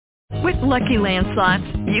With Lucky Land Slots,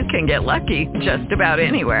 you can get lucky just about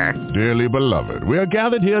anywhere. Dearly beloved, we are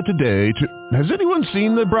gathered here today to... Has anyone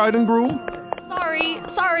seen the bride and groom?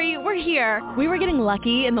 Sorry, we're here. We were getting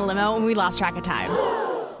lucky in the limo and we lost track of time.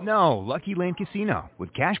 No, Lucky Land Casino,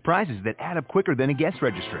 with cash prizes that add up quicker than a guest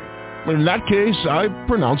registry. In that case, I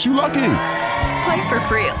pronounce you lucky. Play for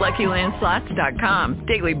free at LuckyLandSlots.com.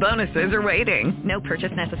 Daily bonuses are waiting. No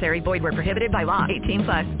purchase necessary. Void where prohibited by law.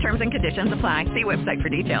 18+. Terms and conditions apply. See website for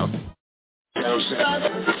details.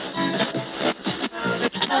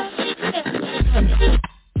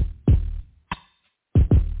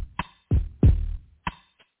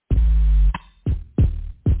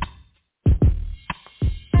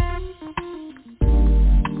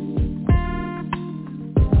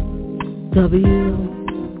 WJBR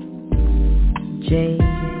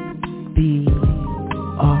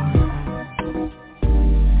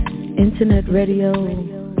Internet radio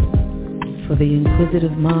for the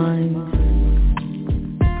inquisitive mind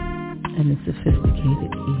and the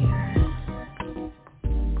sophisticated ear.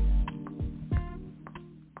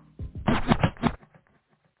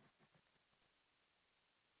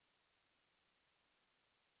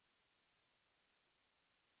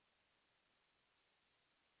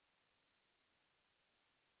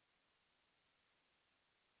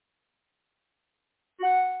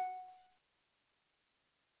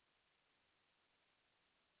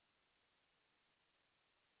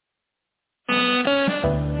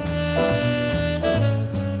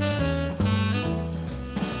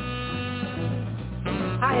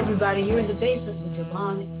 Hi, everybody. You're in the basement with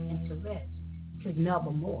JaVonne and Terez. This is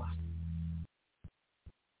Melba Moore.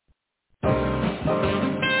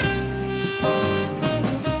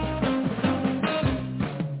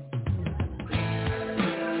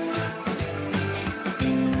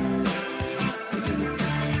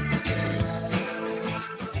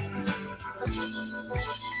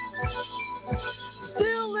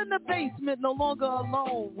 Still in the basement, no longer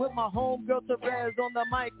alone, with my homegirl Terez on the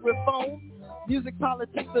microphone. Music,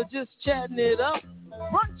 politics, or just chatting it up.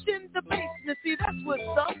 Brunch in the basement, see that's what's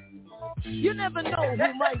up. You never know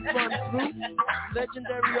who might run through.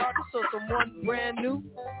 Legendary artist or someone brand new.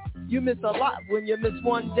 You miss a lot when you miss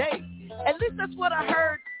one day. At least that's what I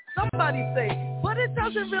heard somebody say. But it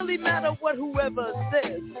doesn't really matter what whoever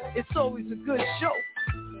says. It's always a good show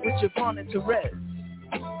with JaVonne and Terez.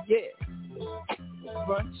 Yeah.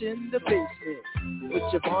 Brunch in the basement with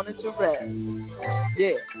JaVonne and Terez.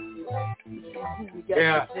 Yeah.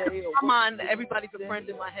 Yeah. Come on, everybody's a friend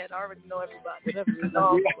in my head. I already know everybody.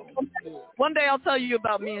 One day I'll tell you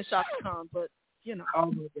about me and Shaka Khan, but you know.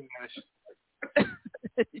 Oh my gosh.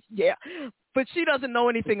 Yeah, but she doesn't know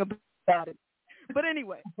anything about it. But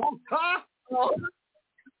anyway.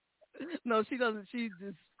 No, she doesn't. She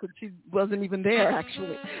wasn't even there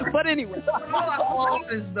actually. But anyway.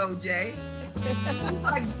 Office though, Jay.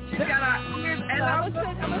 Like she got our ears, and I'm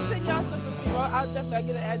gonna send y'all some. I'll definitely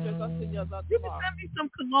get an address. I'll send y'all something. You can send me some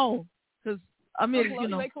cologne, because I mean, you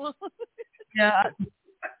know. Yeah.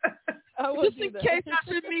 Just in case I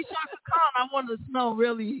should meet Shaka Khan, I want to smell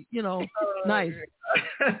really, you know, nice.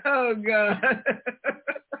 Oh God.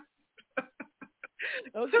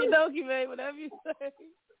 Okie dokie, man. Whatever you say.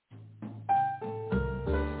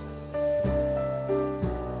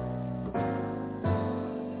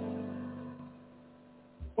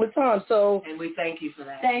 What time? So, and we thank you for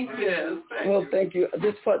that. Thank you. Well, thank you.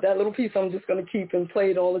 This part, that little piece, I'm just going to keep and play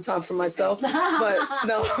it all the time for myself. But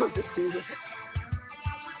no, just teasing.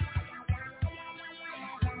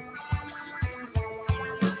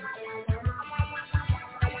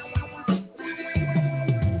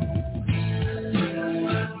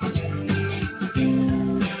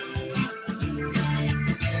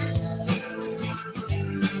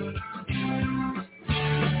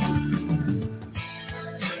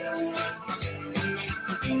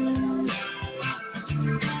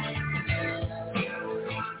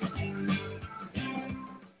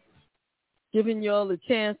 Giving y'all a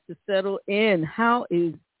chance to settle in. How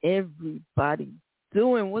is everybody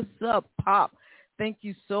doing? What's up, Pop? Thank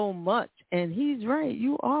you so much. And he's right.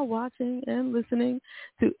 You are watching and listening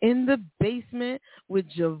to In the Basement with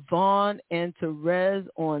JaVonne and Terez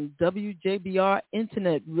on WJBR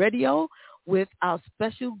Internet Radio with our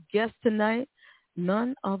special guest tonight,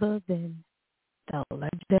 none other than the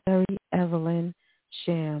legendary Evelyn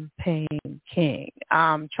Champagne King.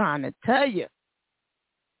 I'm trying to tell you.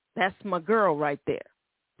 That's my girl right there.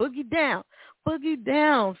 Boogie down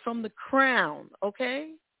from the crown, okay?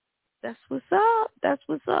 That's what's up. That's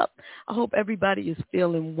what's up. I hope everybody is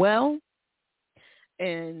feeling well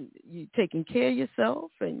and you're taking care of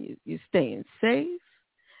yourself and you're staying safe.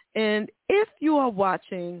 And if you are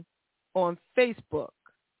watching on Facebook,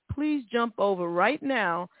 please jump over right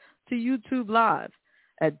now to YouTube Live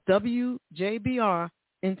at WJBR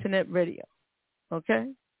Internet Radio, okay?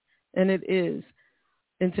 And it is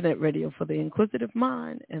Internet Radio for the inquisitive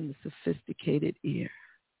mind and the sophisticated ear.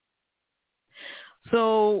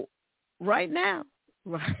 So right now,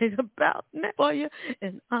 right about now for you,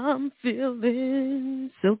 and I'm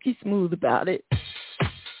feeling silky smooth about it.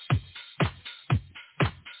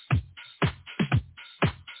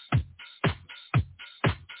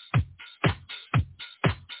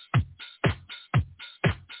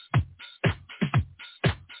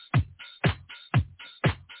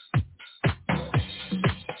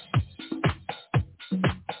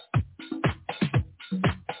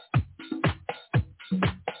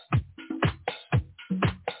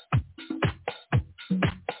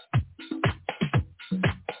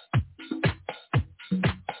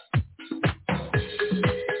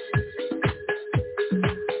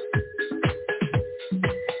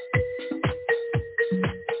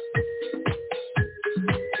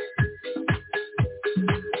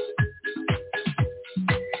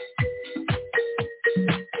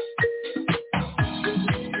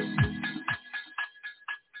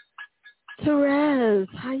 Terez,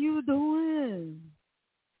 how you doing?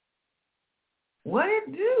 What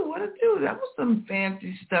it do? What it do? That was some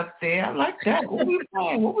fancy stuff there. I like that. What were you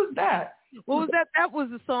playing? What was that? What was that? That was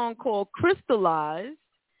a song called Crystallized.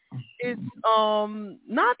 It's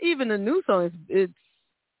not even a new song. It's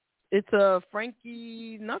a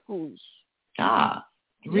Frankie Knuckles. Ah,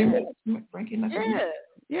 remix. Frankie Knuckles.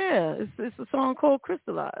 Yeah. It's a song called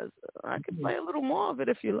Crystallized. I can play a little more of it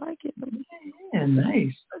if you like it. Yeah,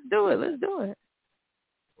 nice. Let's do it.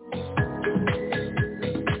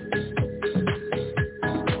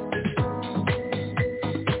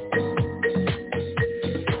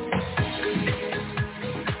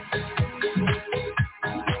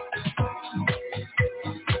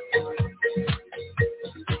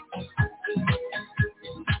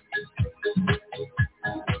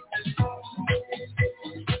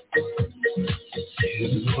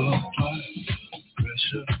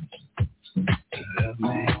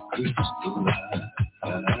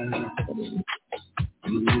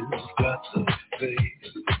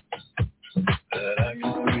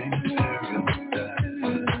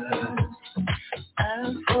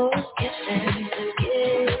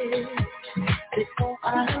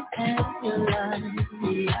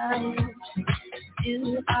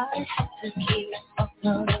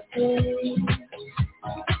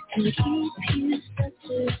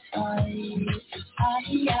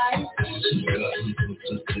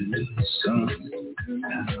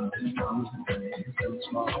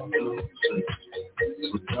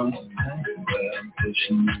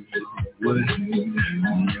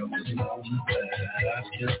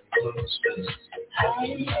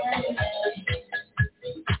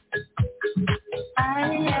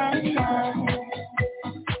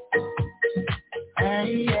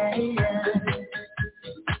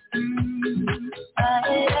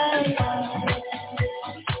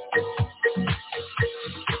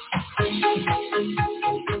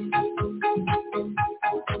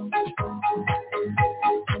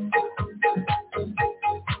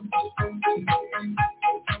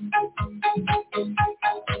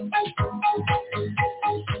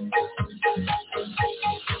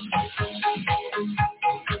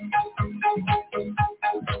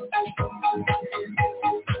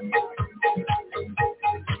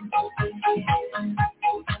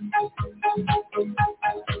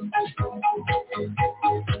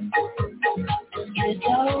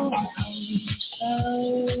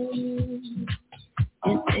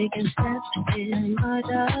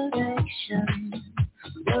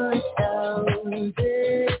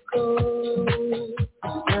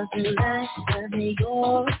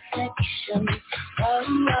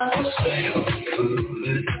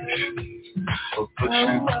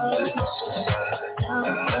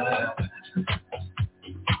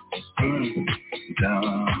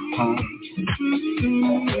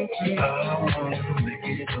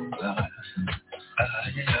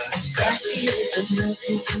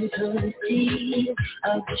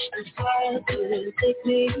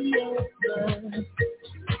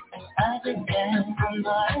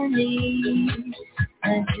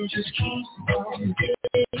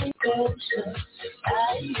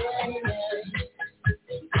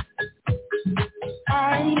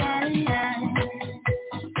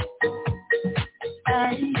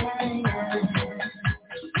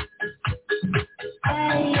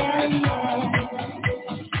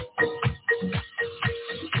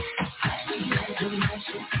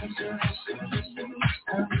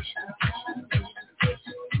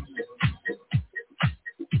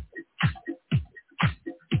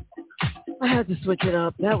 I had to switch it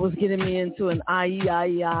up. That was getting me into an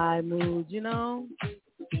I mood, you know?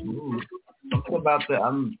 Ooh. Something about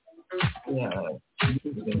the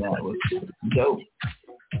music in that was dope.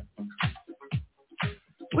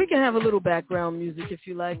 We can have a little background music if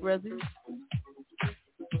you like, Rezi.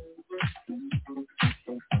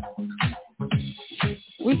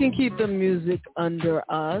 We can keep the music under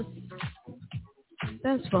us.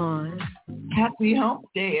 That's fine. Happy Hump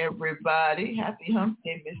Day, everybody. Happy Hump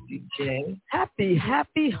Day, Mr. J.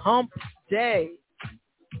 Happy Hump Day.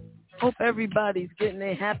 Hope everybody's getting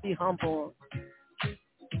a happy hump on.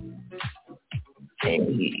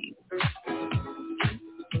 Hey.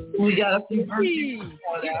 We got a few birthdays.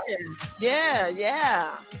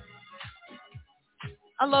 Yeah.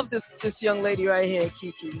 I love this young lady right here,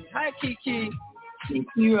 Kiki. Hi, Kiki.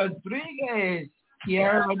 Kiki Rodriguez.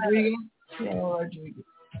 Kiara Rodriguez. You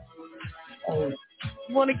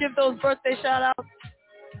want to give those birthday shout-outs?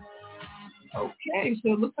 Okay,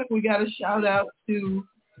 so it looks like we got a shout-out to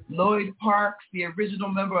Lloyd Parks, the original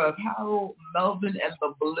member of Harold Melvin and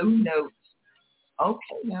the Blue Notes.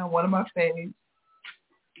 Okay, now one of my faves.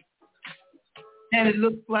 And it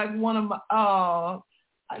looks like one of my, I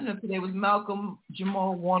don't know if today was Malcolm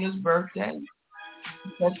Jamal Warner's birthday.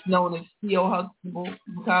 That's known as Theo Huxtable,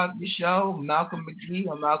 Cosby Show, Malcolm McGee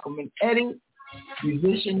or Malcolm and Eddie.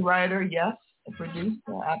 Musician, writer, yes. A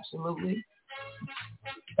producer, absolutely.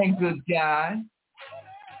 And good guy.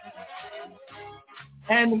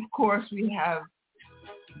 And of course we have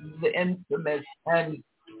the infamous and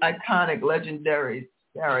iconic, legendary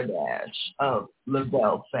Sarah Dash of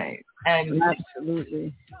LaBelle fame. And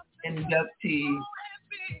absolutely inductee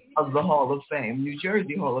of the Hall of Fame, New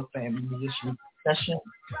Jersey Hall of Fame musician session.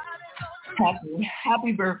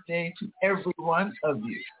 Happy birthday to every one of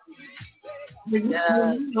you.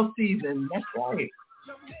 The season, that's right.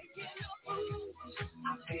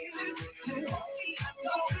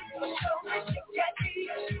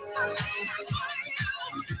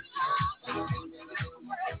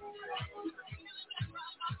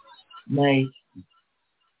 Nice.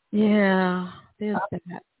 Yeah, there's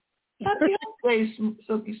that. Happy birthday,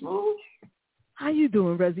 Silky Smooth. How you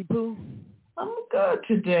doing, Rezi Pooh? I'm good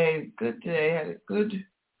today. Good day. Had a good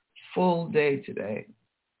full day today.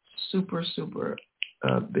 Super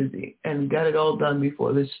busy, and got it all done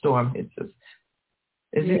before this storm hits us.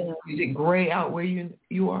 Is it gray out where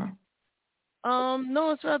you are?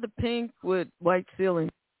 No, it's rather pink with white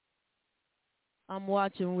ceiling. I'm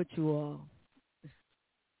watching with you all.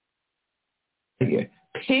 Yeah.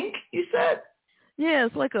 Pink, you said? Yeah,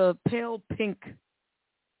 it's like a pale pink.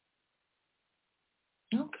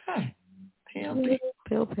 Okay.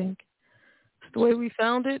 Pale pink. It's the way we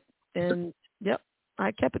found it, and yep,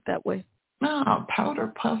 I kept it that way. Oh, powder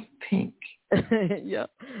puff pink. Yeah,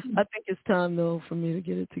 I think it's time though for me to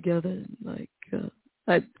get it together. Like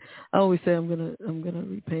I always say, I'm gonna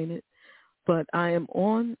repaint it, but I am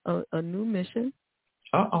on a new mission.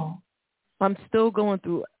 I'm still going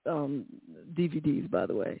through DVDs, by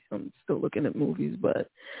the way. I'm still looking at movies, but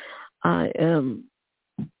I am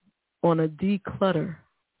on a declutter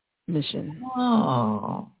mission.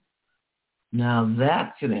 Oh, now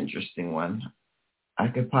that's an interesting one. I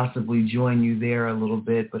could possibly join you there a little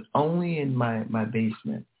bit, but only in my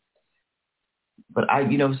basement. But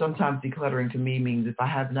sometimes decluttering to me means if I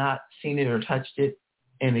have not seen it or touched it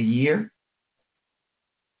in a year,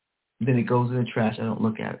 then it goes in the trash. I don't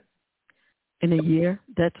look at it. In a year?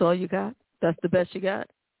 That's all you got? That's the best you got?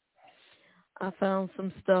 I found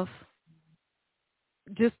some stuff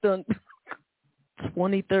just on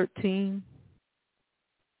 2013.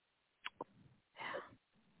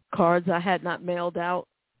 Cards I had not mailed out.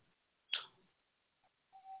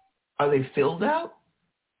 Are they filled out?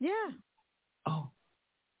 Yeah. Oh.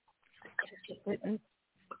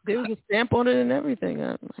 There was a stamp on it and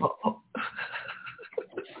everything.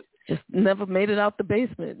 Just never made it out the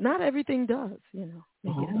basement. Not everything does, make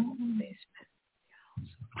it out the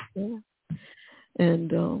basement. Yeah.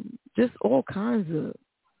 And just all kinds of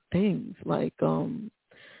things like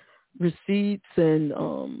receipts and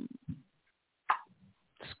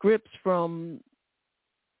scripts from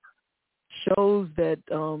shows that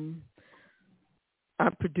I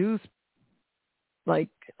produced.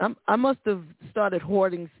 Like I must have started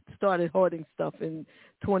hoarding stuff in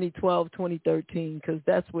 2012, 2013, because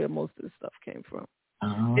that's where most of the stuff came from.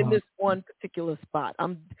 In this one particular spot,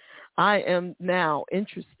 I am now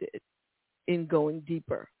interested in going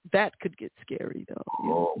deeper. That could get scary though.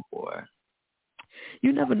 Oh boy!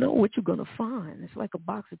 You never know what you're gonna find. It's like a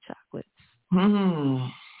box of chocolates.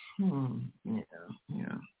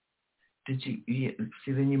 Yeah. Did you see?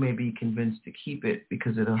 Then you may be convinced to keep it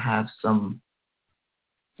because it'll have some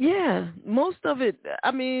Yeah, most of it,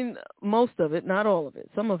 not all of it.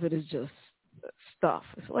 Some of it is just stuff.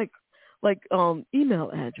 It's like email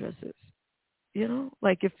addresses,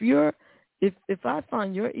 like if I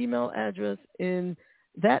find your email address in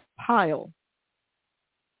that pile,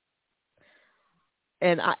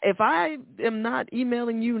 and if I am not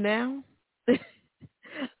emailing you now,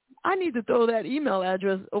 I need to throw that email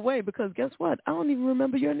address away, because guess what? I don't even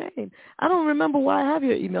remember your name. I don't remember why I have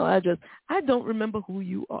your email address. I don't remember who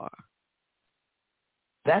you are.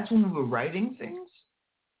 That's when we were writing things?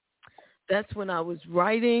 That's when I was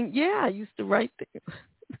writing. Yeah, I used to write things.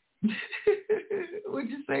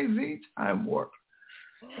 Would you say Z? Time warp.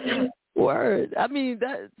 Word. I mean,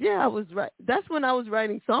 I was right. That's when I was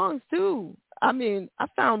writing songs too. I mean, I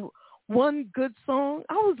found one good song.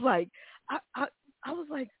 I was like,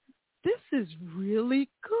 this is really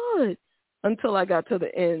good, until I got to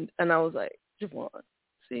the end, and I was like, JaVonne,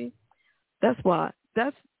 see, that's why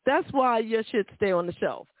your shit stay on the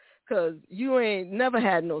shelf, because you ain't never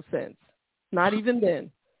had no sense, not even then.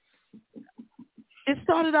 It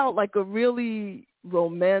started out like a really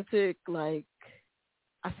romantic, like,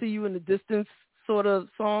 I see you in the distance sort of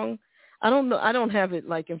song. I don't know. I don't have it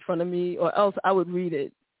like in front of me, or else I would read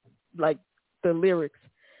it, like the lyrics.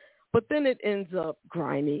 But then it ends up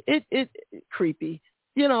grimy. It creepy.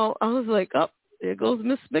 I was like, oh, there goes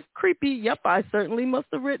Miss McCreepy. Yep, I certainly must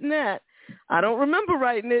have written that. I don't remember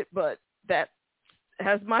writing it, but that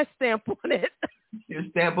has my stamp on it. Your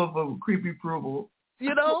stamp of a creepy approval.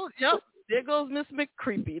 Yep, there goes Miss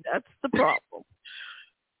McCreepy. That's the problem.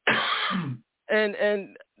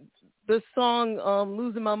 And the song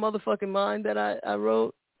Losing My Motherfucking Mind that I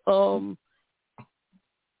wrote,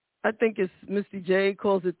 I think it's Misty J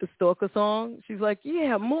calls it the stalker song. She's like,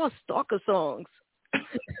 yeah, more stalker songs.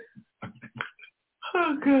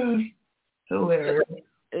 Oh, God. Hilarious.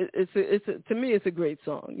 To me, it's a great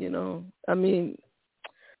song, I mean,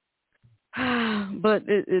 but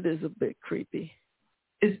it is a bit creepy.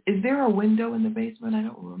 Is there a window in the basement? I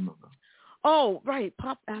don't remember. Oh, right.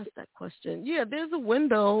 Pop asked that question. Yeah, there's a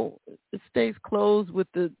window. It stays closed with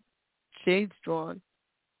the shades drawn.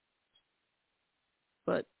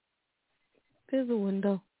 But there's a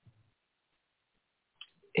window.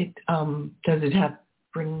 It does it have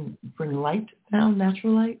bring light down,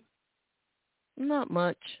 natural light? Not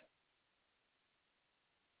much.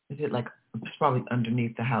 Is it like, it's probably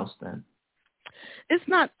underneath the house then? It's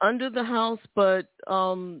not under the house, but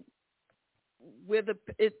where the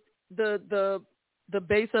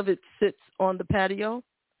base of it sits on the patio,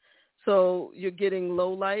 so you're getting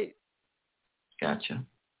low light. Gotcha.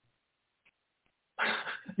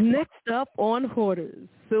 Next up on Hoarders,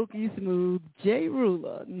 Silky Smooth, J.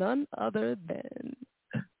 Ruler, none other than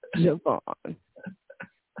JaVonne.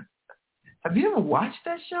 Have you ever watched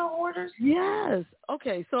that show, Hoarders? Yes.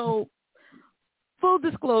 Okay, so full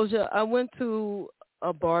disclosure, I went to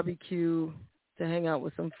a barbecue to hang out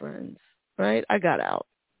with some friends, right? I got out.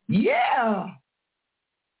 Yeah.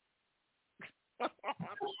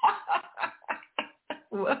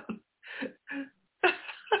 Well.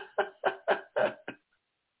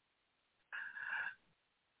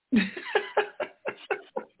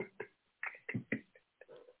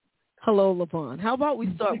 Hello, LaVon. How about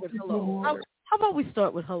we start with hello? How about we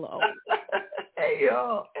start with hello? Hey,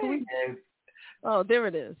 y'all. Hey, oh, there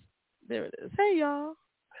it is. Hey, y'all.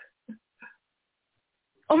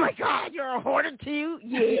 Oh, my God, you're a hoarder, too?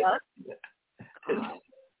 Yeah.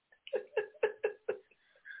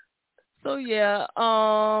 So, yeah.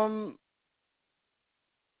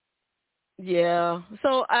 Yeah.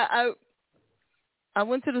 So, I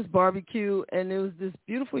went to this barbecue, and there was this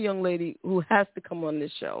beautiful young lady who has to come on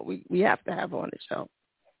this show. We have to have her on the show.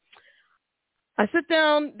 I sit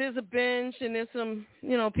down, there's a bench, and there's some,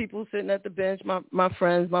 people sitting at the bench, my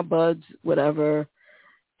friends, my buds, whatever.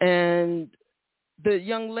 And the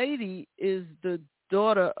young lady is the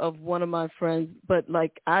daughter of one of my friends, but,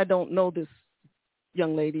 I don't know this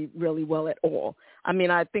young lady really well at all. I mean,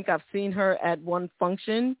 I think I've seen her at one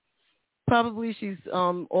function. Probably she's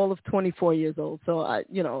all of 24 years old, so I,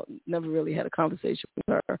 never really had a conversation with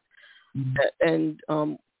her. Mm-hmm. And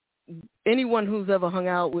anyone who's ever hung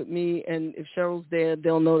out with me, and if Cheryl's there,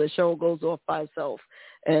 they'll know that Cheryl goes off by herself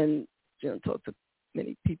and talk to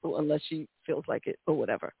many people unless she feels like it or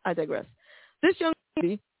whatever. I digress. This young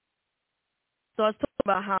lady, so I was talking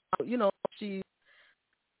about how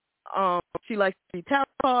she likes to be tarot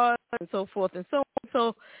cards and so forth and so on.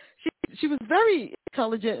 So she was very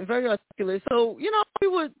intelligent and very articulate. So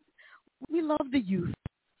we love the youth.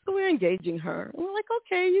 So we're engaging her. And we're like,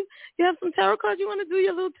 okay, you have some tarot cards. You want to do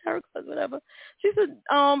your little tarot cards, whatever. She said,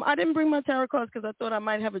 I didn't bring my tarot cards because I thought I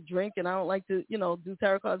might have a drink, and I don't like to, do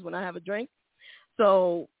tarot cards when I have a drink.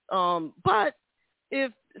 So, but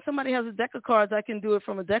if somebody has a deck of cards, I can do it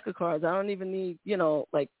from a deck of cards. I don't even need,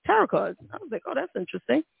 like tarot cards. I was like, oh, that's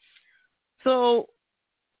interesting. So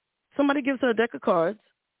somebody gives her a deck of cards,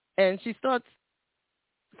 and she starts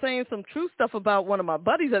saying some true stuff about one of my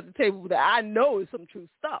buddies at the table that I know is some true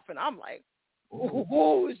stuff. And I'm like,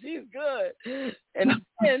 oh, she's good. And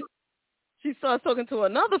then she starts talking to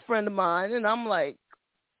another friend of mine, and I'm like,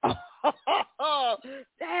 oh,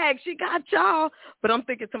 dang, she got y'all. But I'm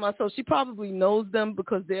thinking to myself, she probably knows them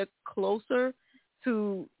because they're closer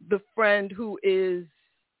to the friend who is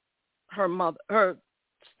her mother, her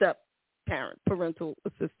step-parent, parental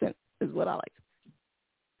assistant is what I like.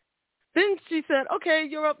 Then she said, okay,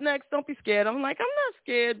 you're up next. Don't be scared. I'm like, I'm not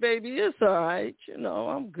scared, baby. It's all right.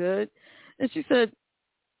 I'm good. And she said,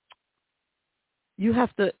 you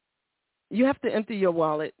have to empty your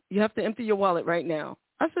wallet. You have to empty your wallet right now.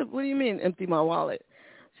 I said, what do you mean empty my wallet?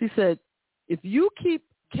 She said, if you keep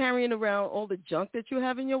carrying around all the junk that you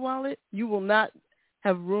have in your wallet, you will not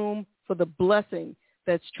have room for the blessing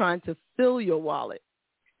that's trying to fill your wallet.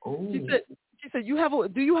 Oh. She said,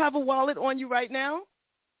 do you have a wallet on you right now?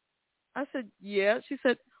 I said, yeah. She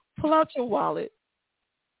said, pull out your wallet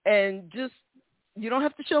and you don't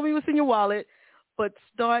have to show me what's in your wallet, but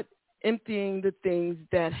start emptying the things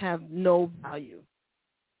that have no value.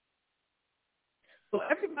 So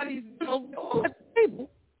everybody's all at the table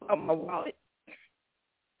about my wallet,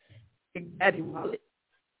 Big Daddy wallet.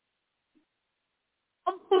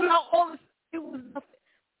 I'm pulling out all this. It was nothing.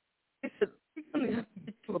 They said, we're going to have to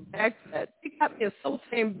get you a bag for that. They got me a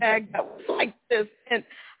self-same bag that was like this. And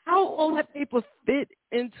how all that paper fit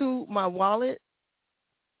into my wallet?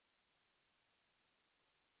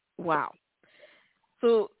 Wow.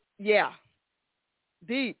 So, yeah,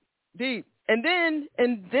 deep. And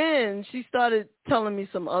then she started telling me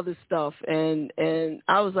some other stuff, and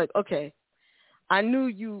I was like, okay, I knew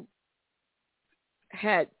you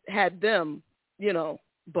had them,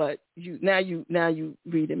 but now you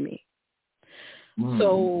reading me. Mm.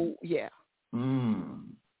 So yeah. Mm.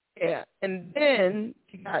 Yeah, and then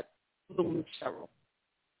she got little Miss Cheryl,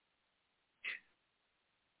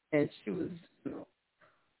 and she was,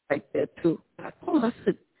 right there too. I told her, I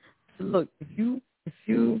said, look, if you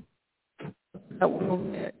that one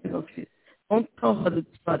over there, don't tell her to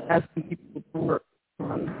start asking people to work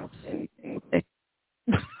around the house or anything, okay?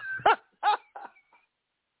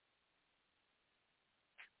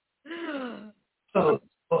 So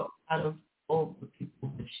out of all the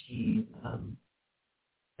people that she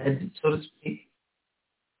said, so to speak,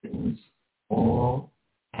 it was all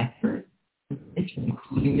accurate information,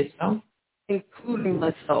 including yourself? Including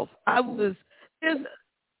myself. There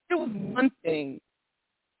was one thing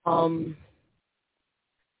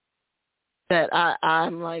that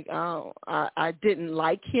I'm like, I didn't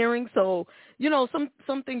like hearing. So,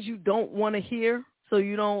 some things you don't want to hear. So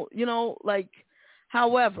you don't,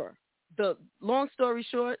 however, the long story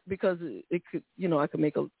short, because it could, I could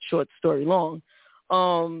make a short story long.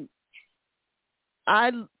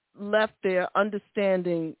 I left there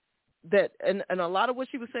understanding that, and a lot of what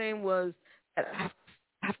she was saying was that I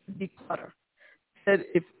have to declutter. That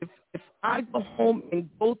if I go home and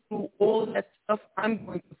go through all that stuff, I'm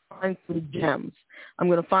going to find some gems. I'm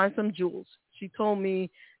going to find some jewels. She told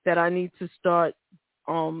me that I need to start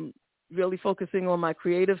really focusing on my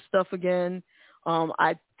creative stuff again.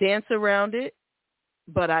 I dance around it,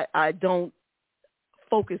 but I don't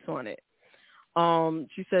focus on it.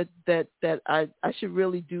 She said that I should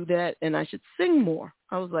really do that, and I should sing more.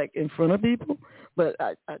 I was like, in front of people? But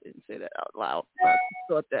I didn't say that out loud. I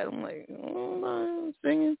thought that. I'm like, I'm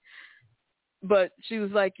singing. But she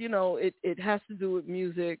was like, it has to do with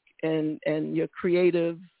music and you're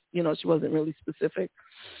creative. She wasn't really specific.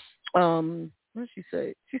 What did she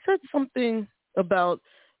say? She said something about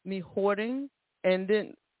me hoarding, and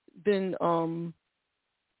then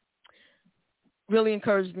really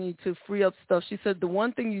encouraged me to free up stuff. She said the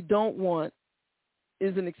one thing you don't want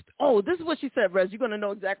is this is what she said, Rez. You're going to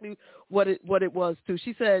know exactly what it was too.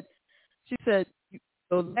 She said the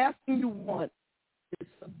last thing you want is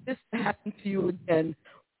for this to happen to you again,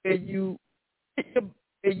 where you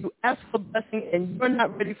ask for blessing and you're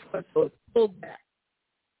not ready for it, so it's pulled back.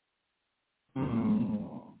 I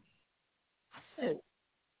said,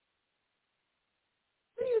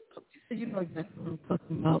 what are you talking? She said, you know exactly what I'm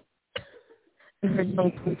talking about. And her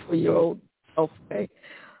young 24-year-old self, right?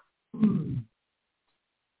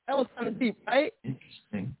 That was kind of deep, right?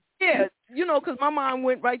 Interesting. Yeah, because my mind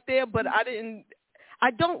went right there, but I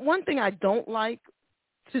One thing I don't like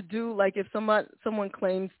to do, like if someone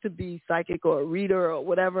claims to be psychic or a reader or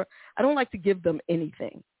whatever, I don't like to give them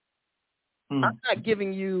anything. I'm not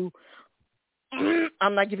giving you that.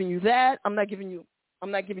 I'm not giving you that. I'm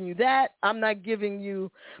not giving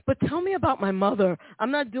you, but tell me about my mother.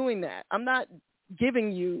 I'm not doing that. I'm not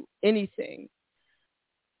giving you anything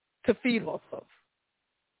to feed off of.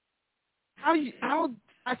 How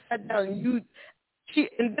I sat down and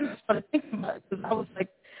and then I started thinking about it because I was like,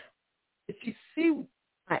 did you see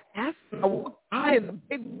my ass and I walked by and a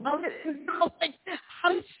big wallet? And I was like,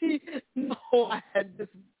 how did she know I had this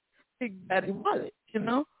big daddy wallet, you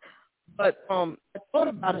know? But I thought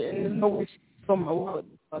about it, and there's no way she saw my wallet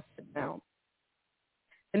before I sat down.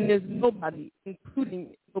 And there's nobody,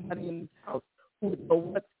 including nobody in this house, who would know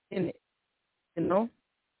what's in it, you know?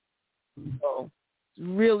 So it's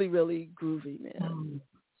really, really groovy, man.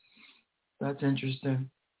 That's interesting.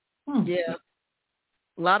 Yeah.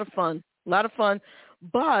 A lot of fun.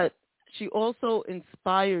 But she also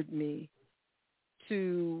inspired me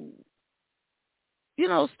to, you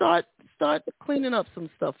know, start cleaning up some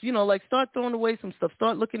stuff. You know, like start throwing away some stuff.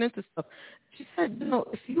 Start looking into stuff. She said, you know,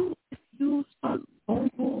 if you start going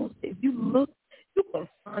through, if you look, you're gonna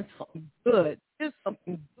find something good. There's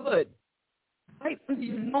something good right under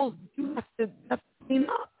your nose. You have to clean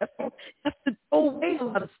up. You have to throw away a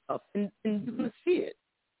lot of stuff, and you're gonna see it.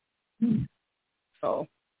 So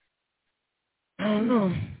I don't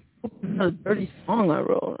know. Another dirty song I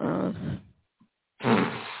wrote.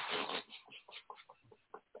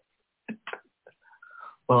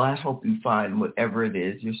 Well, I hope you find whatever it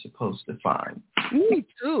is you're supposed to find. Me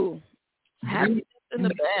too. Happiness in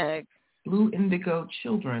the bag. Blue Indigo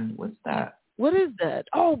Children. What's that? What is that?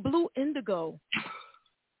 Oh, Blue Indigo.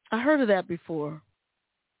 I heard of that before.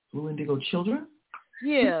 Blue Indigo Children?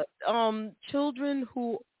 Yeah. Children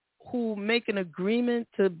who make an agreement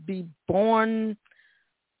to be born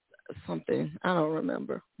something. I don't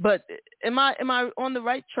remember. But am I on the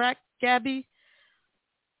right track, Gabby?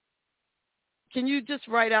 Can you just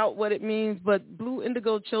write out what it means? But Blue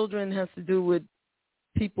Indigo Children has to do with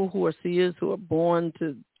people who are seers who are born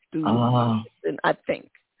to do something, I think.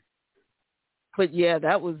 But yeah,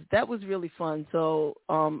 that was really fun. So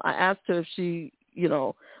I asked her if she, you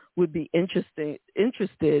know, would be interested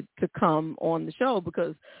to come on the show,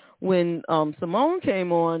 because when Simone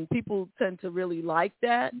came on, people tend to really like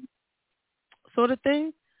that sort of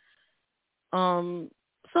thing. So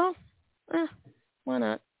why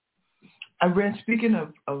not? Speaking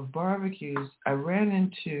of barbecues, I ran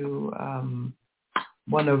into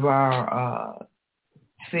one of our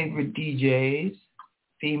favorite DJs,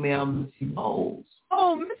 female Missy Bowles.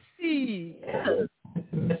 Oh, Missy! Yes.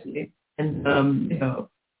 Missy. And, you know,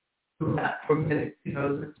 for a minute, you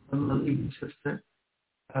know, I'm a legal assistant.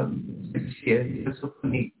 Yeah, it's so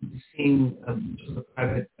funny seeing a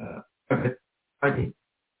private party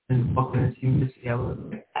and walking and seeing Missy. I was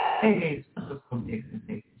like, hey, it's not so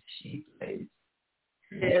amazing. She plays.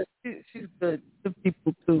 Yeah, she's good. Good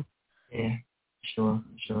people too. Yeah, sure.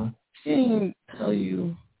 She didn't tell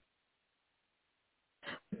you,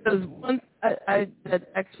 because once I had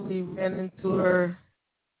actually ran into her.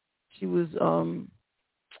 She was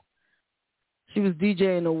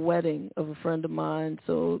DJing a wedding of a friend of mine,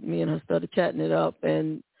 so me and her started chatting it up,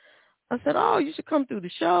 and I said, "Oh, you should come through the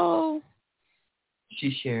show."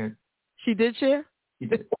 She shared. She did share? She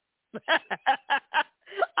did.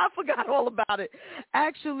 I forgot all about it.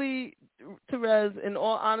 Actually, Terez, in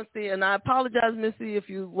all honesty, and I apologize, Missy, if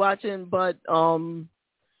you're watching, but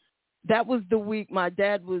that was the week my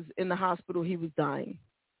dad was in the hospital. He was dying.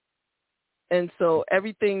 And so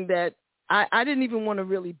everything that I didn't even want to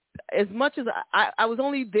really, as much as I was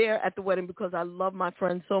only there at the wedding because I love my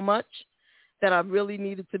friends so much that I really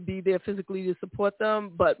needed to be there physically to support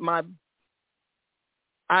them. But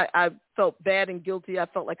I felt bad and guilty. I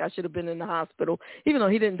felt like I should have been in the hospital, even though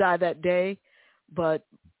he didn't die that day. But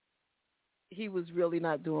he was really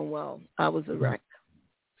not doing well. I was a wreck.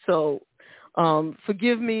 So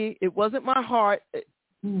forgive me. It wasn't my heart.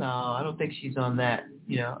 No, I don't think she's on that.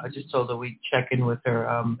 You know, I just told her we'd check in with her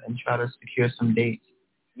and try to secure some dates.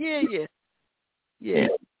 Yeah. We'll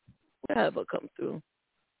have her come through.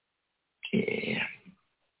 Yeah.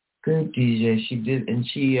 Good DJ. She did, and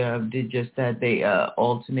she did just that. They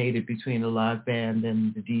alternated between the live band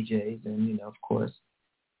and the DJs, and, you know, of course,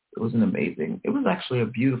 it was it was actually a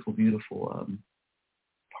beautiful, beautiful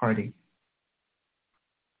party.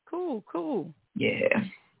 Cool. Yeah.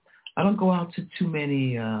 I don't go out to too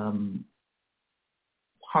many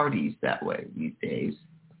parties that way these days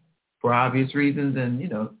for obvious reasons. And, you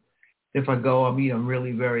know, if I go, I'm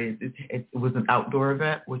really very. It was an outdoor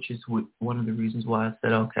event, which is one of the reasons why I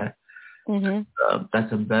said okay.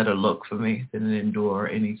 That's a better look for me than an indoor or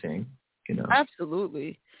anything.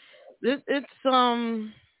 Absolutely. This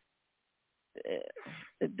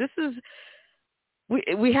is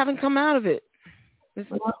we haven't come out of it.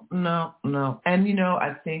 No. And,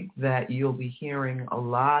 I think that you'll be hearing a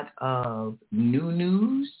lot of new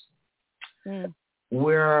news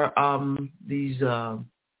where these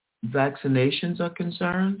vaccinations are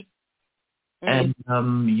concerned. And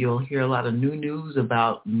you'll hear a lot of new news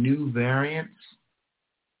about new variants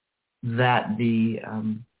that the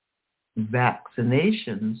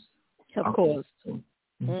vaccinations have caused.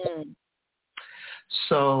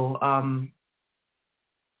 So, I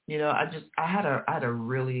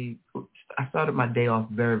started my day off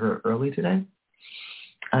very, very early today.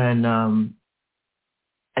 And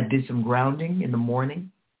I did some grounding in the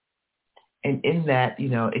morning. And in that,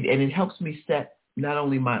 it helps me set not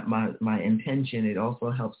only my intention, it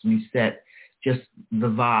also helps me set just the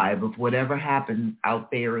vibe of whatever happens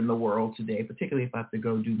out there in the world today, particularly if I have to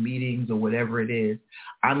go do meetings or whatever it is,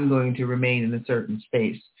 I'm going to remain in a certain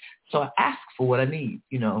space. So I ask for what I need,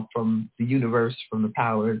 from the universe, from the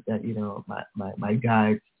powers that, my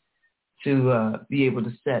guides to be able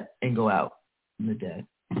to set and go out in the day.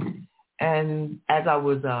 And as I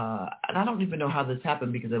was, and I don't even know how this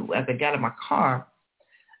happened because as I got in my car,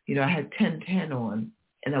 I had 1010 on.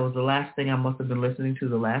 And that was the last thing I must have been listening to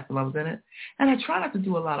the last time I was in it. And I try not to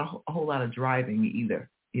do a whole lot of driving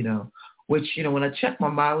either, which, when I check my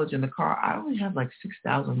mileage in the car, I only have like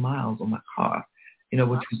 6,000 miles on my car, which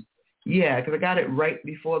was, because I got it right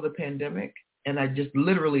before the pandemic. And I just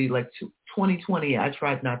literally 2020, I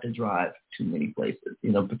tried not to drive too many places,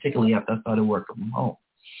 particularly after I started working from home.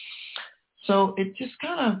 So it just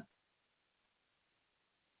kind of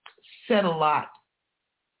said a lot.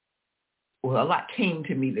 Well, a lot came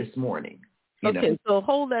to me this morning. Okay, so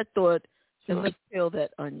hold that thought and let's peel that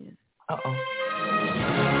onion.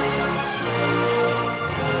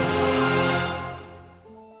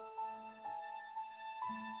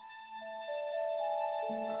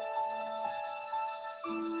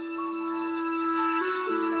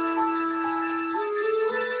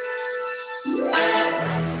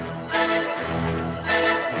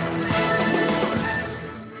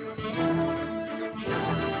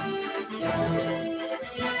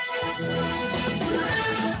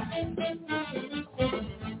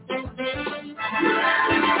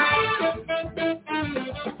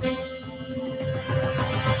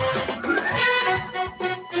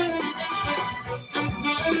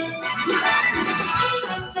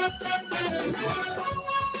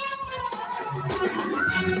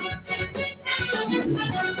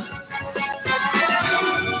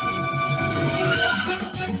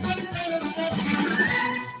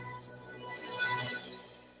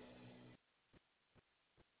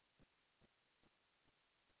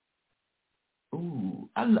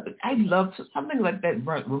 I love something like that.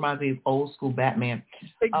 Reminds me of old school Batman.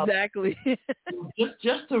 Exactly.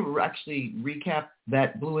 Just to actually recap,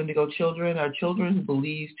 that Blue Indigo children are children who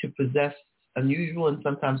believe to possess unusual and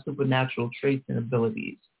sometimes supernatural traits and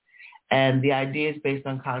abilities. And the idea is based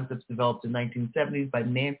on concepts developed in the 1970s by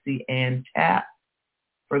Nancy Ann Tapp,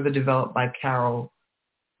 further developed by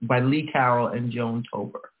Lee Carroll and Joan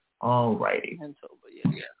Tober. All righty.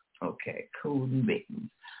 Okay, cool beans.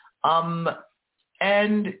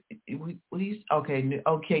 And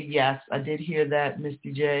yes, I did hear that,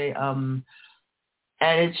 Mr. J. And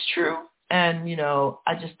it's true. And,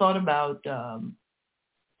 I just thought about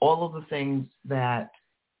all of the things that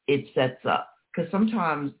it sets up. Because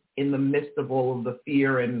sometimes in the midst of all of the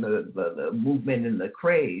fear and the movement and the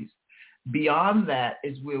craze, beyond that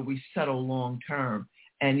is where we settle long term.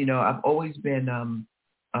 And, I've always been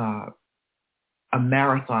a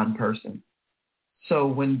marathon person. So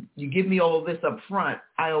when you give me all of this up front,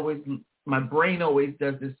 my brain always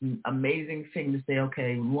does this amazing thing to say,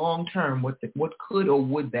 okay, long term, what could or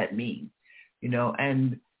would that mean?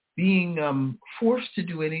 And being forced to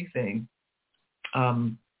do anything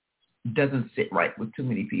doesn't sit right with too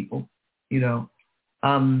many people,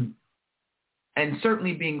 and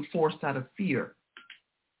certainly being forced out of fear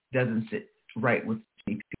doesn't sit right with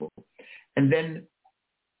many people. And then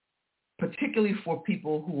particularly for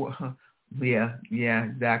people who are, yeah,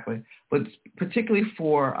 exactly. But particularly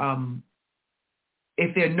for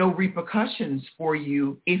if there are no repercussions for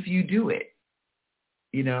you if you do it,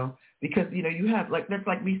 because, you have that's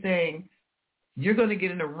like me saying, you're going to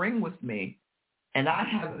get in a ring with me and I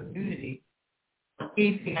have immunity on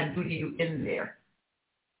anything I do to you in there.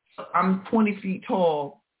 So I'm 20 feet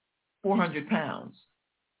tall, 400 pounds.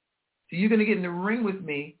 So you're going to get in the ring with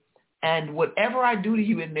me And whatever I do to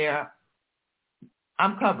you in there,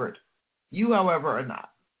 I'm covered. You, however, are not.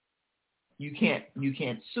 You can't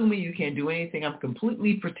sue me. You can't do anything. I'm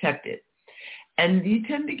completely protected. And you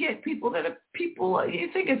tend to get you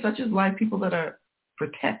think it's such as life, people that are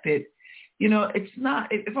protected. It's not,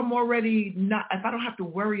 if I'm already not, if I don't have to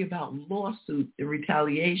worry about lawsuits and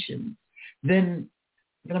retaliation, then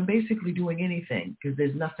I'm basically doing anything because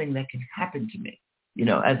there's nothing that can happen to me,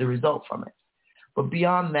 as a result from it. But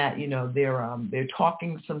beyond that, they're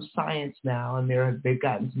talking some science now, and they've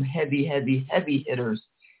gotten some heavy hitters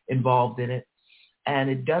involved in it, and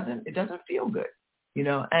it doesn't feel good,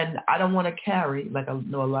 And I don't want to carry, like I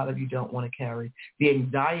know a lot of you don't want to carry, the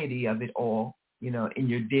anxiety of it all, in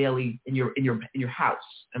your daily, in your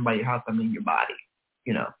house, and by your house I mean your body,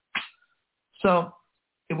 So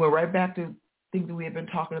we're right back to things that we have been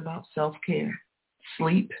talking about: self-care,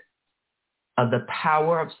 sleep, the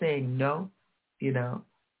power of saying no.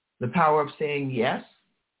 The power of saying yes,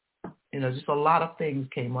 just a lot of things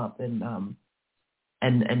came up, and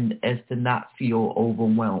as to not feel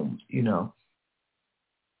overwhelmed,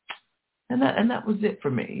 and that was it for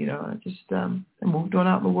me, I just I moved on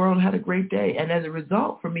out in the world and had a great day. And as a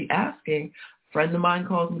result, for me asking, a friend of mine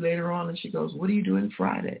calls me later on and she goes, "What are you doing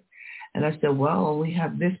Friday?" And I said, "Well, I only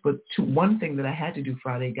have this, but one thing that I had to do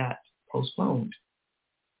Friday got postponed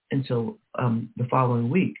until the following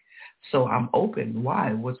week. So I'm open.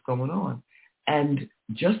 Why? What's going on?" And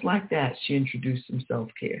just like that, she introduced some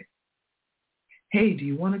self-care. "Hey, do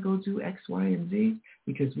you want to go do X, Y, and Z?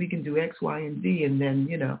 Because we can do X, Y, and Z." And then,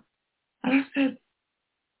 And I said,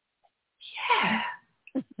 yeah,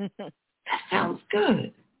 that sounds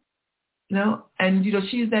good. And,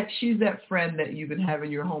 she's that friend that you can have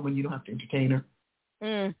in your home and you don't have to entertain her.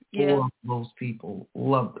 Yeah. Love those people.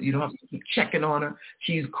 Love. You don't have to keep checking on her.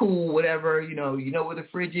 She's cool, whatever. You know where the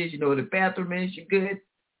fridge is. You know where the bathroom is. You're good.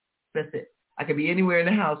 That's it. I could be anywhere in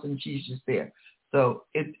the house and she's just there. So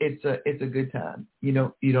it's a good time.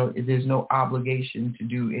 There's no obligation to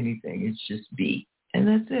do anything. It's just be, and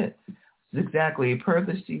that's it. It's exactly per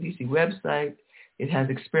the CDC website. It has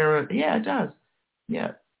experiment. Yeah, it does.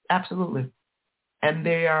 Yeah, absolutely. And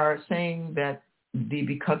they are saying that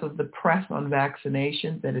because of the press on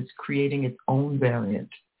vaccinations, that it's creating its own variant.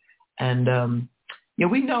 And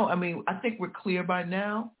we know. I mean, I think we're clear by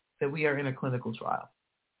now that we are in a clinical trial.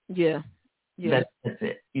 Yeah. Yeah. That's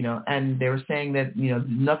it. And they were saying that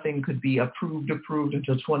nothing could be approved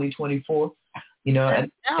until 2024.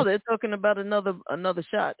 And now they're talking about another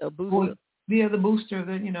shot, a booster. Well, yeah, the booster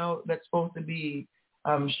that that's supposed to be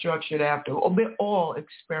structured after. They're all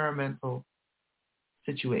experimental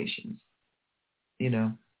situations.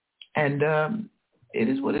 And it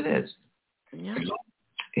is what it is. Yeah.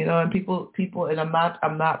 And people, and I'm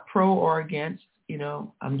not pro or against.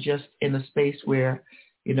 I'm just in a space where,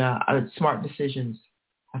 smart decisions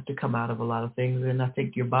have to come out of a lot of things, and I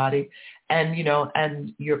think your body, and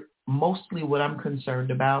you're mostly what I'm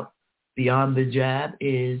concerned about beyond the jab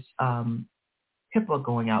is HIPAA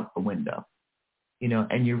going out the window,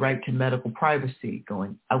 and your right to medical privacy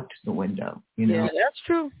going out the window. Yeah, that's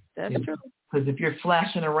true. That's true. Because if you're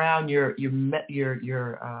flashing around your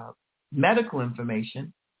medical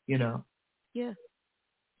information, Yeah.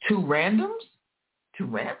 to randoms,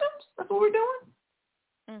 that's what we're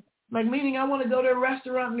doing. Like, meaning I want to go to a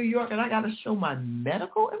restaurant in New York and I got to show my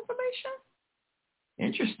medical information?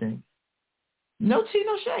 Interesting. No tea,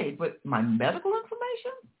 no shade, but my medical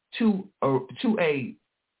information to a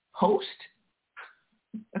host?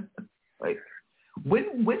 Like, when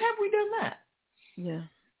have we done that? Yeah.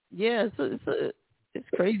 Yeah, it's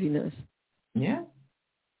craziness. Yeah.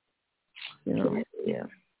 Yeah.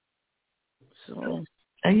 So.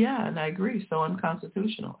 And I agree. So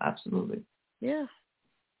unconstitutional. Absolutely. Yeah.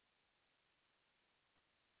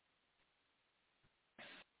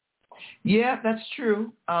 Yeah, that's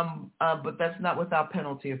true. But that's not without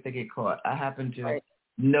penalty if they get caught. I happen to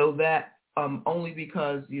know that only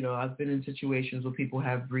because, I've been in situations where people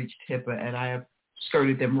have breached HIPAA and I have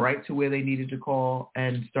skirted them right to where they needed to call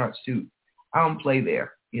and start suit. I don't play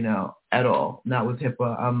there, at all. Not with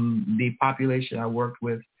HIPAA. The population I worked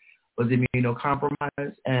with was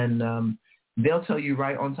immunocompromised, and they'll tell you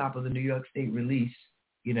right on top of the New York State release,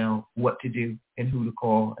 what to do and who to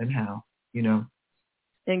call and how,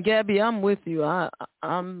 And Gabby, I'm with you.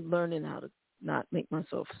 I'm learning how to not make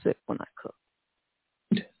myself sick when I cook.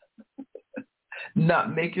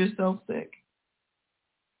 Not make yourself sick?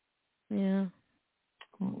 Yeah.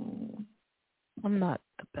 I'm not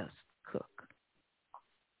the best cook.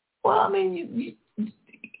 Well, I mean,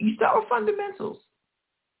 you start with fundamentals.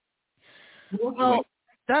 Well,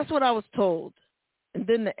 that's what I was told. And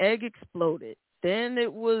then the egg exploded. Then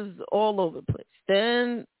it was all over the place.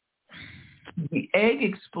 Then the egg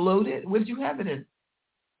exploded. What did you have it in?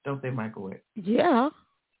 Don't say microwave. Yeah.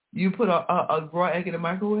 You put a raw egg in a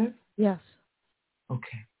microwave? Yes.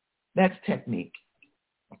 Okay. That's technique.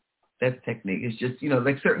 That's technique. It's just,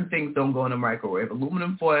 like certain things don't go in a microwave.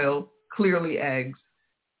 Aluminum foil, clearly eggs,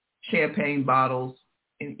 champagne bottles,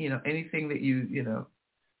 and, anything that you.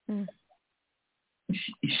 Mm.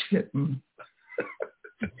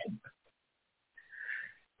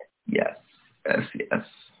 Yes.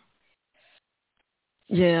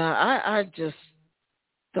 Yeah, I just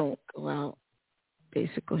don't go out,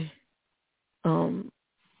 basically.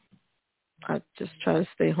 I just try to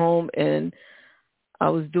stay home, and I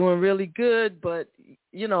was doing really good, but,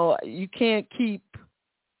 you can't keep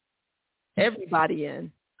everybody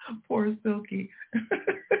in. Poor Silky.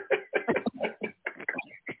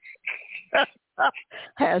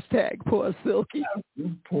 Hashtag poor Silky.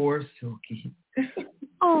 Poor Silky.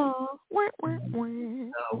 Oh,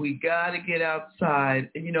 we got to get outside.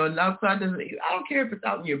 And, and outside doesn't, I don't care if it's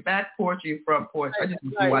out in your back porch or your front porch. I just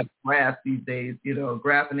like grass these days,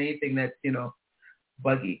 grass and anything that's,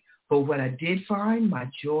 buggy. But what I did find, my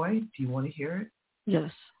joy, do you want to hear it?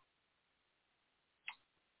 Yes.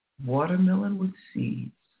 Watermelon with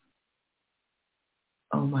seeds.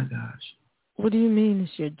 Oh, my gosh. What do you mean is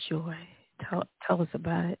your joy? Tell us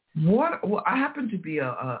about it. Well, I happen to be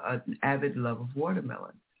an avid lover of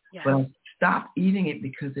watermelon. Yes. But I stopped eating it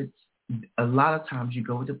because it's a lot of times you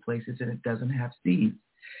go to places and it doesn't have seeds.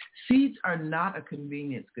 Seeds are not a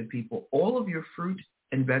convenience, good people. All of your fruit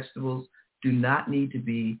and vegetables do not need to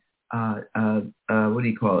be, what do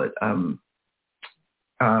you call it?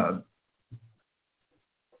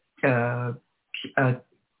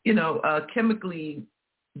 Chemically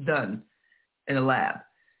done in a lab.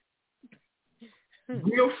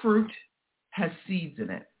 Real fruit has seeds in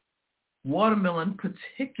it. Watermelon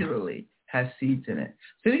particularly has seeds in it.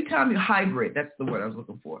 So anytime you hybrid, that's the word I was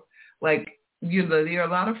looking for. Like, there are a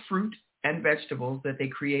lot of fruit and vegetables that they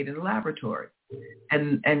create in the laboratory.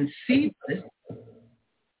 And seedless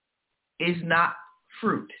is not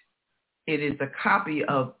fruit. It is a copy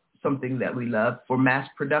of something that we love for mass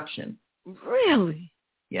production. Really?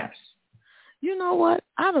 Yes. You know what?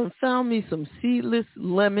 I done found me some seedless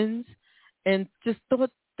lemons and just thought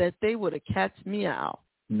that they would have catch me out.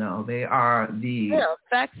 No, they are They're a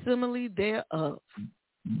facsimile thereof.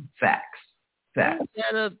 Facts. That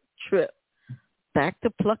a trip. Back to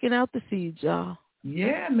plucking out the seeds, y'all.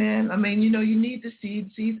 Yeah, man. I mean, you need the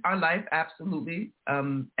seeds. Seeds are life, absolutely.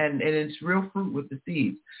 And it's real fruit with the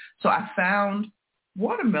seeds. So I found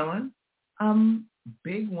watermelon,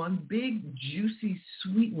 big, juicy,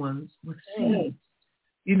 sweet ones with seeds.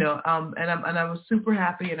 And I was super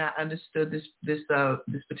happy, and I understood this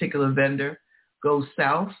particular vendor goes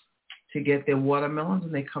south to get their watermelons,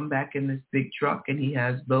 and they come back in this big truck, and he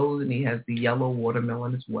has those, and he has the yellow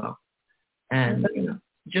watermelon as well, and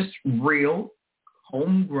just real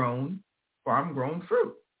homegrown, farm-grown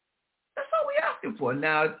fruit. That's all we asking for.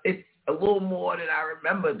 Now it's a little more than I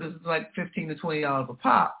remember. This is like $15 to $20 a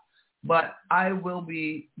pop, but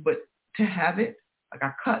to have it, like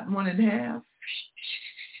I cut one in half.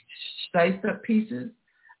 Sliced up pieces,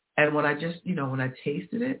 and when I when I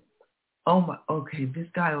tasted it, this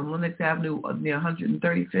guy on Lenox Avenue near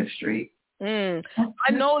 135th Street. I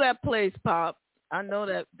know that place, Pop. I know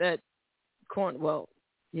that corn. Well,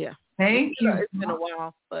 yeah. Thank you. It's been a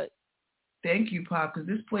while, but thank you, Pop, because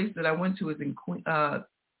this place that I went to is in Queens.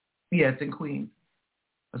 It's in Queens.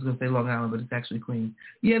 I was gonna say Long Island, but it's actually Queens.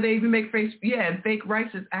 Yeah, they even make and fake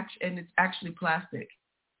rice is it's actually plastic.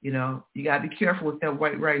 You got to be careful with that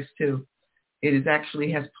white rice, too. It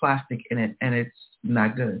actually has plastic in it, and it's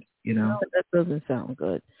not good, No, that doesn't sound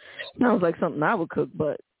good. Sounds like something I would cook,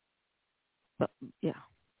 but yeah.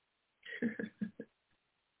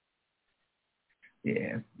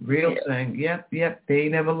 Yeah, real thing. Yep, they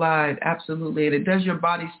never lied. Absolutely. And it does your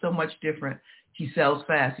body so much different. He sells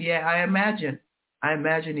fast. Yeah, I imagine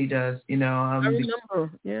he does, I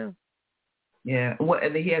remember, yeah. Yeah.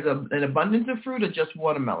 And he has an abundance of fruit or just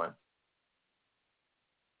watermelon?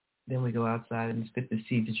 Then we go outside and spit the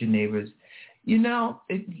seeds at your neighbors. Yes.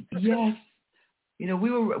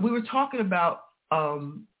 We were talking about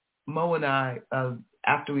Mo and I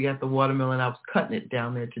after we got the watermelon. I was cutting it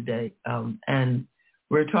down there today, and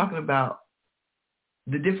we were talking about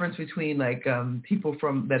the difference between people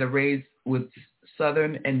that are raised with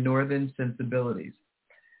Southern and Northern sensibilities.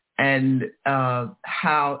 And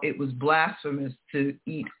how it was blasphemous to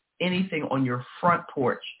eat anything on your front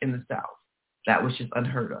porch in the South. That was just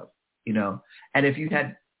unheard of, And if you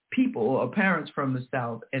had people or parents from the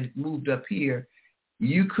South and moved up here,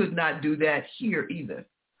 You could not do that here either.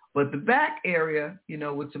 But the back area,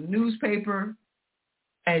 with some newspaper,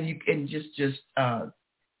 and you can just how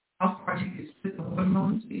far you can split the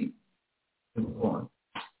watermelon seed, it was on.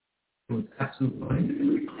 It was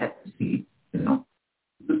absolutely seed,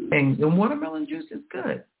 Things. And watermelon juice is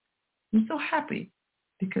good. I'm so happy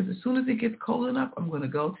because as soon as it gets cold enough, I'm going to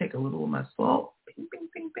go take a little of my salt, ping, ping,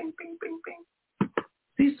 ping, ping, ping, ping, ping,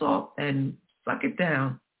 sea salt, and suck it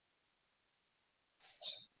down.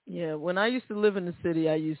 Yeah, when I used to live in the city,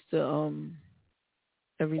 I used to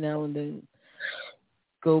every now and then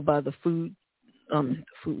go by the food truck.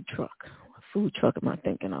 What food truck am I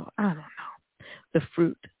thinking of? I don't know. The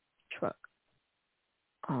fruit truck.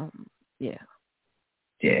 Yeah.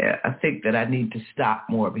 Yeah, I think that I need to stop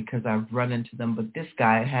more because I've run into them. But this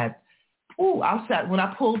guy had, outside. When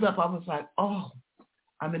I pulled up, I was like, oh,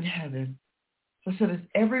 I'm in heaven. So I said, is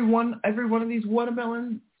every one of these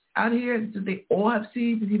watermelons out here, do they all have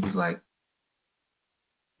seeds? And he was like,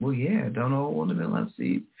 well, yeah, don't all watermelon have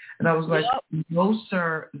seeds? And I was like, no,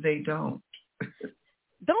 sir, they don't.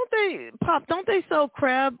 Don't they sell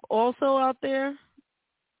crab also out there?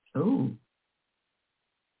 Ooh.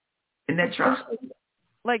 In that truck?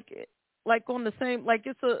 Like on the same, like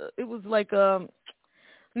it was like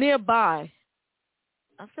nearby.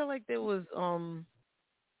 I feel like there was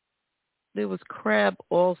crab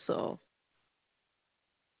also.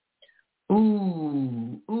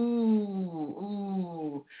 Ooh.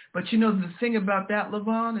 But the thing about that,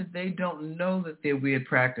 JaVonne, is they don't know that they're weird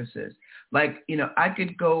practices. Like, I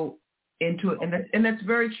could go into it, and that's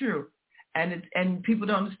very true. And people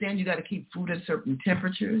don't understand you got to keep food at certain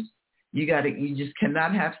temperatures. You just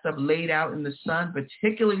cannot have stuff laid out in the sun,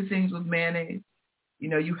 particularly things with mayonnaise.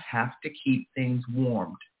 You have to keep things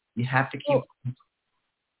warmed. You have to keep.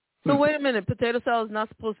 So wait a minute, potato salad is not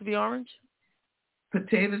supposed to be orange?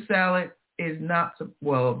 Potato salad is not,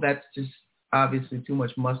 well, that's just obviously too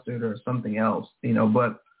much mustard or something else,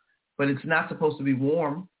 but it's not supposed to be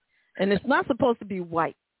warm. And it's not supposed to be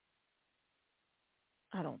white,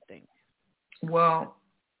 I don't think. Well,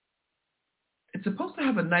 it's supposed to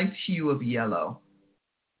have a nice hue of yellow.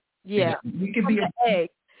 Yeah. You could be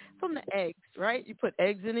from the eggs, right? You put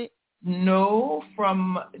eggs in it? No,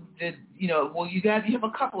 from the, you have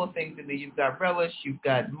a couple of things in there. You've got relish, you've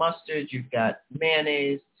got mustard, you've got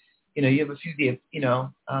mayonnaise. You have a few,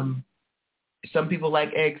 some people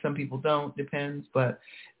like eggs, some people don't, depends. But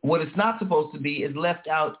what it's not supposed to be is left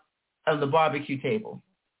out on the barbecue table.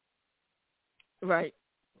 Right.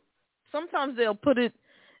 Sometimes they'll put it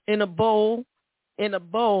in a bowl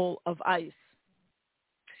of ice.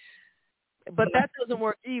 But that doesn't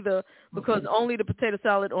work either because only the potato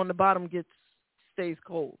salad on the bottom stays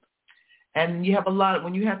cold. And you have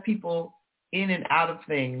when you have people in and out of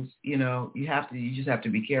things, you just have to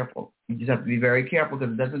be careful. You just have to be very careful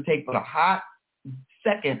because it doesn't take but a hot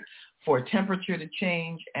second for a temperature to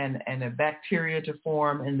change and a bacteria to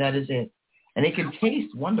form, and that is it. And it can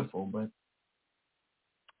taste wonderful, but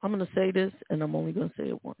I'm going to say this, and I'm only going to say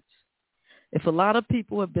it once. If a lot of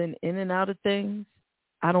people have been in and out of things,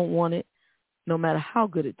 I don't want it, no matter how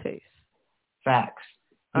good it tastes. Facts.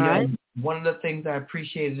 All right? One of the things I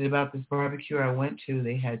appreciated about this barbecue I went to,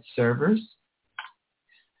 they had servers,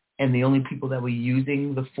 and the only people that were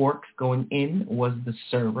using the forks going in was the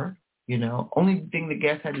server. Only thing the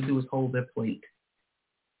guests had to do was hold their plate.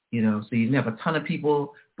 So you didn't have a ton of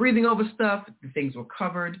people breathing over stuff. The things were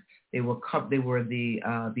covered. They were the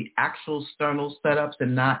actual sternal setups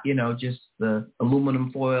and not just the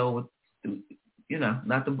aluminum foil with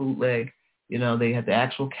not the bootleg. They had the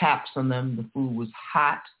actual caps on them. The food was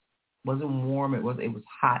hot. It wasn't warm. It was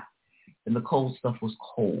hot, and the cold stuff was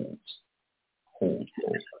cold.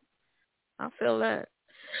 I feel that.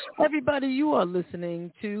 Everybody, you are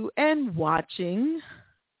listening to and watching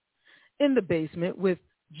In the Basement with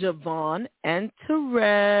JaVonne and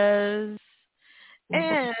Terez.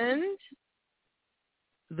 And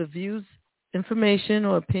the views, information,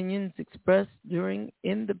 or opinions expressed during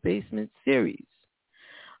In the Basement series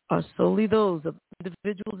are solely those of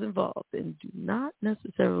individuals involved and do not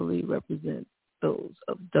necessarily represent those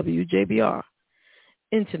of WJBR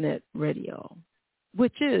Internet Radio,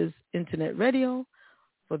 which is Internet Radio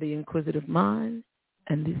for the inquisitive mind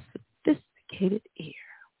and the sophisticated ear.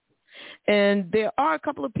 And there are a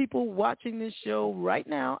couple of people watching this show right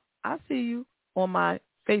now. I see you on my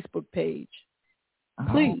Facebook page.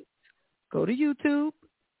 Please go to YouTube,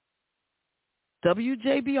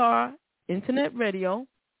 WJBR Internet Radio,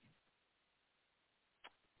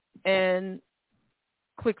 and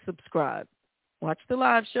click subscribe. Watch the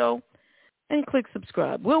live show and click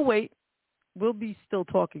subscribe. We'll wait. We'll be still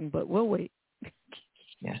talking, but we'll wait.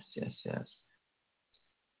 Yes.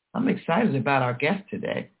 I'm excited about our guest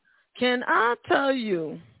today. Can I tell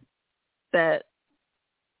you that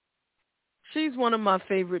she's one of my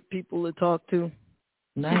favorite people to talk to?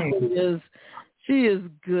 Nice. She is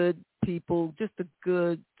good people, just a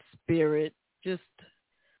good spirit. Just,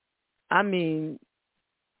 I mean,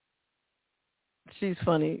 she's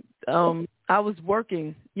funny. I was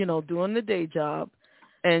working, doing the day job,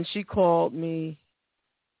 and she called me,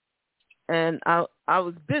 and I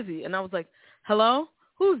was busy, and I was like, hello,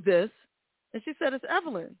 who's this? And she said, it's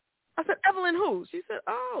Evelyn. I said, Evelyn who? She said,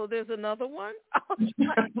 oh, there's another one? I was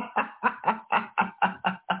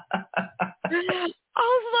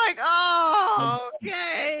like, oh,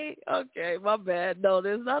 okay, my bad. No,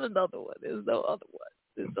 there's not another one. There's no other one.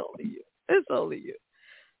 It's only you.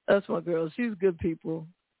 That's my girl. She's good people.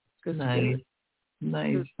 Good Nice. spirit.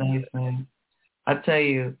 Nice. I tell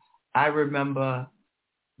you, I remember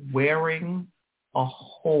wearing a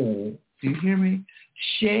hole. Do you hear me?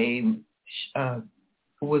 Shame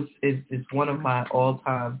is one of my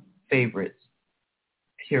all-time favorites,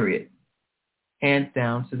 period. Hands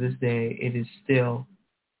down, to this day, it is still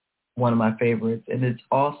one of my favorites. And it's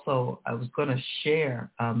also, I was going to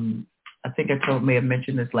share, I think I may have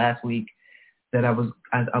mentioned this last week, that I was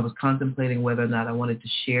contemplating whether or not I wanted to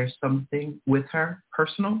share something with her,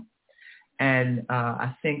 personal. And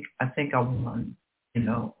I think I won,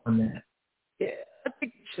 on that. Yeah, I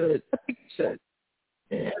think you should.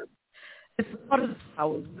 Yeah. It's a part of the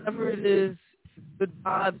flowers. Whatever it is, good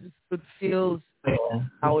vibes, good feels,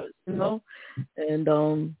 flowers, And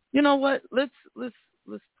you know what? Let's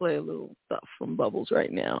play a little stuff from Bubbles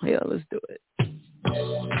right now. Yeah, let's do it.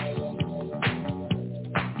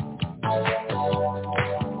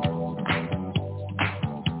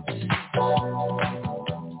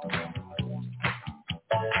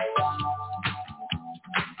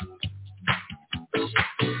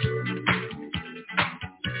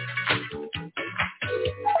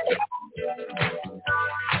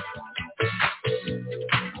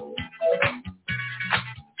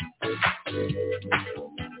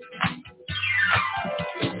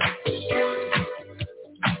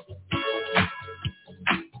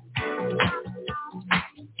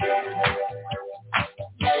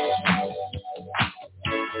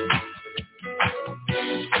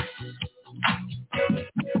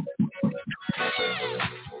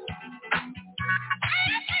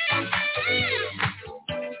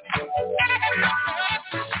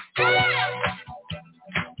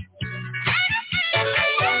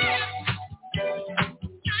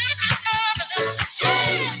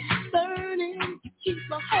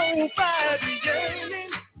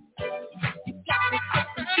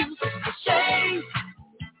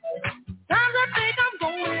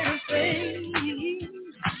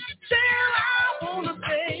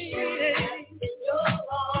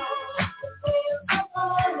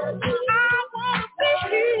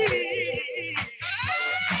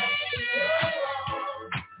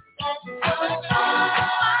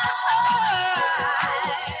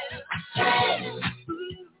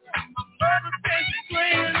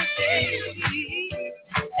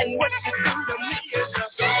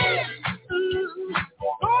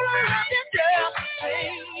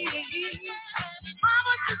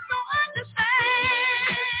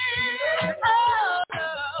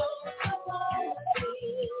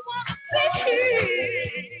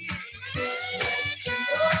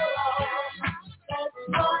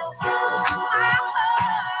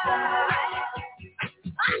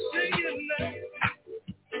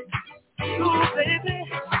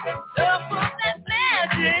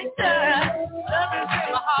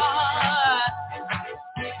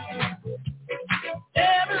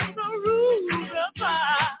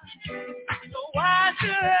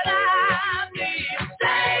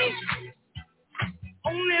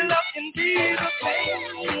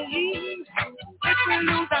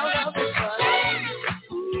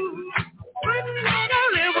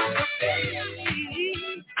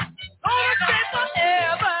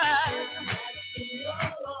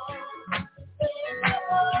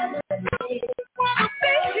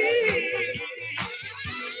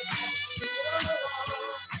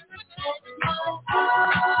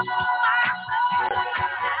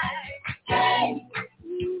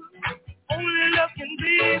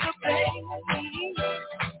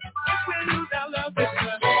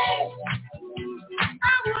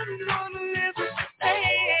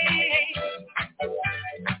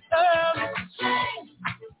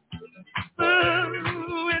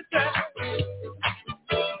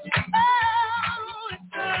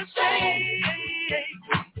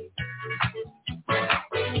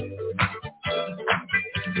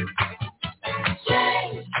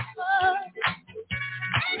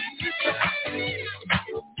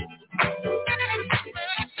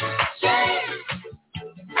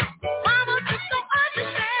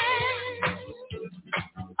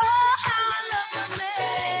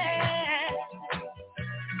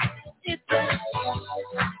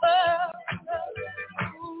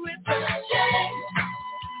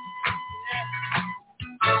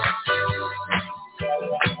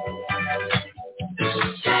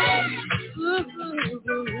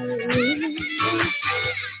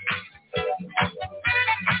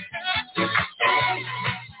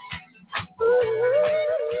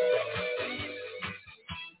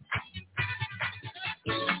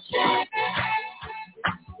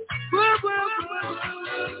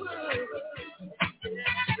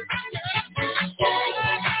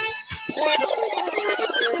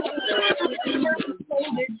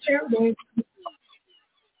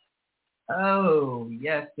 Oh,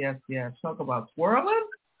 yes. Talk about twirling.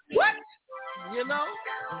 What? You know?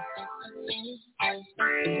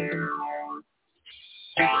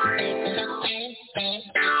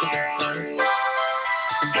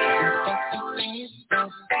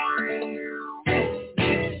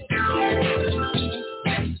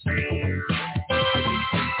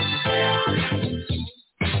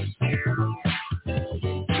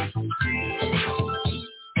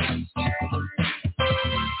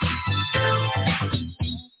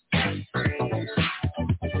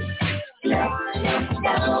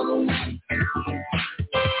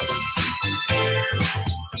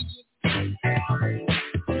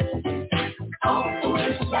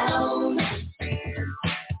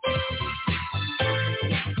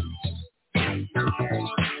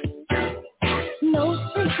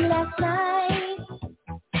 No sleep last night,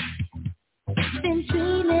 been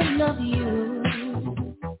dreaming of you.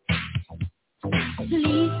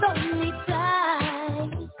 Please hold me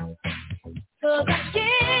tight, 'cause I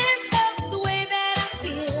can't stop the way that I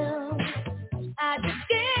feel. I just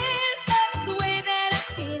can't stop the way that I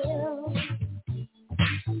feel.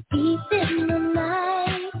 Deep in the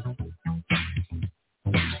night,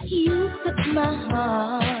 you took my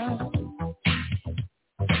heart.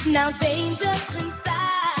 Now danger's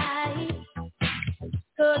inside,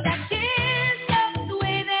 'cause I can't stop the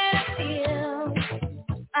way that I feel.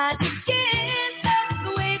 I just can't stop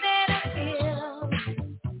the way that I feel.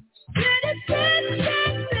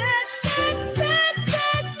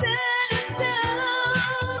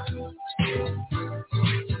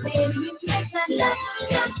 Baby, you make my love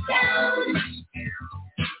come down.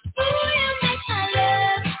 Ooh, you make my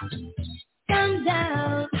love come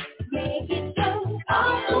down. Make it go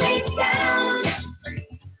all the way down.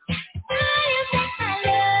 Ooh, you make my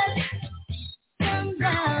love come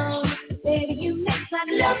down. Baby, you make my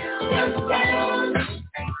love come down.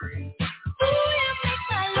 Ooh, you make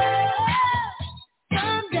my love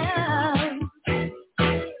come down.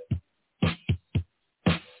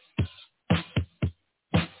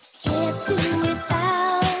 Can't do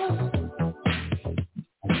without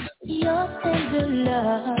your tender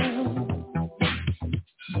love.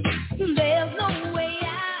 There's no way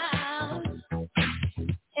out,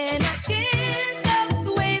 and I can't stop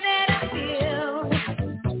the way that I feel.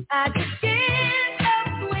 I just can't stop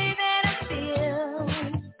the way that I feel.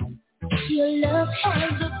 Your love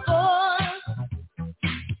has a force,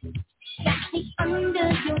 got me under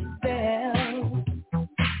your spell.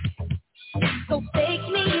 So take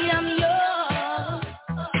me, I'm yours,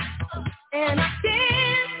 and I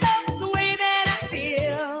can't stop the way that I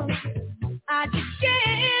feel. I just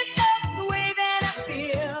can't stop the way that I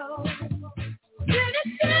feel.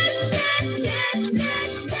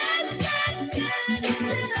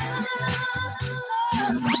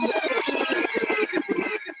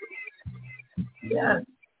 Yes.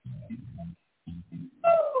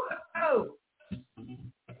 Oh.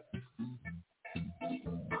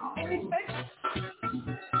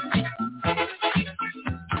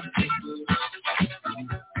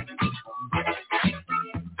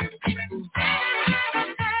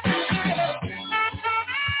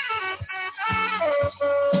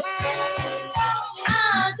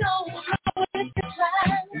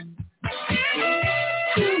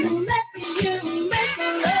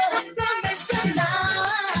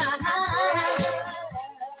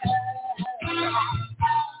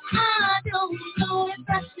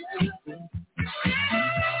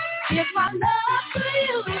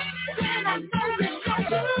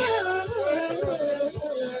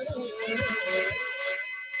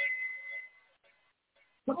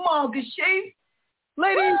 Come on, good shape.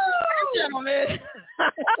 Ladies and gentlemen,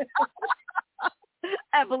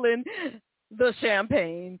 Evelyn, the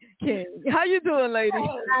Champagne King. How you doing, lady?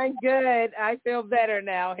 I'm good. I feel better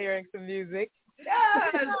now hearing some music.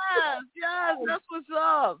 Yes, that's what's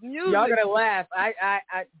up. Music. Y'all gonna laugh. I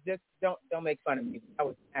just don't make fun of me. I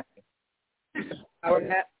was happy. I was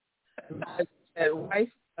happy. I said, wife,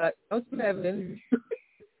 don't you have an interview?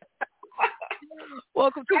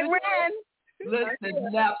 Welcome to I ran.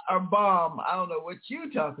 Listen, naps are bomb. I don't know what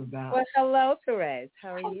you talk about. Well, hello, Terez.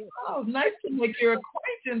 How are you? Oh, nice to make your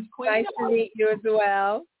acquaintance, Queen. Nice to meet you as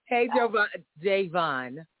well. Hey, JaVonne.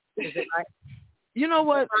 Is it like? You know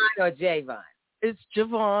what? JaVonne or JaVonne? It's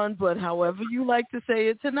JaVonne, but however you like to say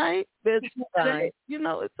it tonight, it's fine. You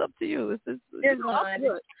know, it's up to you. It's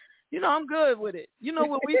JaVonne. I'm good with it. You know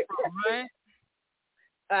where we from,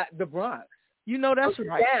 right? The Bronx. You know that's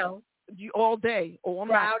right. Down. You all day, all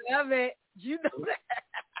night. Proud of it. You know that.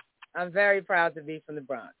 I'm very proud to be from the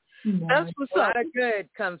Bronx. That's what's a up. lot of good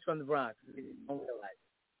comes from the Bronx. You don't realize.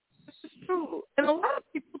 This is true. And a lot of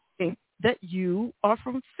people think you are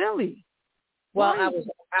from Philly. Well,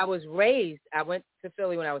 I was raised. I went to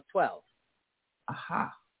Philly when I was 12.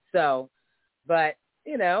 Aha. So, but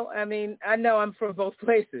you know, I mean, I know I'm from both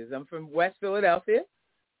places. I'm from West Philadelphia,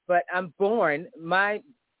 but I'm born.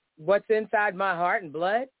 What's inside my heart and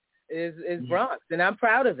blood is Bronx, and I'm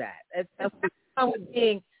proud of that. It's with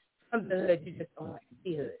being from the hood. You just don't like to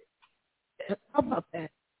be hood. How about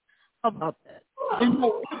that? You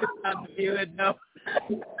know, it's not to be hood, no.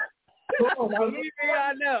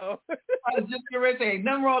 I know. I was just going to say,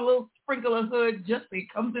 nothing wrong, a little sprinkle of hood, just it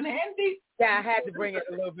comes in handy. Yeah, I had to bring it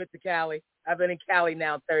a little bit to Cali. I've been in Cali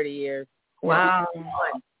now 30 years. Wow.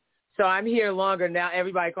 So I'm here longer now.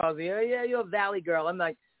 Everybody calls me, oh, yeah, you're a Valley girl. I'm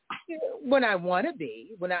like, when I want to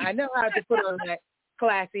be, when I know how to put on that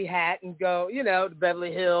classy hat and go, you know, to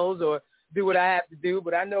Beverly Hills or do what I have to do,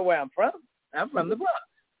 but I know where I'm from. I'm from the Bronx.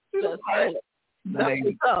 That's right. That's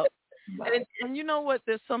what's up. And you know what?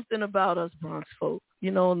 There's something about us Bronx folk.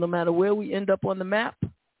 You know, no matter where we end up on the map,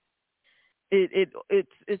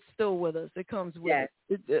 it's still with us. It comes with us.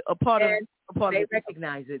 It's a part of. They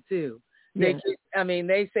recognize it too. Yeah.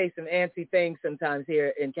 They say some antsy things sometimes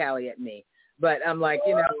here in Cali at me, but I'm like,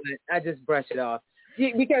 you know, I just brush it off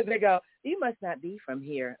because they go, you must not be from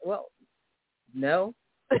here. Well, no.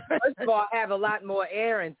 First of all, I have a lot more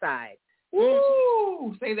air inside.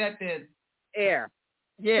 Woo! Say that then. Air.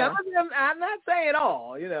 Yeah. Some of them, I'm not saying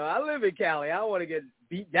all. You know, I live in Cali. I don't want to get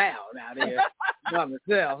beat down out here by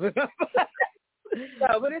myself.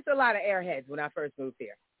 No, but it's a lot of airheads when I first moved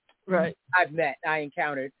here. Right. I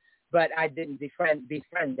encountered, but I didn't befriend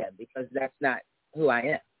them because that's not who I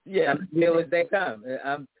am. Yeah. I'm real as they come.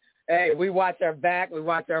 Hey, we watch our back, we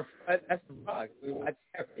watch our front. That's the Bronx. We watch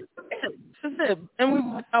everything. And we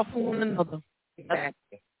watch out for one another.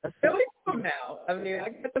 Exactly. Philly now. I mean, I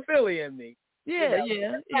got the Philly in me. Yeah,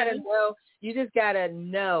 you just gotta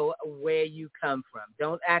know where you come from.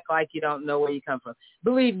 Don't act like you don't know where you come from.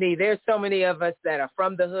 Believe me, there's so many of us that are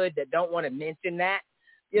from the hood that don't want to mention that,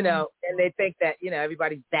 you know, and they think that, you know,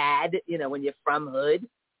 everybody's bad, you know, when you're from hood.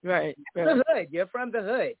 Right. The hood. You're from the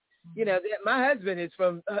hood. You know, my husband is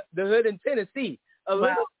from the hood in Tennessee. A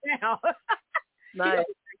little now. Nice.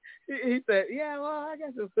 He said, yeah, well, I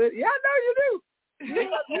got some hood. Yeah, I know you do.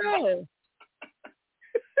 Yeah.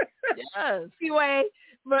 Yes. Anyway,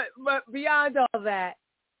 but beyond all that,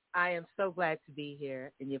 I am so glad to be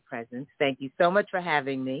here in your presence. Thank you so much for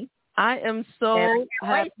having me. I am so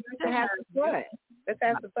happy to have some fun. Let's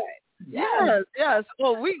have some fun. Yes.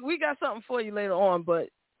 Well, we got something for you later on, but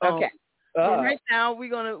okay. Right now we're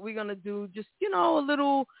gonna do just, you know, a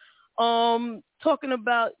little talking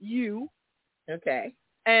about you. Okay.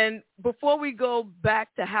 And before we go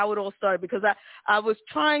back to how it all started, because I was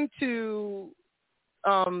trying to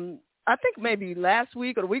I think maybe last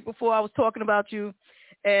week or the week before I was talking about you,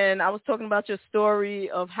 and I was talking about your story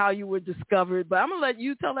of how you were discovered. But I'm going to let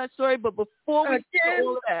you tell that story. But before we do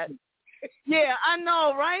all of that, yeah, I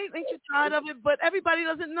know, right? Ain't you tired of it? But everybody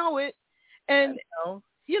doesn't know it. And,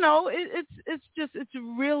 you know, it's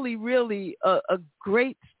really, really a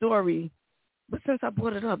great story. But since I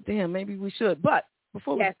brought it up, damn, maybe we should. But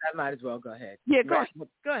before I might as well go ahead. Yeah, go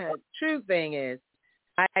ahead. True thing is,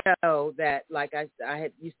 I know that, like I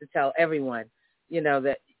had used to tell everyone, you know,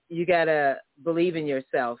 that you got to believe in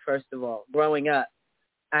yourself, first of all. Growing up,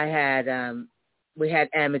 we had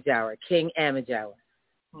Amajawa, King Amajawa.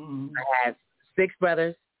 Mm-hmm. I had 6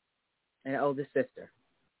 brothers and an older sister.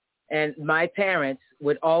 And my parents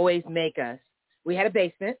would always make us, we had a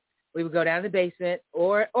basement. We would go down to the basement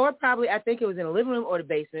or probably, I think it was in the living room or the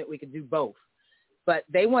basement. We could do both. But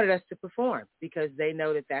they wanted us to perform because they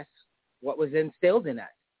know that that's what was instilled in us.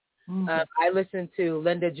 Mm-hmm. I listened to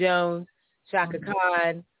Linda Jones, Shaka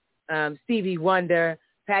Khan, Stevie Wonder,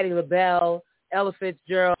 Patti LaBelle, Ella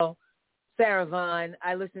Fitzgerald, Sarah Vaughan.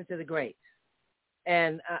 I listened to the greats.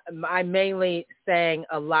 And I mainly sang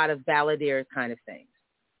a lot of balladeer kind of things.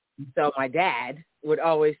 So my dad would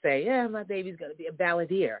always say, yeah, my baby's going to be a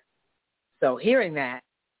balladeer. So hearing that,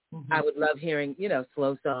 I would love hearing, you know,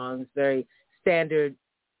 slow songs, very standard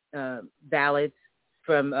ballads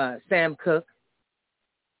from Sam Cooke,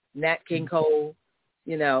 Nat King Cole.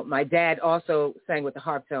 You know, my dad also sang with the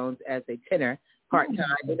harp tones as a tenor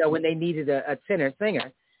part-time. You know, when they needed a tenor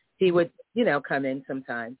singer, he would, you know, come in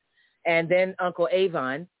sometimes. And then Uncle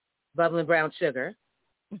Avon, Bubbling Brown Sugar,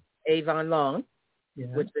 Avon Long,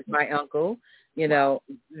 which was my uncle. You know,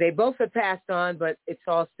 they both have passed on, but it's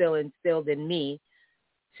all still instilled in me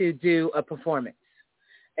to do a performance,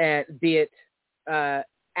 and be it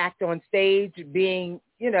act on stage, being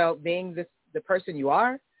the person you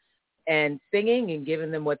are, and singing and giving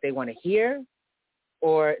them what they want to hear,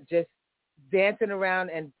 or just dancing around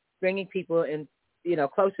and bringing people in,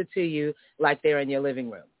 closer to you like they're in your living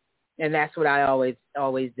room. And that's what I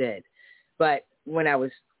always did. But when I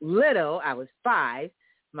was little, I was 5,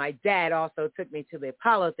 my dad also took me to the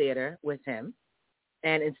Apollo Theater with him.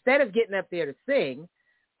 And instead of getting up there to sing,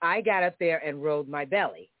 I got up there and rolled my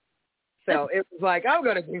belly. So it was like, I'm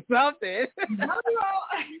going to do something.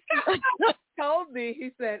 Told me,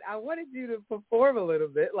 he said, I wanted you to perform a little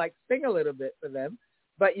bit, like sing a little bit for them,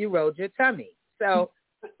 but you rolled your tummy. So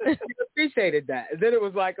he appreciated that. And then it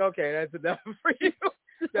was like, okay, that's enough for you.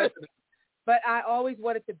 That's enough. But I always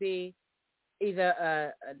wanted to be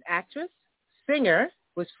either an actress, singer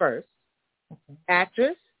was first,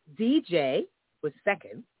 actress, DJ was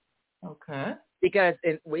second. Okay. Because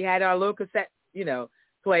we had our little cassette,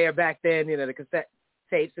 player back then, the cassette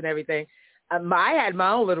tapes and everything. I had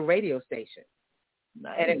my own little radio station.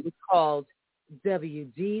 Nice. And it was called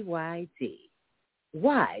WDYD.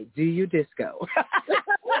 Why do you disco?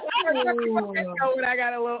 When I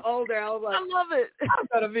got a little older, I was like, I love it. I'm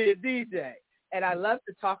going to be a DJ. And I love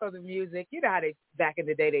to talk on the music. You know how back in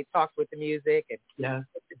the day, they talked with the music and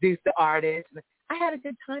introduced the artists. I had a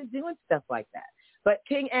good time doing stuff like that. But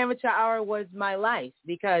King Amateur Hour was my life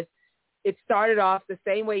because it started off the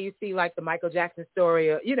same way you see like the Michael Jackson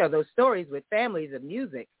story, or, those stories with families of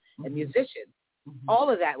music and musicians. Mm-hmm. All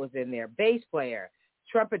of that was in there. Bass player,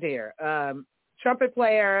 trumpeter, trumpet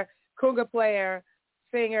player, conga player,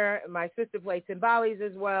 singer. My sister played timbales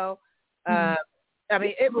as well. I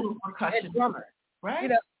mean, it was a drummer.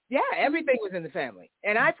 Right? Everything was in the family.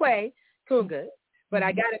 And I play conga, but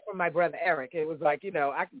I got it from my brother Eric. It was like,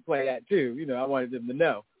 I can play that too. I wanted them to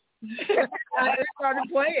know. I started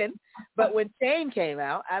playing. But when Shane came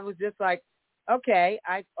out, I was just like, okay,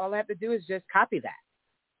 all I have to do is just copy that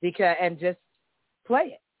and just play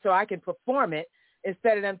it so I can perform it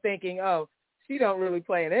instead of them thinking, oh, she don't really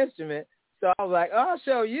play an instrument. So I was like, oh, I'll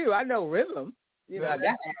show you. I know rhythm. I got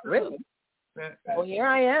that rhythm. Well, here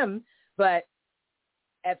I am. But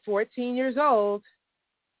at 14 years old,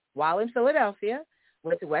 while in Philadelphia,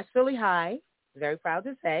 went to West Philly High, very proud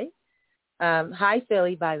to say. Hi,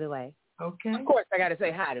 Philly, by the way. Okay. Of course, I got to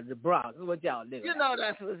say hi to the Bronx. What y'all do?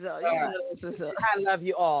 That's what's up. I love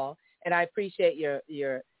you all, and I appreciate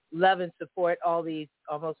your love and support all these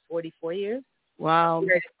almost 44 years. Wow. We're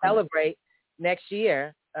going to celebrate next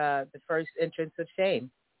year the first entrance of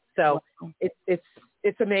Shane. So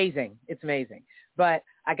it's amazing. It's amazing. But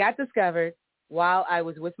I got discovered while I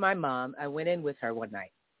was with my mom. I went in with her one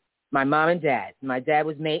night. My mom and dad. My dad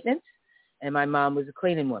was maintenance, and my mom was a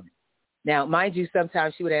cleaning woman. Now, mind you,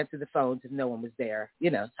 sometimes she would answer the phones if no one was there,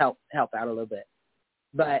 help out a little bit.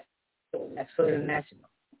 But that's for the national.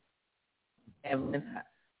 Evelyn,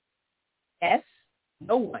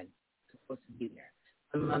 no one is supposed to be there.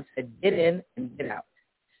 My mom said, get in and get out.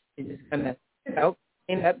 You're just going to,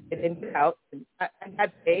 clean up, get in, get out. And I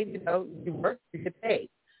got paid, you work, you get paid.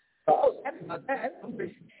 Oh, that's about that. I'm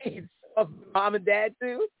pretty paid. So, mom and dad,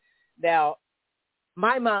 too. Now,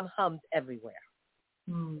 my mom hummed everywhere.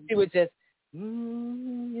 She would just,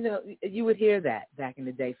 you would hear that back in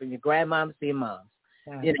the day from your grandmoms to your moms,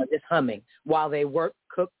 just humming while they work,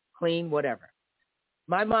 cook, clean, whatever.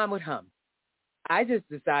 My mom would hum. I just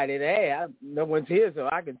decided, hey, no one's here, so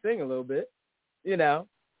I can sing a little bit,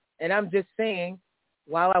 and I'm just singing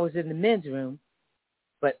while I was in the men's room.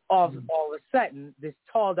 But all of a sudden, this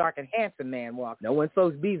tall, dark, and handsome man walked. No one's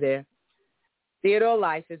supposed to be there. Theodore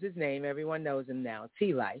Life is his name. Everyone knows him now.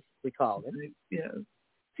 T-Life, we call him. Yeah.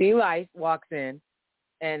 T-Life walks in,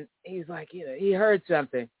 and he's like, he heard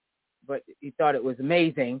something, but he thought it was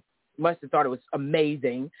amazing. He must have thought it was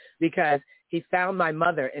amazing because he found my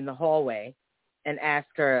mother in the hallway and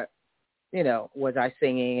asked her, was I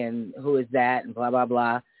singing and who is that and blah, blah,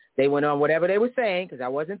 blah. They went on whatever they were saying because I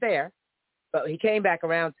wasn't there. But he came back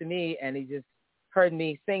around to me, and he just heard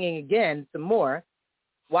me singing again some more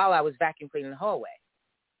while I was vacuum cleaning the hallway.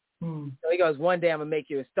 So he goes, one day I'm going to make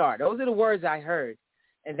you a star. Those are the words I heard,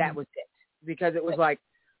 and that was it. Because it was like,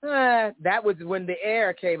 that was when the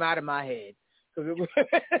air came out of my head. It was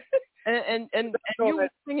and you were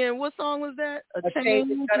singing, what song was that? A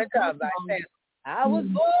Change Is Gonna Come. I was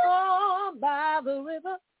born by the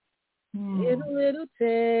river in a little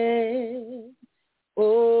tent.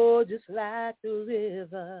 Oh, just like the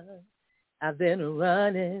river, I've been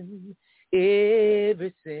running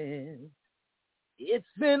ever since. It's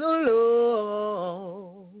been a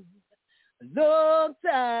long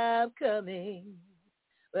time coming,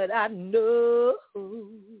 but I know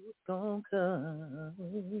it's gonna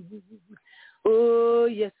come. Oh,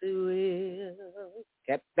 yes, it will.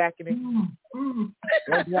 Kept vacuuming. When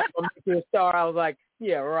I was a star, I was like,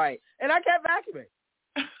 yeah, right. And I kept vacuuming.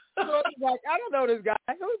 So he's like, I don't know this guy.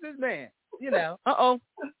 Who's this man? You know.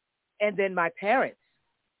 And then my parents,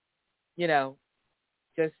 you know,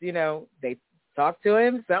 just, you know, they talked to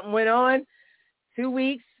him. Something went on. 2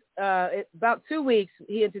 weeks, about 2 weeks,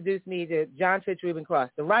 he introduced me to John Fitzreuben Cross,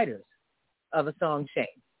 the writers of a song, Shame.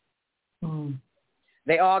 Mm.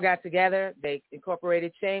 They all got together. They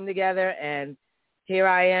incorporated Shame together, and here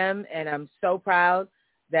I am, and I'm so proud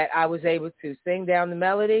that I was able to sing down the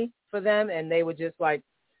melody for them, and they were just like,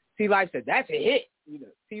 T-Life said, that's a hit. You know,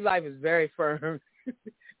 T-Life is very firm.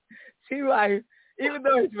 T-Life, even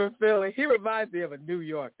though he's from Philly, he reminds me of a New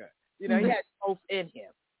Yorker. You know, he has both in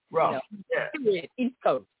him. Rough. You know, East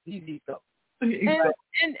Coast. He's East Coast.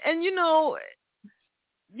 And you know,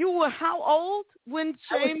 you were how old when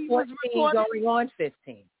Shame was recorded? Going on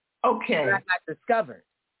 15. Okay. When I got discovered.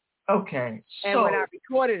 Okay. So, and when I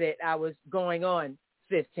recorded it, I was going on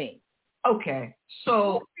 15. Okay.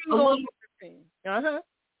 So a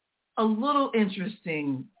little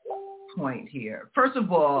interesting point here. First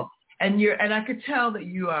of all, and I could tell that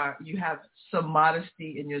you have some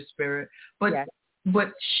modesty in your spirit, but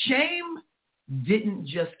Shame didn't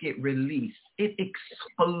just get released. It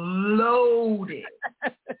exploded.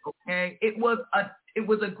 Okay? It was a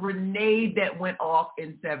grenade that went off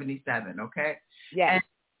in 77, okay? Yes. And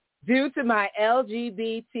due to my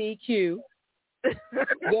LGBTQ, is that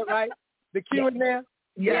right? The Q in there?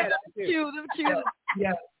 Yeah, the Q.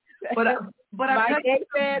 Yeah. But my gay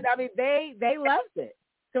fans, I mean, they loved it.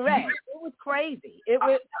 Correct. It was crazy. It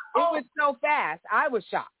was so fast. I was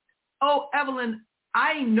shocked. Oh, Evelyn,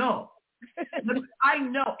 I know. I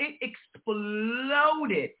know. It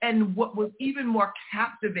exploded. And what was even more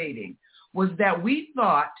captivating was that we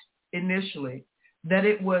thought initially that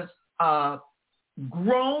it was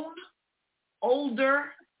grown,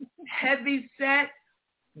 older, heavy set.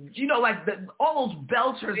 You know, like all those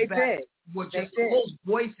belters back were just, those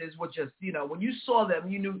voices were just, you know, when you saw them,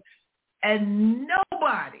 you knew. And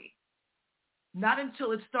nobody, not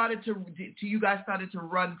until it started to you guys started to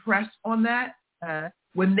run press on that,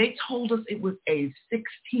 when they told us it was a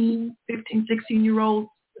 15, 16-year-old,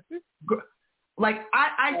 like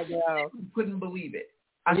I couldn't believe it.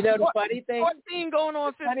 You know the funny thing? 14 going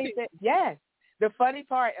on 15. Yes. The funny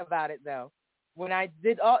part about it, though, when I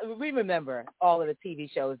did we remember all of the TV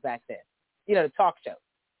shows back then, you know, the talk shows.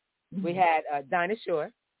 Mm-hmm. We had Dinah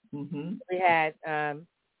Shore. Mm-hmm. We had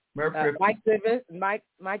Mike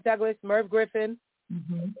Douglas, Merv Griffin,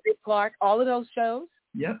 Dick Clark, all of those shows.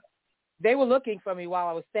 Yep. They were looking for me while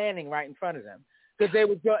I was standing right in front of them because they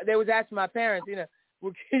was asking my parents, you know,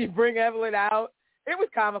 well, can you bring Evelyn out? It was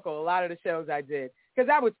comical, a lot of the shows I did, because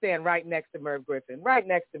I would stand right next to Merv Griffin, right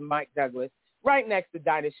next to Mike Douglas, right next to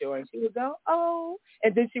Dinah Shore, and she would go, oh,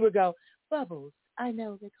 and then she would go, Bubbles, I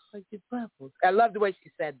know they call you Bubbles. I love the way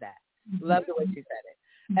she said that. Love the way she said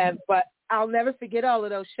it. But I'll never forget all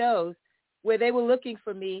of those shows where they were looking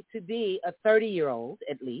for me to be a 30-year-old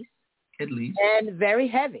at least, and very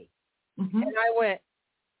heavy. Mm-hmm. And I went,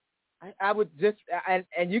 I would just,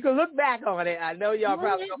 and you can look back on it. I know y'all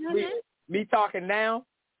probably don't believe it. Me talking now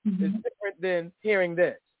is different than hearing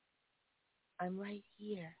this. I'm right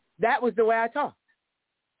here. That was the way I talked.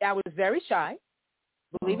 I was very shy.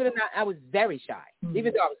 Believe it or not, I was very shy.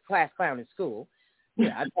 Even though I was a class clown in school.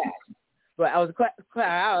 Yeah, I passed. But I was a class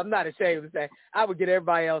clown. I'm not ashamed to say I would get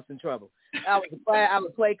everybody else in trouble. I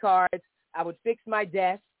would play cards. I would fix my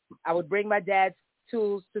desk. I would bring my dad's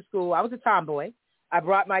tools to school. I was a tomboy. I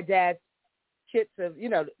brought my dad's kits of, you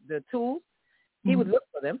know, the tools. He would look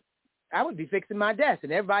for them. I would be fixing my desk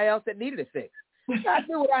and everybody else that needed it fixed. I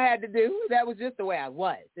knew what I had to do. That was just the way I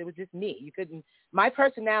was. It was just me. You couldn't. My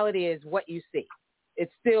personality is what you see.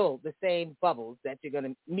 It's still the same Bubbles that you're going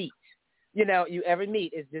to meet. You know, you ever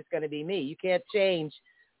meet is just going to be me. You can't change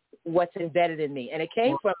what's embedded in me. And it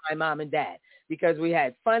came from my mom and dad because we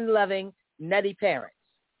had fun-loving, nutty parents.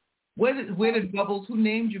 Where did Bubbles? Who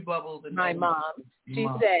named you Bubbles? My mom. She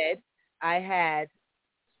said I had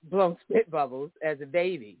blown spit bubbles as a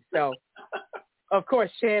baby. So, of course,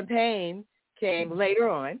 champagne came later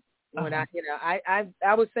on when I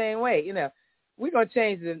was saying, wait, you know, we're going to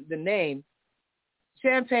change the name.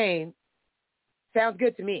 Champagne sounds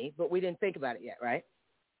good to me, but we didn't think about it yet, right?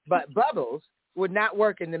 But Bubbles would not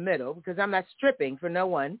work in the middle because I'm not stripping for no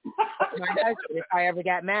one but my husband if I ever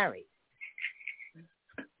got married.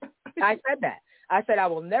 I said that. I said I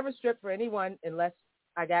will never strip for anyone unless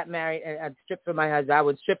I got married and I'd strip for my husband. I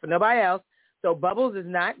would strip for nobody else. So Bubbles is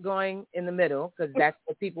not going in the middle because that's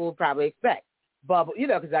what people would probably expect. Bubble, you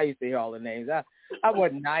know, because I used to hear all the names. I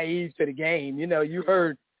wasn't naive to the game. You know, you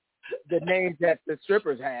heard the names that the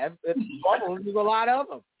strippers have. Bubbles, there's a lot of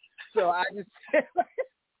them. So I just said,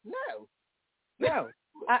 no.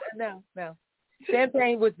 No.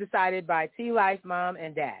 Champagne was decided by T-Life, Mom,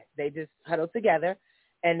 and Dad. They just huddled together,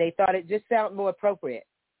 and they thought it just sounded more appropriate.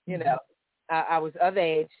 You know, I was of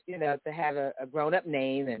age, you know, to have a grown-up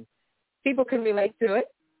name, and people can relate to it,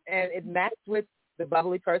 and it matched with the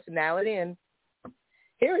bubbly personality, and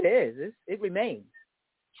here it is. It remains.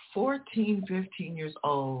 14, 15 years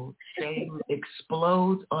old, Shane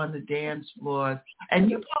explodes on the dance floor, and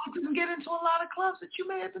you probably couldn't get into a lot of clubs that you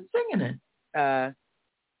may have been singing in.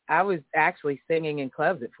 I was actually singing in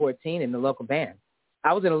clubs at 14 in the local band.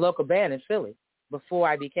 I was in a local band in Philly before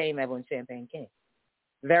I became Evelyn Champagne King.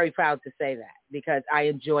 Very proud to say that because I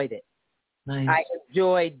enjoyed it. Nice. I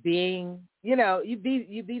enjoyed being, you know, you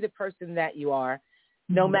be the person that you are,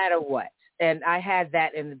 no matter what. And I had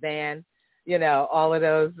that in the band. You know, all of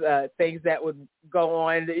those things that would go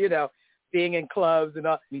on, you know, being in clubs and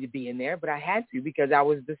all, me to be in there, but I had to because I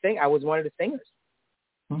was I was one of the singers.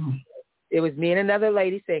 Mm-hmm. It was me and another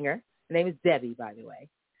lady singer. Her name is Debbie, by the way.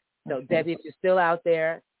 So, okay. Debbie, if you're still out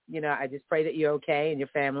there, you know, I just pray that you're okay and your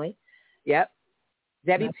family. Yep.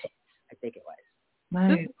 Debbie Pitts, I think it was.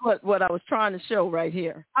 Nice. This is what I was trying to show right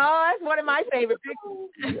here. Oh, that's one of my favorite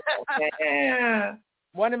pictures. Yeah.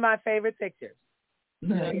 One of my favorite pictures.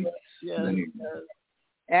 Nice. Yes.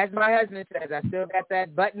 As my husband says, I still got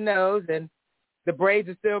that button nose and the braids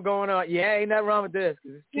are still going on. Yeah, ain't nothing wrong with this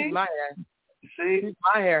because it keeps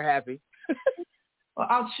my hair happy. Well,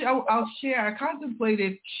 I'll share. I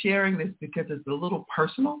contemplated sharing this because it's a little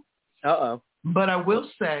personal. Uh-oh. But I will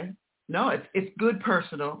say, no, it's good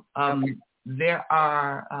personal. There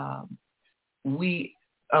are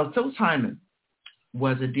Phil Simon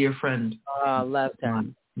was a dear friend. Oh, love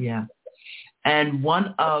him. Yeah. And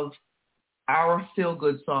one of our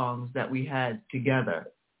feel-good songs that we had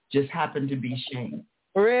together just happened to be Shane.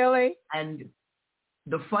 Really? And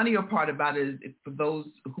the funnier part about it is, for those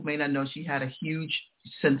who may not know, she had a huge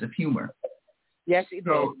sense of humor. Yes, she did.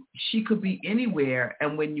 So she could be anywhere,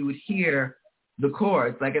 and when you would hear the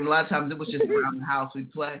chords, like, and a lot of times it was just around the house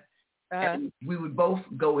we'd play, and we would both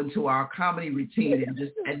go into our comedy routine,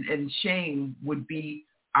 and Shane would be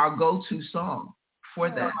our go-to song for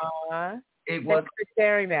that. It was Thanks for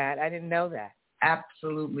sharing that. I didn't know that.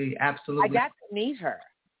 Absolutely. I got to meet her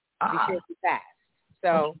before she passed.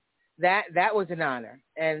 So that was an honor.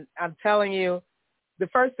 And I'm telling you, the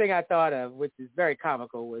first thing I thought of, which is very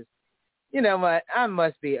comical, was, you know what, I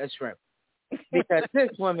must be a shrimp because this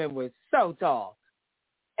woman was so tall.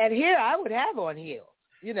 And here I would have on heels,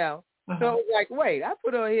 you know. So it was like, wait, I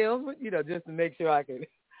put on heels, you know, just to make sure I could.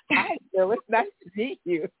 Hi, Phil, it's nice to meet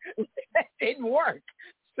you. That didn't work.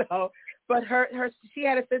 So, but she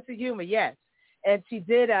had a sense of humor, yes. And she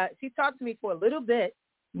did, she talked to me for a little bit,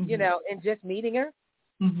 you know, in just meeting her.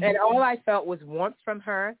 Mm-hmm. And all I felt was warmth from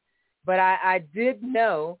her. But I did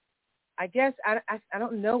know, I guess, I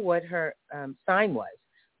don't know what her sign was,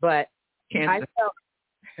 but Cancer. I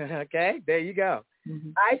felt, okay, there you go.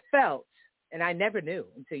 Mm-hmm. I felt, and I never knew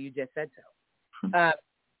until you just said so,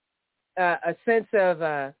 a sense of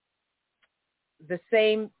the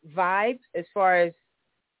same vibe as far as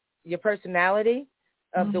your personality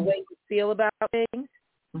of the way you feel about things.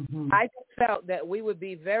 Mm-hmm. I just felt that we would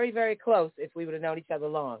be very, very close if we would have known each other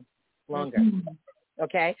longer. Mm-hmm.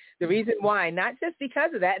 Okay? The reason why, not just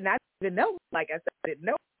because of that, and I didn't know, like I said, I didn't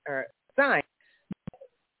know her sign,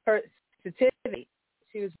 her sensitivity.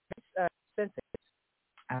 She was sensitive.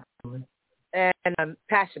 Absolutely. And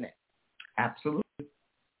passionate. Absolutely.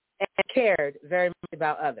 And cared very much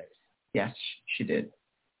about others. Yes, she did.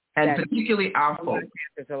 And particularly our folk.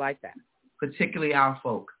 Are like that. Particularly our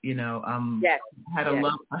folk, you know. Yes. I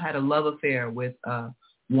had a love affair with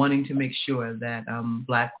wanting to make sure that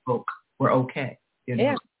Black folk were okay. You know?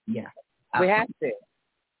 Yeah. Yeah. We have to.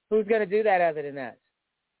 Who's going to do that other than us?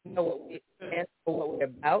 You know what we stand for, what we're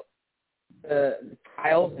about, the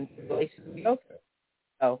trials and tribulations we go through.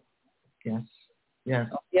 Oh. Yes. Yes.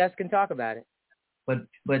 Yes, can talk about it.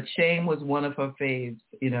 But Shane was one of her faves,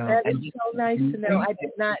 you know. That is so nice to know. I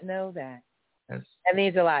did not know that. Yes. That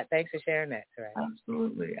means a lot. Thanks for sharing that, Terez.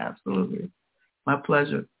 Absolutely, absolutely. My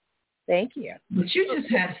pleasure. Thank you. But you just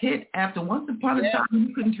had hit after once upon a time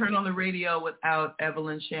you couldn't turn on the radio without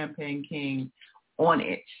Evelyn Champagne King on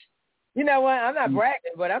it. You know what? I'm not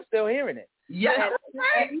bragging, but I'm still hearing it. Yeah,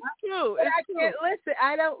 it's true. But I can't listen.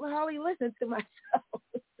 I don't hardly listen to myself.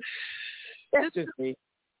 That's just me.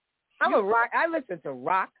 I'm a rock. I listen to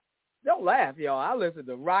rock. Don't laugh, y'all. I listen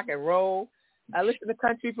to rock and roll. I listen to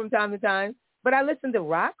country from time to time, but I listen to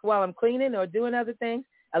rock while I'm cleaning or doing other things.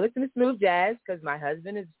 I listen to smooth jazz because my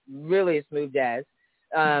husband is really a smooth jazz.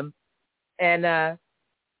 And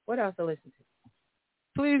what else I listen to?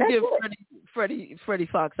 Please give Freddie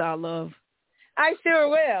Fox our love. I sure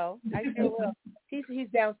will. He's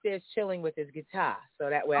downstairs chilling with his guitar, so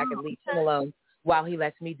that way I can leave him alone while he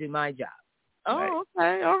lets me do my job. Oh,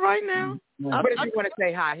 okay. All right now. But if you want to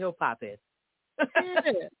say hi, he'll pop in. Yeah.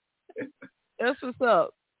 That's what's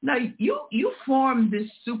up. Now you formed this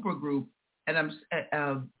super group, and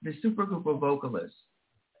the super group of vocalists,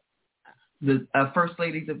 the First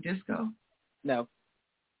Ladies of Disco. No.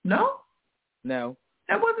 No. No.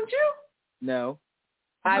 That wasn't you. No.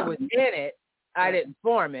 I was in it. I didn't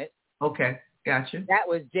form it. Okay, gotcha. That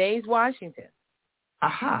was James Washington.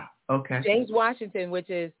 Aha. Okay. James Washington, which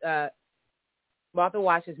is Martha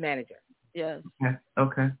Wash's manager. Yes.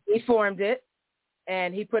 Okay. He formed it,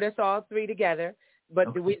 and he put us all three together.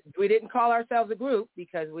 But we didn't call ourselves a group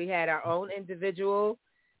because we had our own individual.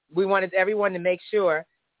 We wanted everyone to make sure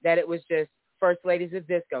that it was just First Ladies of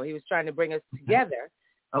Disco. He was trying to bring us together,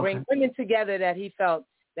 bring women together that he felt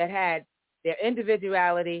that had their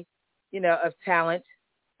individuality, of talent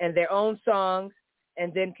and their own songs,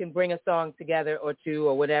 and then can bring a song together or two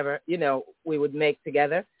or whatever, we would make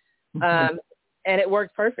together. And it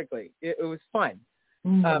worked perfectly. It was fun.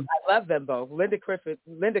 I love them both. Linda Clifford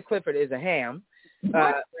is a ham.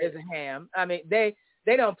 I mean, they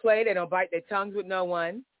don't play. They don't bite their tongues with no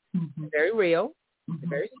one. They're very real. They're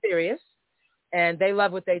very serious. And they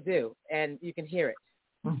love what they do. And you can hear it.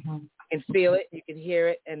 You can feel it. You can hear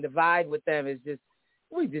it. And the vibe with them is just,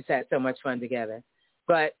 we just had so much fun together.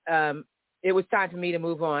 But it was time for me to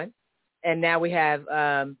move on. And now we have,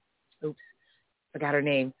 forgot her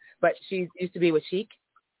name, but she used to be with Chic.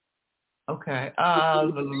 Okay.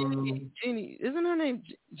 Jeannie, isn't her name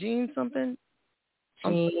Jean something?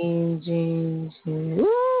 Jean.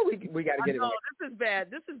 Ooh, we got to get it right.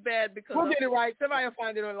 This is bad because we'll get it right. Somebody will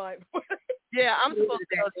find it online. Yeah, I'm supposed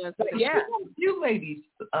to know. Yeah, you ladies.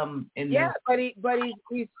 In yeah, but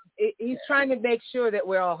he's trying to make sure that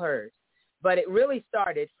we're all heard. But it really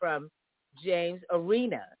started from James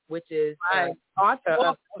Arena, which is author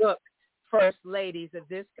of the book First Ladies of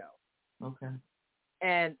Disco. Okay.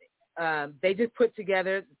 And they just put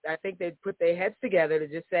together, I think they put their heads together to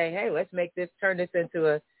just say, hey, let's turn this into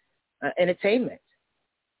a entertainment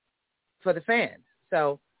for the fans.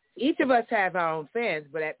 So each of us have our own fans,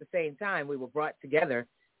 but at the same time, we were brought together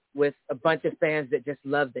with a bunch of fans that just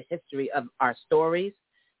love the history of our stories,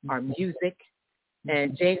 our music.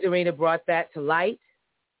 And James Arena brought that to light.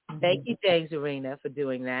 Thank you, James Arena, for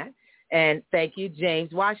doing that. And thank you,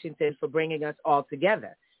 James Washington, for bringing us all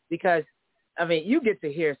together. Because, I mean, you get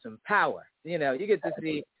to hear some power. You get to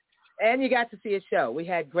see, and you got to see a show. We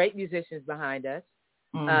had great musicians behind us,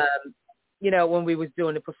 when we was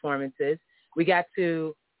doing the performances. We got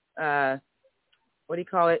to,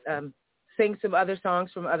 sing some other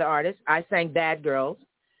songs from other artists. I sang Bad Girls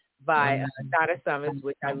by Donna Summers,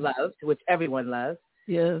 which I loved, which everyone loves.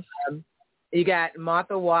 Yes. You got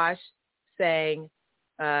Martha Wash sang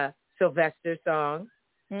Sylvester songs.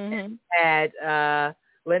 Had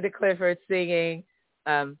Linda Clifford singing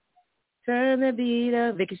Turn the Beat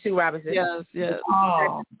Up, Vicky Sue Robinson. Yes.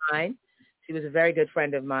 Mine. She was a very good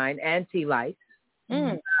friend of mine, and T. Life.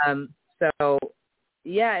 So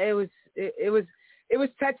yeah, it was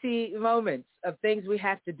touchy moments of things we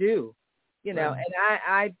have to do, and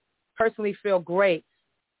I personally feel great,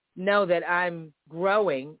 know that I'm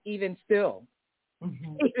growing even still.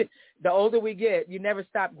 Even the older we get, you never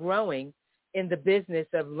stop growing in the business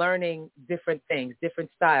of learning different things, different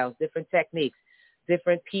styles, different techniques,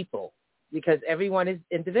 different people, because everyone is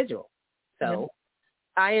individual. So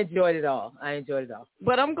I enjoyed it all.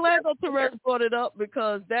 But I'm glad that Terez brought it up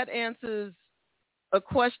because that answers a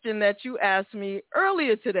question that you asked me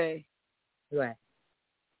earlier today. Right.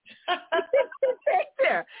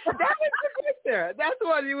 There. That was the picture. That's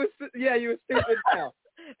what you were stupid now.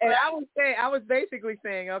 And I was basically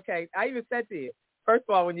saying, okay, I even said to you, first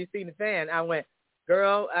of all, when you seen the fan, I went,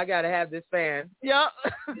 girl, I got to have this fan. Yep.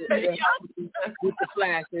 With the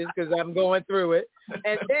flashes because I'm going through it.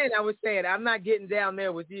 And then I was saying, I'm not getting down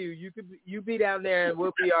there with you. You be down there and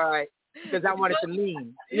we'll be all right because I want it to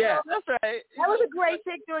lean. Yeah. That's right. That was a great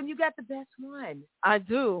picture and you got the best one. I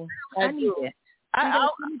do. I need it.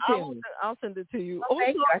 I'll send it to you.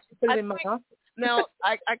 Okay, I should put it in my office. Now,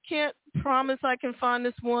 I can't promise I can find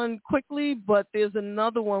this one quickly, but there's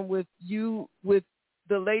another one with you, with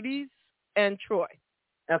the ladies and Troy.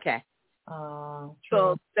 Okay.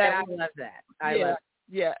 So I love that. I love it.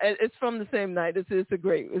 Yeah, it's from the same night. It's a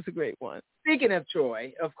great one. Speaking of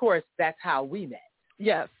Troy, of course, that's how we met.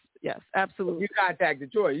 Yes, absolutely. When you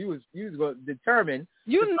contacted Troy, you was determined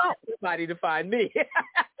somebody to find me.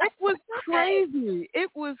 It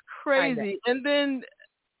was crazy. And then,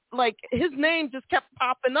 like, his name just kept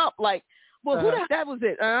popping up. Like, Well, that was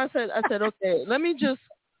it. And I said, okay, let me just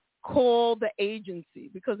call the agency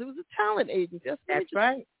because it was a talent agency. That's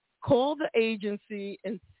right. Call the agency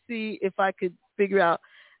and see if I could figure out.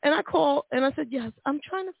 And I called and I said, yes, I'm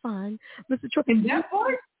trying to find Mr. Troy. In that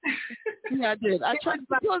part? Yeah, I did. I tried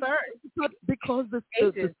because the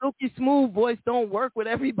silky smooth voice don't work with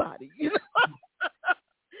everybody. You know?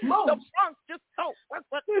 The Bronx just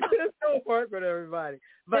don't work with everybody.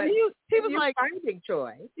 But he was like finding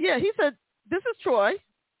Troy. Yeah, he said, "This is Troy."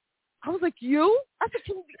 I was like, "You?" I said,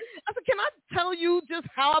 "Can I tell you just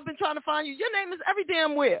how I've been trying to find you? Your name is every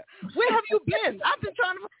damn where. Where have you been? I've been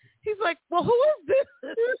trying to." He's like, "Well, who is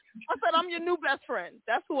this?" I said, "I'm your new best friend.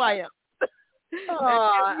 That's who I am."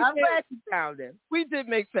 I'm glad you found him. We did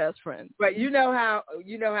make fast friends. But you know how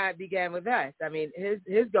it began with us. I mean,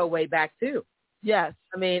 his go way back too. Yes.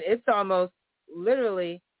 I mean, it's almost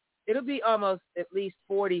literally, it'll be almost at least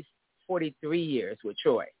 40, 43 years with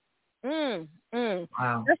Troy.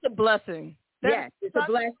 Wow. That's a blessing. Yes, it's a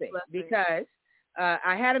blessing because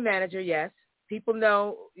I had a manager, yes. People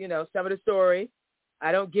know, some of the story.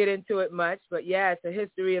 I don't get into it much, but yeah, it's a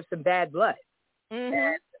history of some bad blood. Mm-hmm.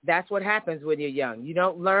 And that's what happens when you're young. You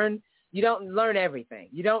don't learn everything.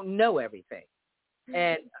 You don't know everything.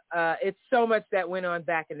 And it's so much that went on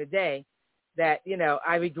back in the day that,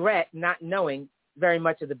 I regret not knowing very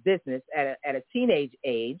much of the business at a teenage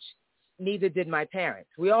age. Neither did my parents.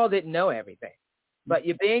 We all didn't know everything. But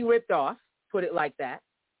you're being ripped off, put it like that,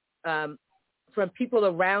 from people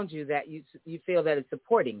around you that you feel that is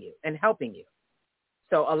supporting you and helping you.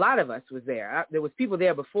 So a lot of us was there. There was people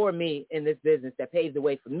there before me in this business that paved the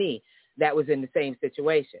way for me that was in the same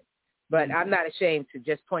situation. But I'm not ashamed to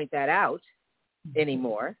just point that out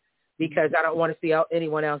anymore because I don't want to see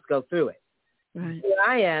anyone else go through it. Right. Here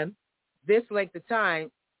I am, this length of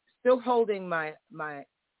time, still holding my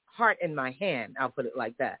heart in my hand, I'll put it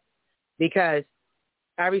like that, because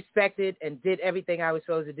I respected and did everything I was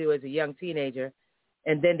supposed to do as a young teenager,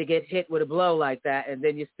 and then to get hit with a blow like that, and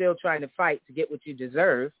then you're still trying to fight to get what you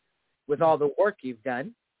deserve with all the work you've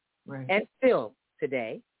done, right. And still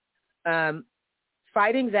today,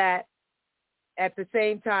 fighting that at the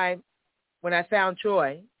same time when I found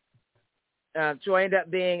Troy ended up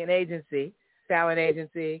being an agency, talent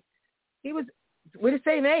agency. We're the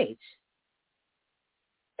same age.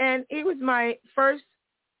 And he was my first,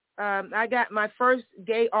 I got my first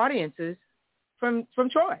gay audiences from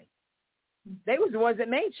Troy. They was the ones that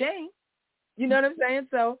made Shane. You know what I'm saying?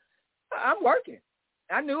 So I'm working.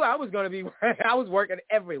 I knew I was going to be, I was working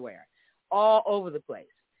everywhere, all over the place.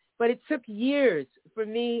 But it took years for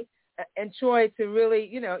me and Troy to really,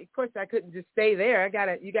 of course I couldn't just stay there.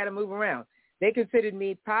 You got to move around. They considered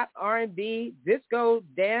me pop, R&B, disco,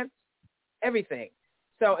 dance, everything.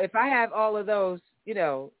 So if I have all of those,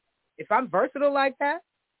 if I'm versatile like that,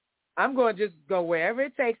 I'm going to just go wherever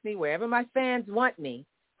it takes me, wherever my fans want me,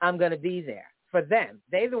 I'm going to be there for them.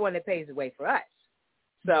 They're the one that pays the way for us.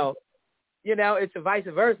 So, it's a vice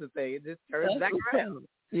versa thing. It just turns back around.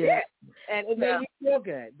 Yeah. And it made me feel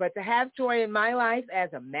good. But to have Troy in my life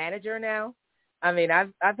as a manager now, I mean,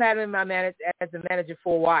 I've had him as a manager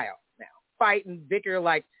for a while now. Fight and bicker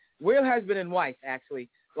like we're husband and wife, actually.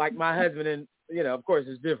 Like my husband and, of course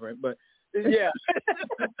it's different, but yeah.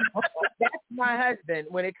 That's my husband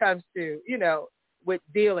when it comes to, with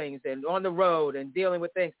dealings and on the road and dealing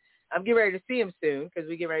with things. I'm getting ready to see him soon because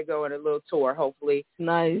we get ready to go on a little tour, hopefully.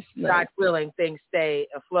 Nice. God willing, things stay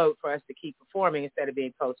afloat for us to keep performing instead of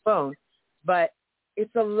being postponed. But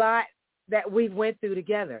it's a lot that we went through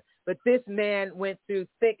together. But this man went through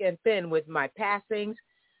thick and thin with my passings.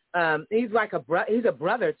 He's like he's a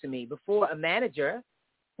brother to me. Before a manager,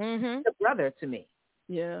 he's a brother to me.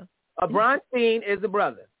 Yeah. A Bronstein is a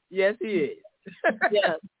brother. Yes, he is.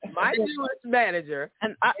 Yes. My newest manager,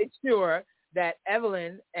 and I made sure that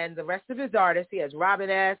Evelyn and the rest of his artists, he has Robin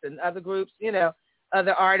S. and other groups,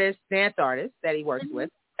 other artists, dance artists that he works with.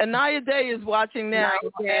 And Naya Day is watching now.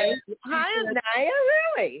 Hi, Naya,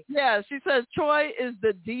 really? Yeah, she says Troy is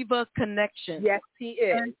the diva connection. Yes, he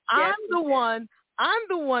is. And I'm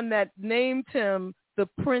the one that named him the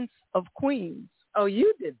Prince of Queens. Oh,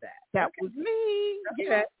 you did that. That was me. Okay.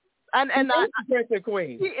 Yeah. And the Prince of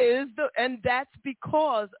Queens. He is and that's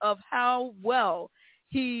because of how well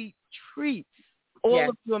he treats all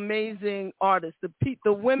of the amazing artists,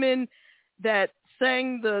 the women that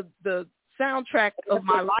sang the soundtrack of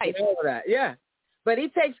my life. All of that, yeah. But he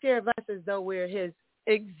takes care of us as though we're his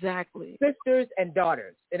sisters and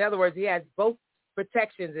daughters. In other words, he has both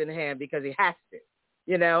protections in hand because he has to.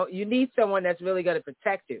 You need someone that's really going to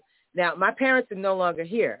protect you. Now, my parents are no longer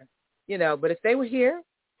here, but if they were here,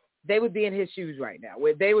 they would be in his shoes right now,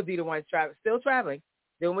 where they would be the ones still traveling,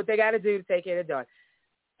 doing what they got to do to take care of the dog.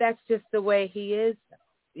 That's just the way he is,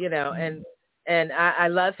 you know, and I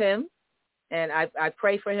love him, and I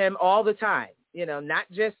pray for him all the time, you know, not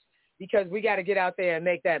just because we got to get out there and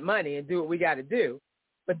make that money and do what we got to do,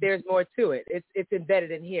 but there's more to it. It's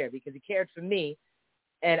embedded in here because he cared for me,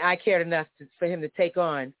 and I cared enough for him to take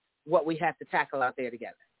on what we have to tackle out there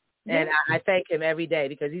together. And I thank him every day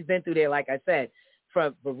because he's been through there, like I said,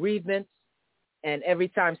 from bereavements, and every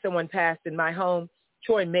time someone passed in my home,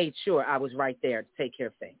 Troy made sure I was right there to take care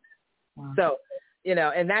of things. Wow. So, you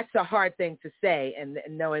know, and that's a hard thing to say, and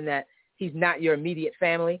knowing that he's not your immediate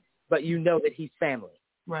family, but you know that he's family.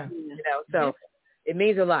 Right. You know, so it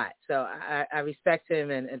means a lot. So I respect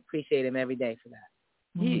him and appreciate him every day for that.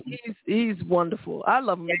 He's wonderful. I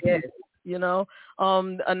love him. Yeah, you know,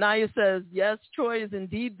 Anaya says, yes, Troy is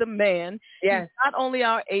indeed the man. Yes. He's not only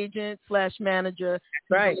our agent / manager,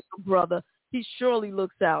 right, brother. He surely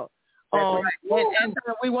looks out. Right. And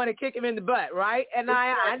we want to kick him in the butt, right? And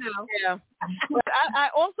I know. Yeah. But I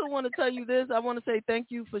also want to tell you this. I want to say thank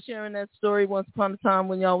you for sharing that story once upon a time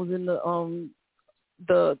when y'all was in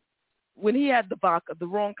the when he had the vodka, the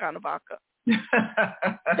wrong kind of vodka.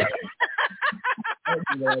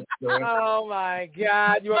 Oh my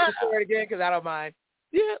God! You want to share it again? Because I don't mind.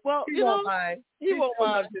 Yeah, well, he won't mind. He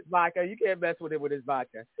loves his vodka. You can't mess with him with his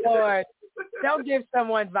vodka. Or don't give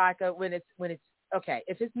someone vodka when it's okay.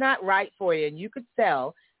 If it's not right for you, and you could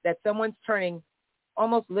tell that someone's turning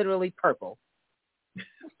almost literally purple.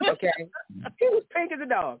 Okay, he was pink as a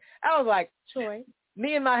dog. I was like, Troy.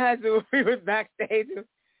 Me and my husband, we was backstage,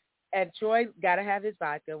 and Troy got to have his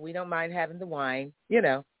vodka. We don't mind having the wine, you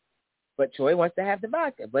know. But Troy wants to have the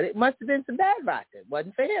vodka. But it must have been some bad vodka. It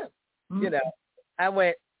wasn't for him, you know. I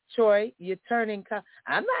went, Troy, you're turning.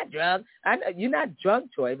 I'm not drunk. You're not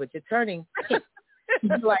drunk, Troy, but you're turning pink.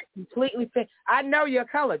 You're like completely pink. I know your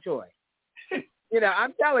color, Troy. You know,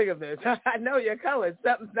 I'm telling him this. I know your color.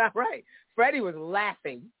 Something's not right. Freddie was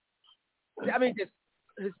laughing. I mean, just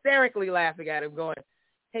hysterically laughing at him, going,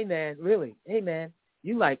 "Hey man, really? Hey man,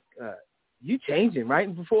 you like you changing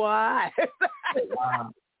right before our eyes."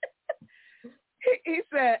 Wow. He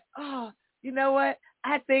said, "Oh, you know what?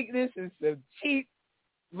 I think this is some cheap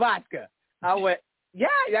vodka." I went, "Yeah,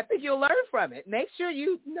 I think you'll learn from it. Make sure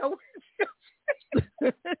you know."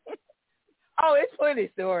 Oh, it's plenty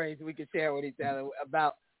of stories we can share with each other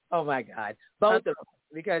about. Oh my God, both of them,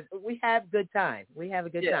 because we have good time. We have a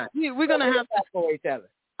good time. We're gonna have to for each other.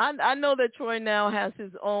 I know that Troy now has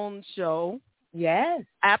his own show. Yes,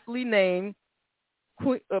 aptly named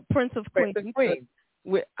Prince of Queens.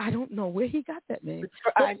 I don't know where he got that name.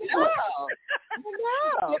 I know.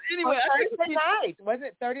 But anyway, Thursday night. Was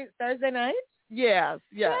it Thursday night? Yes.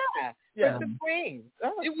 Yeah. Prince of Queens.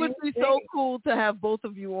 Oh, it would be so cool to have both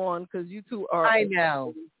of you on because you two are. I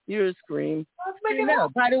know. You're a scream. You know.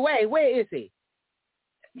 By the way, where is he?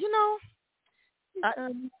 You know,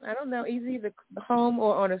 I don't know. He's either home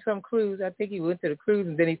or on some cruise. I think he went to the cruise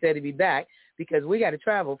and then he said he'd be back because we got to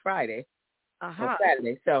travel Friday. On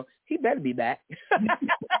Saturday, so he better be back.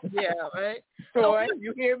 Yeah, right. Troy,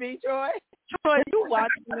 you hear me, Troy? Troy, you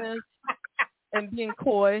watching this and being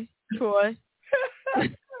coy, Troy?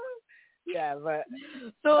 Yeah, but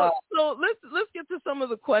so let's get to some of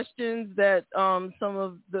the questions that some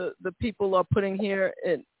of the people are putting here.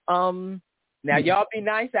 And now y'all be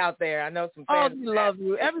nice out there. I know some fans. Oh, we love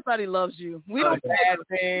you. Everybody loves you. We don't bad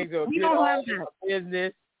things or we don't have that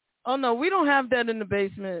business. Oh no, we don't have that in the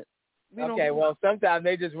basement. Okay, well, sometimes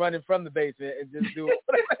they just running from the basement and just do it.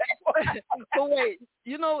 But wait,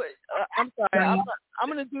 you know, I'm sorry.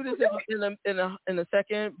 I'm going to do this in a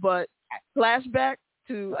second, but flashback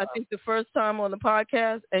to I think the first time on the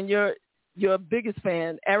podcast, and your biggest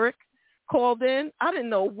fan, Eric, called in. I didn't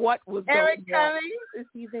know what was Eric going on. coming? Is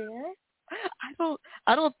he there?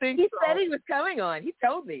 I don't think he so. said he was coming on. He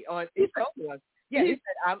told me on. He told me on. Yeah, he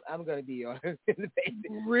said I'm going to be on in the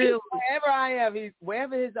basement. Really? Wherever I am,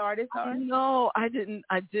 wherever his artists are. No, I didn't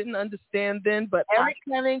understand then, but Eric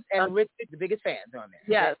Cummings and Rich, the biggest fans on there.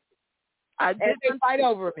 Yes, I did. And they fight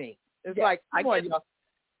over me. It's like, come on, y'all.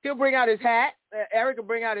 He'll bring out his hat. Eric will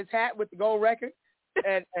bring out his hat with the gold record,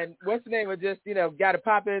 and what's the name of just got to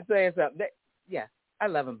pop in saying something. Yeah. I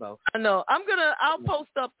love them both. I know. I'll post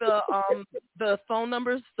up the phone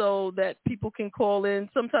numbers so that people can call in.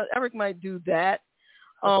 Sometimes Eric might do that.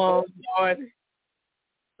 So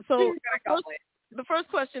the first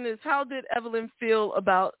question is, how did Evelyn feel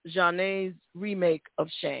about Janae's remake of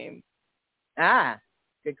Shame?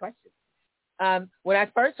 Good question. When I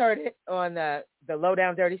first heard it on the Low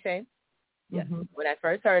Down Dirty Shame, when I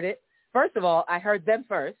first heard it, first of all, I heard them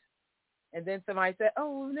first, and then somebody said,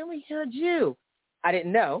 "Oh, then we heard you." I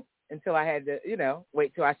didn't know until I had to,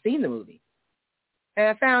 wait till I seen the movie. And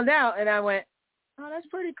I found out, and I went, oh, that's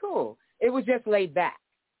pretty cool. It was just laid back,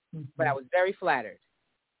 but I was very flattered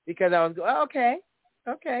because I was going,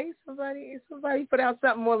 okay, somebody put out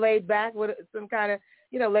something more laid back with some kind of,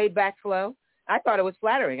 laid back flow. I thought it was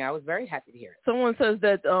flattering. I was very happy to hear it. Someone says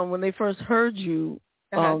that when they first heard you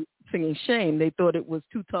singing Shame, they thought it was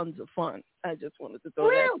 2 tons of fun. I just wanted to throw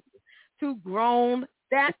that. 2 grown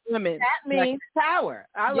women. That means power.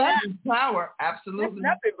 I love power. Absolutely.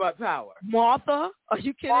 That's nothing but power. Martha? Are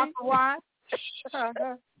you kidding? Martha Watts.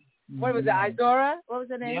 What was it? Izora? What was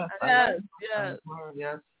her name? Yes.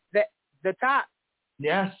 The top.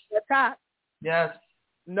 Yes. The top. Yes.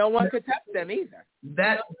 No one could touch them either.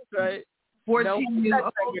 That's right. 14 years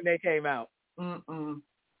old when they came out.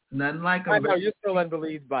 None like them. I know you're still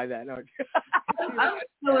unbelieved by that, aren't you? I'm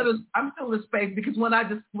still in a space because when I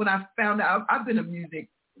found out, I've been in music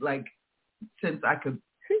like since I could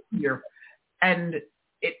hear, and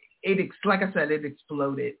it like I said, it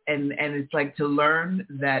exploded, and it's like to learn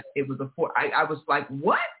that it was I was like,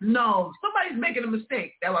 what? No, somebody's making a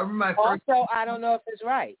mistake. That I remember my first. Also, I don't know if it's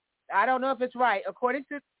right. According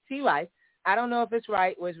to T-Life, I don't know if it's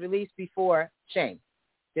right. Was released before Shame.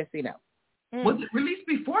 Just so you know. Was it released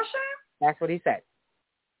before Shame? That's what he said.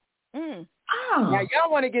 Oh. Now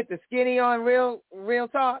y'all want to get the skinny on real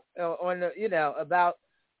talk on the about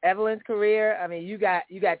Evelyn's career. I mean, you got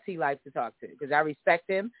T-Life to talk to because I respect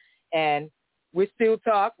him, and we still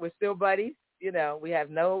talk. We're still buddies. We have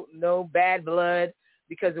no bad blood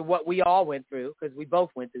because of what we all went through because we both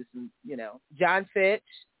went through some. John Fitch,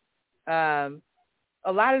 a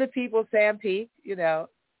lot of the people, Sam Peake, Mr.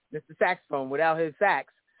 Saxophone without his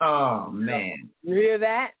sax. Oh man, you hear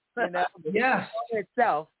that? Yes.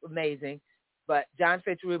 Itself amazing, but John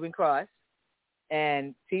Fitch, Reuben Cross,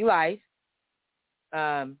 and T-Life.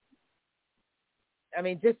 I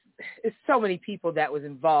mean, just it's so many people that was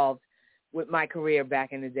involved with my career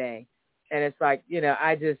back in the day, and it's like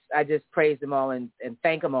I just praise them all and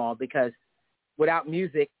thank them all because without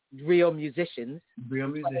music, real musicians,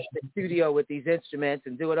 in the studio with these instruments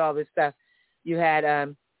and doing all this stuff, you had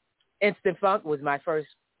Instant Funk was my first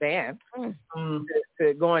band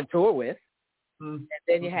to go on tour with. And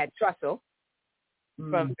then you had Trussell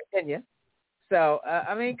from Virginia. So,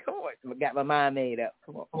 I mean, come on. Got my mind made up.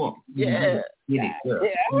 Come on. Yeah.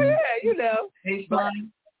 But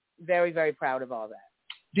very, very proud of all that.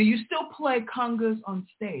 Do you still play congas on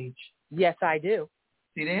stage? Yes, I do.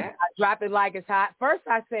 See there? I drop it like it's hot. First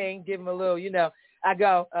I sing, give him a little, I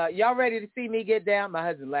go, y'all ready to see me get down? My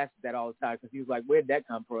husband laughs at that all the time because he was like, where'd that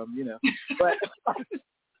come from,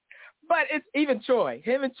 But it's even Troy.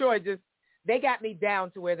 Him and Troy they got me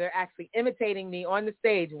down to where they're actually imitating me on the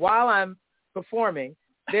stage while I'm performing.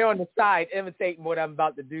 They're on the side imitating what I'm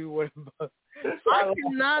about to do. I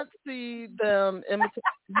cannot see them imitate.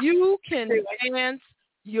 You can dance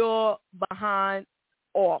your behind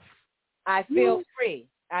off. I feel free.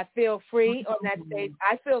 I feel free on that stage.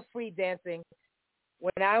 I feel free dancing.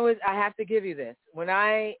 I have to give you this. When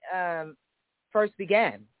I first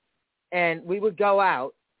began, and we would go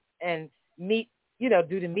out and meet,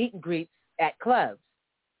 do the meet and greets at clubs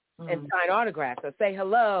and sign autographs or say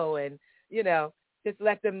hello and, just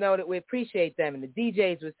let them know that we appreciate them. And the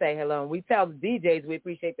DJs would say hello. And we tell the DJs we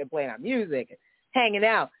appreciate them playing our music and hanging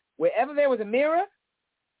out. Wherever there was a mirror,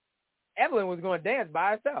 Evelyn was going to dance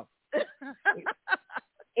by herself.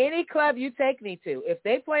 Any club you take me to, if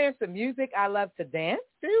they playing some music I love to dance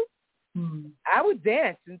to, I would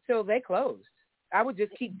dance until they closed. I would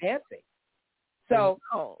just keep dancing. So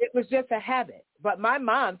it was just a habit. But my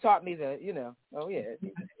mom taught me the, oh yeah.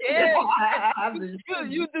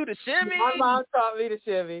 You do the shimmy. My mom taught me the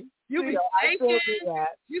shimmy. You be shaking.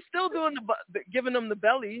 You still doing giving them the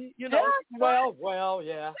belly, Yeah, well,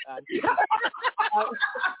 yeah.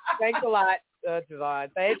 Thanks a lot, JaVonne.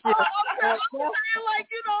 Thank you.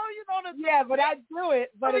 Yeah, but I do it,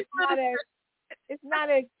 but it's not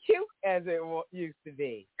as cute as it used to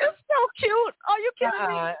be. It's so cute. Are you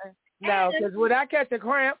kidding me? No, because when I catch a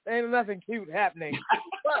cramp, ain't nothing cute happening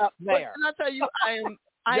up there. But can I tell you,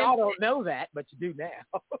 y'all don't know that, but you do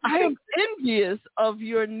now. I am envious of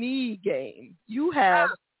your knee game. You have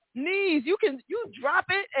knees. You drop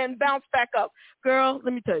it and bounce back up. Girl,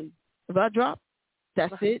 let me tell you, if I drop,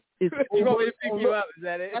 that's it. It's you want me to pick you up? Is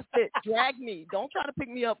that it? That's it. Drag me. Don't try to pick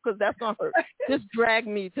me up because that's going to hurt. Just drag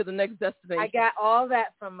me to the next destination. I got all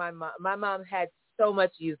that from my mom. My mom had so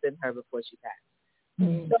much youth in her before she passed.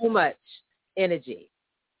 So much energy,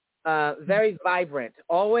 very vibrant,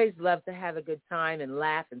 always loved to have a good time and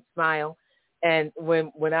laugh and smile. And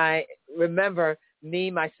when I remember me,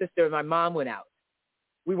 my sister, and my mom went out,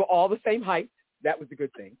 we were all the same height. That was a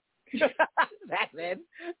good thing. Back then.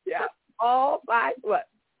 Yeah. All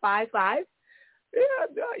 5'5"?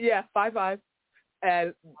 Yeah, 5'5".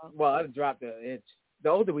 And, well, I dropped an inch. The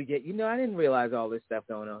older we get, I didn't realize all this stuff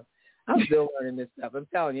going on. I'm still learning this stuff. I'm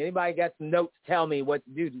telling you, anybody got some notes, tell me what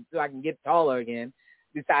to do so I can get taller again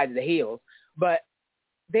besides the heels. But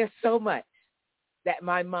there's so much that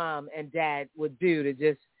my mom and dad would do to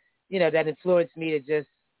just, that influenced me to just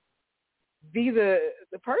be the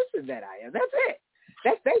person that I am. That's it.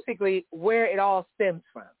 That's basically where it all stems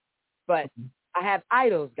from. But I have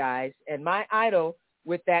idols, guys, and my idol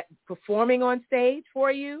with that performing on stage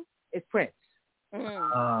for you is Prince. Prince,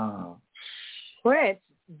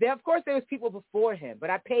 of course there was people before him, but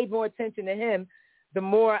I paid more attention to him the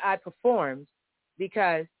more I performed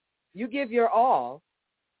because you give your all.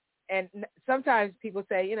 And sometimes people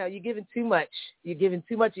say, you're giving too much. You're giving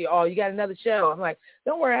too much of your all. You got another show. I'm like,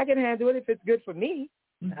 don't worry, I can handle it if it's good for me.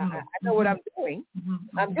 I know what I'm doing.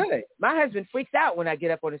 I'm good. My husband freaks out when I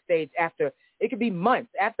get up on the stage after, it could be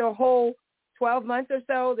months, after a whole 12 months or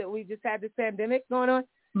so that we just had this pandemic going on.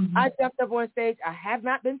 I jumped up on stage. I have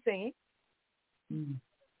not been singing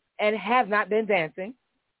and have not been dancing,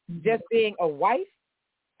 just being a wife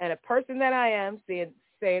and a person that I am,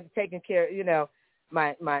 taking care,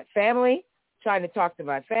 my family, trying to talk to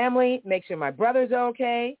my family, make sure my brother's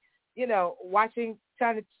okay, watching,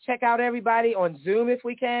 trying to check out everybody on Zoom if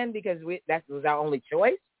we can, because that was our only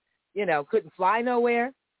choice. Couldn't fly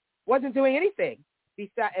nowhere, wasn't doing anything.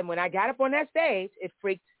 And when I got up on that stage, it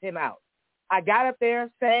freaked him out. I got up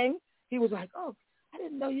there, sang. He was like, oh, I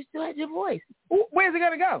didn't know you still had your voice. Where's it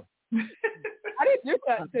going to go? I didn't do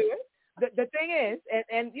that to it. The thing is,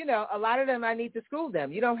 and a lot of them, I need to school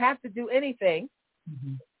them. You don't have to do anything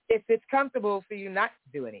if it's comfortable for you not to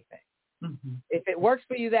do anything. If it works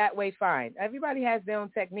for you that way, fine. Everybody has their own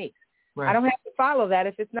techniques. Right. I don't have to follow that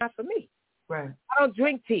if it's not for me. Right. I don't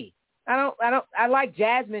drink tea. I like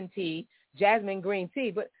jasmine green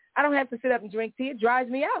tea, but I don't have to sit up and drink tea. It dries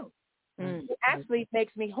me out. It actually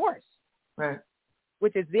makes me hoarse. Right.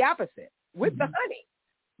 Which is the opposite with the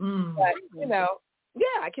honey. But,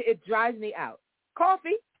 it dries me out.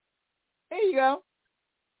 Coffee. Here you go.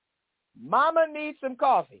 Mama needs some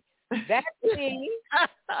coffee. That's me.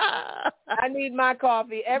 I need my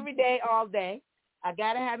coffee every day, all day. I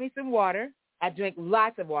got to have me some water. I drink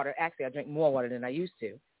lots of water. Actually, I drink more water than I used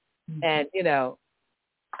to. And,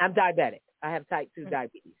 I'm diabetic. I have type 2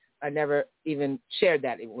 diabetes. I never even shared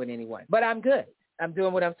that with anyone. But I'm good. I'm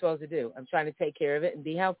doing what I'm supposed to do. I'm trying to take care of it and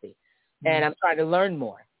be healthy. And I'm trying to learn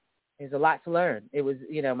more. There's a lot to learn. It was,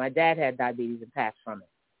 my dad had diabetes and passed from it.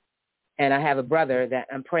 And I have a brother that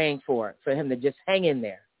I'm praying for him to just hang in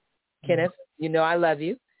there. Kenneth, I love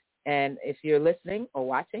you. And if you're listening or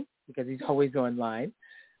watching, because he's always online,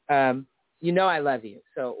 I love you.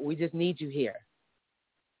 So we just need you here.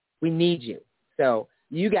 We need you. So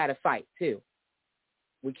you got to fight too.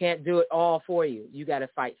 We can't do it all for you. You got to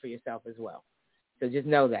fight for yourself as well. So just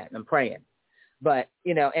know that. I'm praying. But,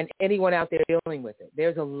 and anyone out there dealing with it,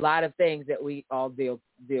 there's a lot of things that we all deal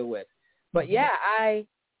with. But,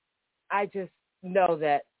 I just know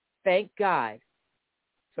that, thank God,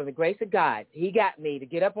 for the grace of God, he got me to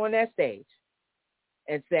get up on that stage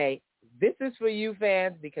and say, this is for you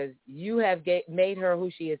fans because you have made her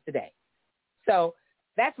who she is today. So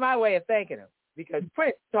that's my way of thanking him, because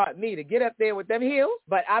Prince taught me to get up there with them heels,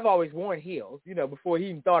 but I've always worn heels, before he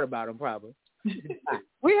even thought about them probably.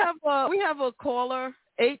 We have a caller,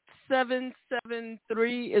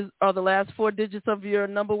 8773 are the last 4 digits of your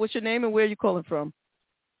number. What's your name and where are you calling from?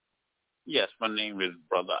 Yes, my name is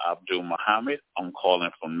Brother Abdul Muhammad. I'm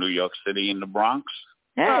calling from New York City in the Bronx.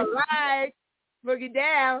 Hey. All right. Boogie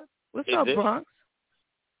down. What's up, Bronx?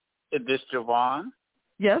 Is this JaVonne?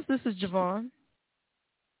 Yes, this is JaVonne.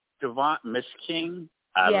 JaVonne, Miss King,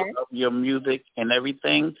 I love your music and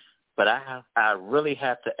everything, but I really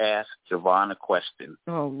have to ask JaVonne a question.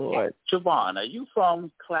 Oh, Lord. JaVonne, are you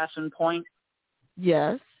from Classen Point?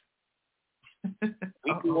 Yes.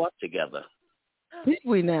 We grew up together. Did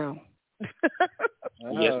we now?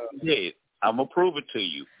 Yes, we did. I'm going to prove it to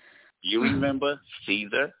you. You remember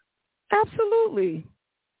Caesar? Absolutely.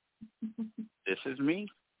 This is me.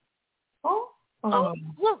 Well, goodness,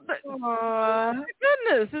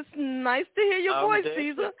 it's nice to hear your voice,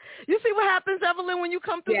 Caesar. You see what happens, Evelyn, when you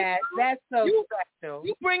come through? Yes, that's so special.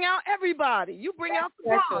 You bring out everybody. You bring out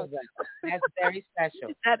the special. That's very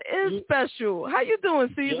special. That is special. How you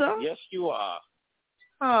doing, Caesar? Yes, you are.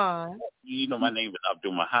 Aww. You know my name is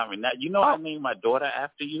Abdul Muhammad. Now, I named my daughter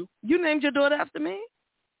after you. You named your daughter after me?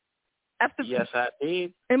 Yes, I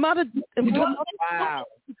did. Wow.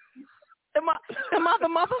 Am I the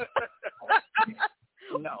mother?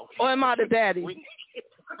 No. Or am I the daddy?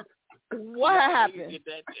 What happened?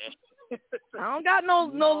 I don't got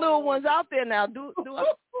no little ones out there now. Do I?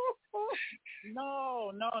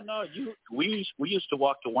 No. We used to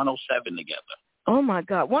walk to 107 together. Oh my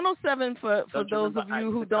God, 107 for those of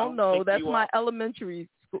you who don't know, that's my elementary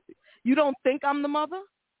school. You don't think I'm the mother?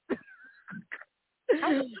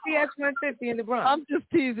 I see that's 150 in the Bronx. I'm just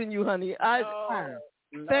teasing you, honey.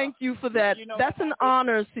 Thank you for that. That's an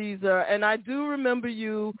honor, Caesar, and I do remember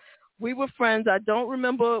you. We were friends. I don't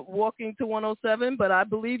remember walking to 107, but I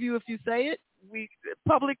believe you if you say it.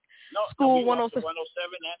 Public school 107.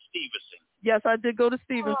 107 at Stevenson. Yes, I did go to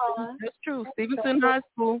Stevenson. Aww. That's true. Stevenson High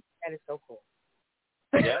School. That is so cool.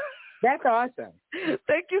 Yeah. That's awesome.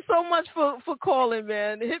 Thank you so much for calling,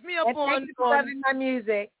 man. Hit me up on loving my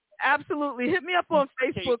music. Absolutely. Hit me up on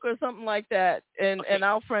Facebook or something like that, and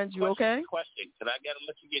I'll friend you, okay? Question. Did I get to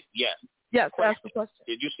let you get? Yes. Yes, ask the question.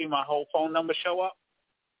 Did you see my whole phone number show up?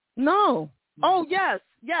 No. Oh, yes.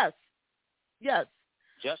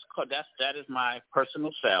 Just call. That is my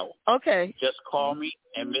personal cell. Okay. Just call me,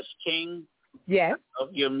 and Miss King. Yes.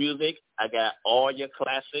 Of your music, I got all your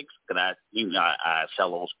classics. Cause I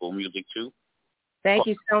sell old school music too. Thank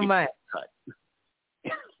you so much.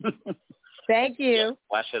 Thank you. Yeah,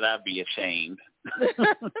 why should I be ashamed?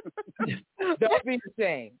 Don't be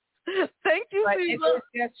ashamed. Thank you, Caesar. It's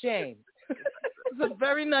just shame. It's a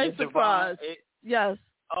very nice surprise. Yes.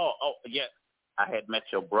 Oh, yeah. I had met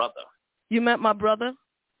your brother. You met my brother?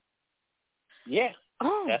 Yeah.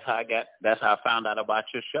 Oh. That's how I found out about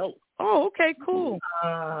your show. Oh, okay, cool.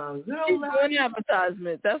 He's doing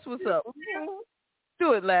advertisement. That's what's up.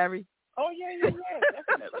 Do it, Larry. Oh, yeah,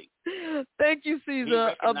 definitely. Thank you, Caesar. He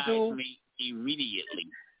recognized Abdul. me immediately.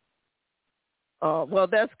 Oh, well,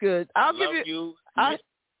 that's good. I'll give you. I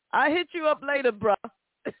hit you up later, bro.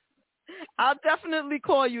 I'll definitely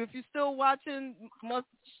call you if you're still watching. Much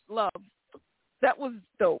love. That was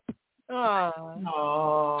dope.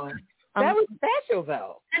 Oh, that was special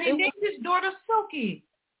though. And he named his daughter Silky.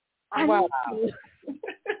 Wow.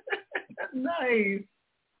 Nice.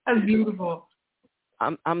 That's beautiful.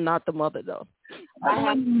 I'm not the mother though. I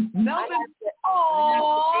have to make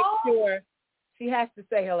sure she has to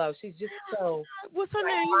say hello. She's just so. What's her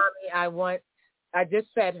name? Mommy, I just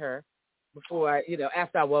fed her before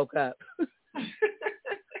after I woke up.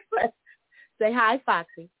 Say hi,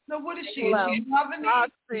 Foxy. No, what is she? Hello. Is she loving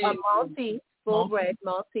Foxy. A Maltese, full-bred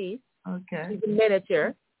Maltese. Okay. She's a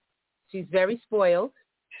miniature. She's very spoiled,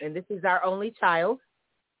 and this is our only child.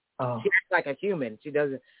 Oh. She acts like a human. She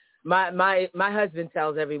doesn't. My husband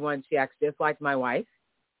tells everyone she acts just like my wife,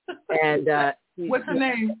 and what's her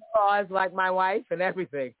name? Paws like my wife and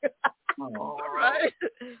everything. All right.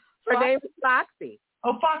 Her name is Foxy.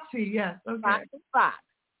 Oh, Foxy, yes. Okay. Foxy Fox.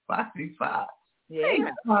 Foxy Fox. Yeah. Hey,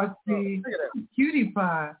 Foxy. Cutie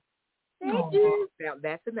pie. Thank you. Now,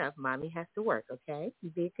 that's enough. Mommy has to work, okay? You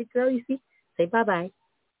be a good girl, you see? Say bye-bye.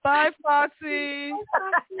 Bye, Foxy.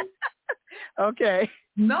 Okay.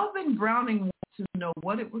 Melvin Browning wants to know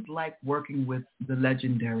what it was like working with the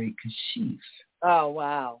legendary Kashif. Oh,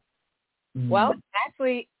 wow. Mm. Well,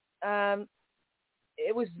 actually,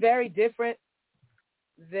 it was very different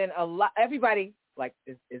than a lot. Everybody,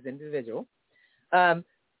 is individual.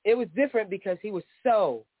 It was different because he was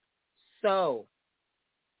so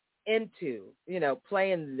into,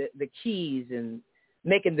 playing the keys and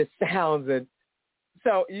making the sounds. And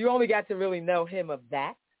so you only got to really know him of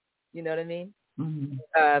that, you know what I mean? Mm-hmm.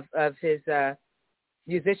 Of his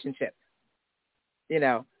musicianship,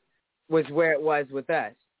 was where it was with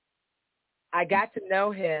us. I got to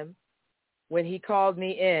know him when he called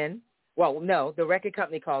me in. Well, no, the record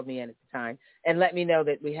company called me in at the time and let me know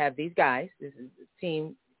that we have these guys. This is a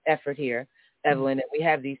team effort here, Evelyn, and we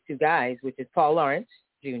have these two guys, which is Paul Lawrence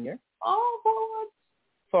Jr. Oh,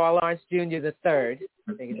 Paul Lawrence Jr. the third,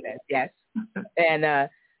 I think it says, yes. And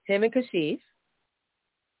him and Kashif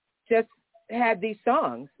just had these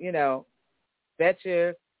songs,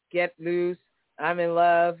 Betcha, Get Loose, I'm in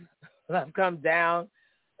Love, Love Comes Down,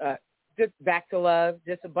 just Back to Love,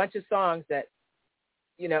 just a bunch of songs that,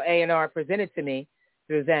 A&R presented to me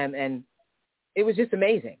through them. And it was just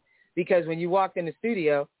amazing because when you walked in the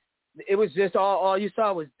studio, it was just all you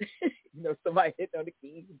saw was, somebody hitting on the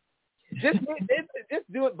keys. Just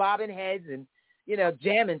doing bobbing heads and,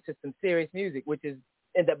 jamming to some serious music, which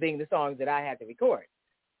end up being the songs that I had to record.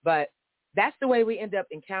 But that's the way we end up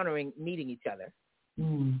meeting each other.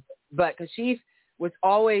 Mm. But Kashif was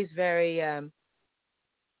always very,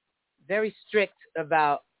 very strict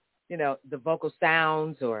about, the vocal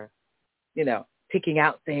sounds or, picking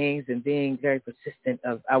out things and being very persistent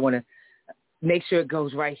of, I want to make sure it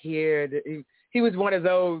goes right here. he was one of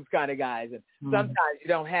those kind of guys. And sometimes you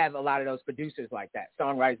don't have a lot of those producers like that,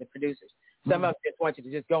 songwriters and producers. Some of them just want you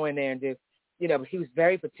to just go in there and do, but he was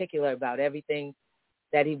very particular about everything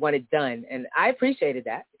that he wanted done. And I appreciated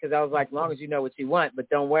that because I was like, as long as you know what you want, but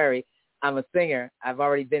don't worry, I'm a singer. I've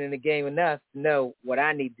already been in the game enough to know what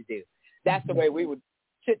I need to do. That's the way we would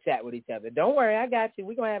chit-chat with each other. Don't worry, I got you.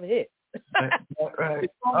 We're going to have a hit. Right.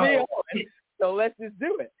 It's gonna be on, so let's just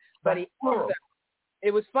do it. But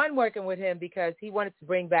it was fun working with him because he wanted to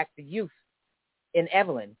bring back the youth in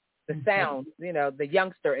Evelyn, the sound, the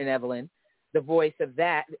youngster in Evelyn, the voice of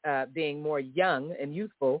that being more young and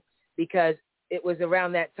youthful, because it was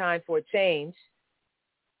around that time for a change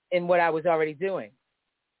in what I was already doing.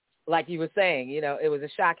 Like you were saying, it was a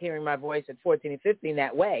shock hearing my voice at 14 and 15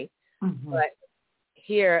 that way. But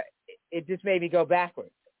here, it just made me go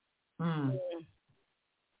backwards.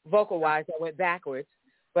 Vocal-wise, I went backwards,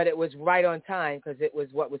 but it was right on time because it was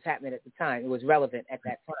what was happening at the time. It was relevant at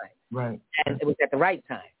that time. Right. And it was at the right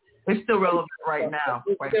time. It's still relevant right now.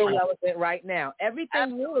 It's still relevant right now.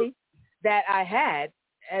 Everything really that I had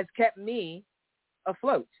has kept me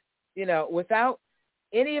afloat. Without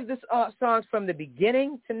any of the songs from the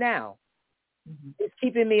beginning to now, it's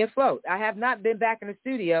keeping me afloat. I have not been back in the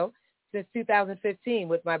studio since 2015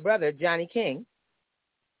 with my brother, Johnny King.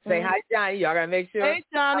 Say hi, Johnny. Y'all got to make sure. Hey,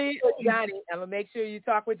 Johnny. Johnny, I'm going to make sure you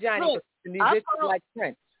talk with Johnny. Look, the musician like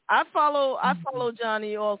Prince. I follow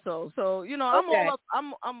Johnny also. So, I'm all up.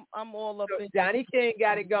 I'm all up. So Johnny King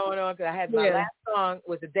got it going on because I had my last song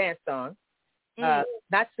was a dance song. I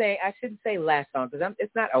shouldn't say last song because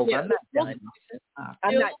it's not over. I'm not done.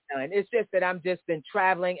 I'm not done. It's just that I'm just been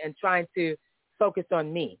traveling and trying to focus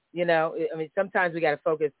on me. Sometimes we got to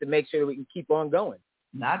focus to make sure that we can keep on going.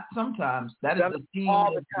 Not sometimes. That is the theme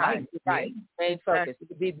all the time. Right. Main focus.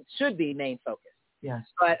 It should be main focus. Yes.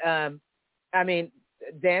 But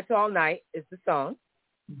Dance All Night is the song.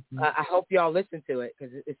 I hope y'all listen to it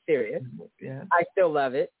because it's serious. Yeah. I still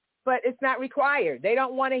love it, but it's not required. They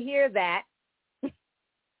don't want to hear that.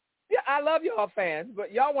 I love y'all fans,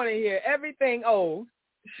 but y'all want to hear everything old,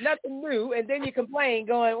 nothing new, and then you complain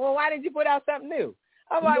going, well, why didn't you put out something new?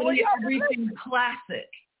 I'm like, well, everything classic.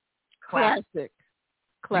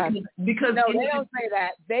 Because no, they don't say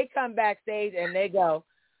that. They come backstage and they go,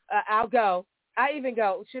 I'll go. I even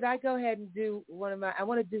go, should I go ahead and do I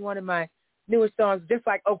want to do one of my newest songs, just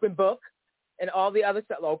like Open Book and all the other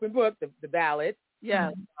stuff, Open Book, the ballads.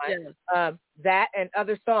 Yeah. That and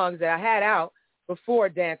other songs that I had out before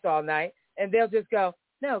Dance All Night. And they'll just go,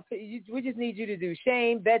 no, we just need you to do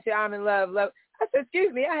Shame, Betcha, I'm in Love, Love. I said,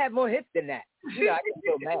 excuse me, I have more hits than that. I get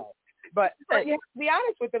so mad. But you have to be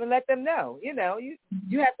honest with them and let them know. You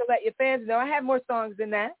have to let your fans know I have more songs than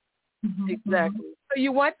that. Exactly. So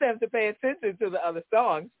you want them to pay attention to the other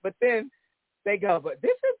songs, but then they go, but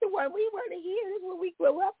this is the one we want to hear. This is what we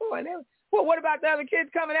grew up on. Well, what about the other kids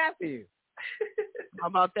coming after you? How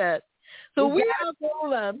about that? So we have to school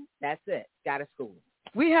them. That's it. Got to school.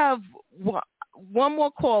 We have one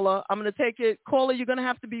more caller. I'm going to take it. Caller, you're going to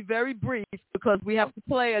have to be very brief because we have to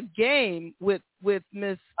play a game with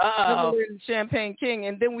Miss Evelyn Champagne King,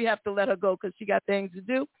 and then we have to let her go because she got things to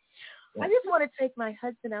do. I just want to take my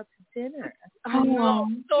husband out to dinner.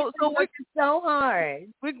 So we're working so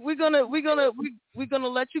hard. We're gonna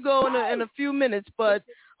let you go in a few minutes, but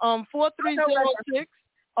 4306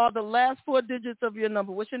 are the last four digits of your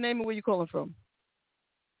number. What's your name and where you calling from?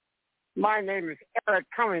 My name is Eric,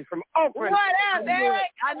 coming from Oakland. What up,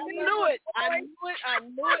 Eric? I knew it.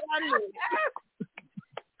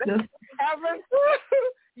 Evelyn?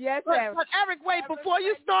 Yes, Eric. But Eric, wait, before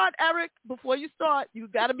you start, you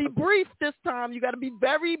got to be brief this time. You got to be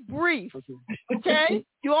very brief, okay?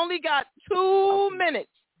 You only got 2 minutes.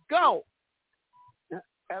 Go.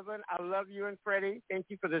 Evelyn, I love you and Freddie. Thank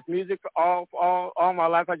you for this music for all my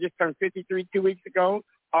life. I just turned 53 2 weeks ago,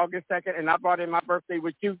 August 2nd, and I brought in my birthday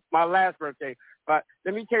with you, my last birthday. But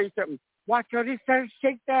let me tell you something. Watch your research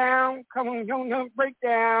shake down. Come on, young break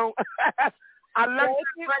down. I love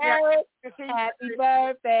you, Eric. Happy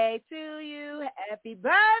birthday to you. Happy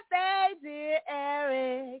birthday, dear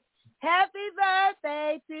Eric. Happy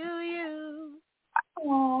birthday to you.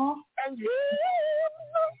 Aww. And you.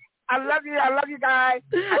 I love you guys.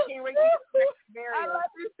 I can't wait to marry you. I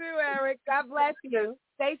love you too, Eric. God bless you.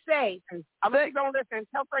 Stay safe. I'm going to listen.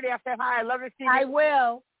 Tell Freddie I said hi. I love you, Steve. I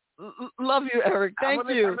will. Love you, Eric. Thank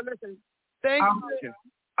you. Thank you.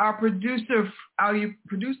 Our producer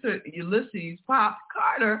Ulysses Pop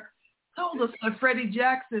Carter told us that Freddie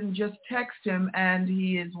Jackson just texted him and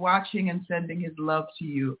he is watching and sending his love to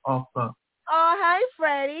you also. Oh, hi,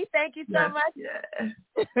 Freddie. Thank you so much. Yeah.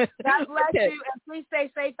 God bless you, and please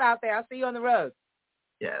stay safe out there. I'll see you on the road.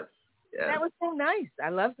 Yes. Yes. That was so nice. I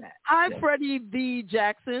love that. Hi, Freddie D.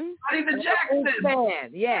 Jackson. Freddie the Jackson.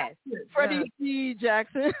 Man, yes. Freddie D.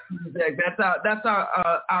 Jackson. That's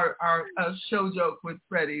our show joke with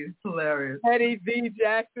Freddie. It's hilarious. Freddie D.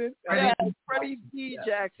 Jackson. Freddie D.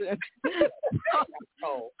 Jackson.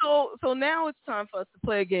 So now it's time for us to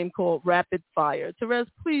play a game called Rapid Fire. Terez,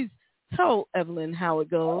 please tell Evelyn how it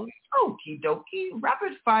goes. Okie dokie.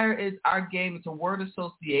 Rapid Fire is our game. It's a word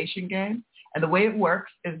association game. And the way it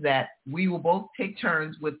works is that we will both take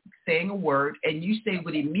turns with saying a word, and you say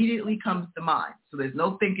what immediately comes to mind. So there's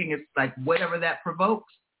no thinking. It's like whatever that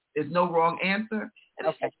provokes. There's no wrong answer. And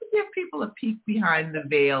it's just to give people a peek behind the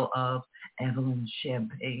veil of Evelyn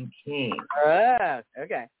Champagne King.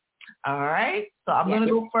 Okay. All right. So I'm going to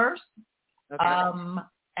go first. Okay.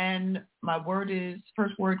 And my word is,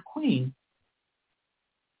 first word, queen.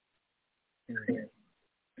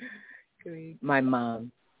 My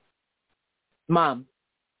mom. Mom.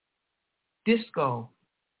 Disco.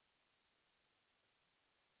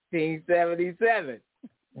 Team 77.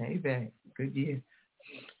 Baby, good year.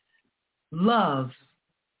 Love.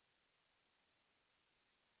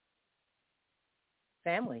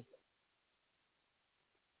 Family.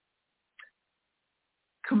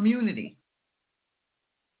 Community.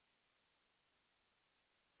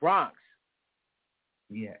 Bronx.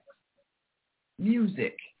 Yes.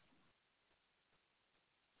 Music.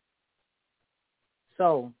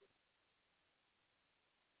 Soul.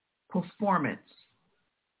 Performance.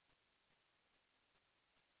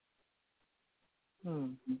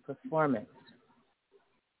 Performance.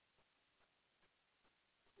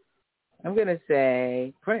 I'm going to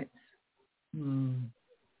say Prince.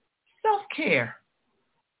 Self-care.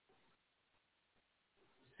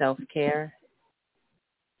 Self-care.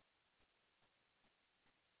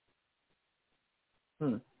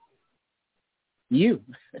 You.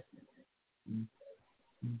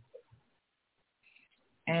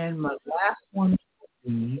 And my last one would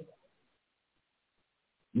be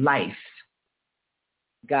life.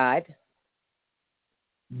 God.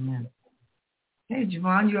 Amen. Hey,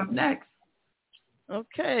 JaVonne, you're up next.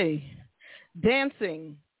 Okay.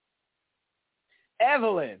 Dancing.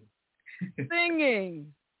 Evelyn. Singing.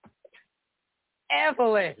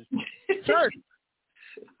 Evelyn. Church.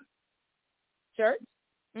 Church.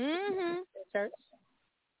 Church.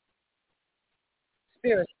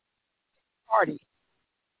 Spirit. Party.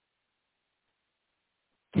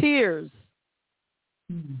 Tears.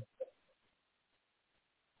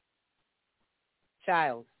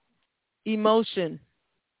 Child. Emotion.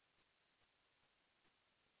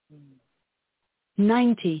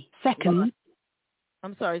 90 seconds.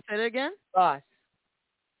 I'm sorry, say that again? Boss.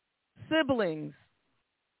 Siblings.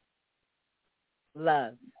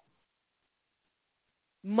 Love.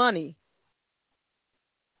 Money.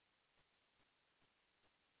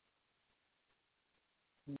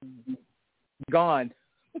 Gone.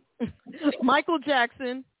 Michael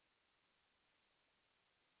Jackson.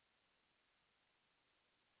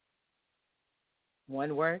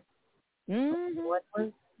 One word. One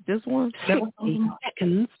word. Just one. 60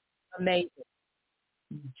 seconds. Amazing.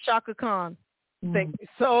 Shaka Khan. Thank you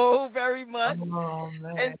so very much. Oh,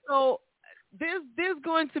 man. And so there's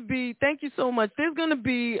going to be, thank you so much. There's going to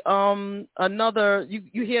be another,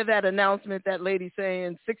 you hear that announcement, that lady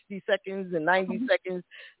saying 60 seconds and 90 seconds.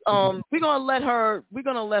 We're going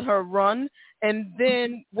to let her run. And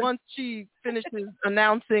then once she finishes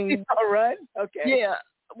announcing. Run? Okay. Yeah.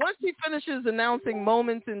 Once she finishes announcing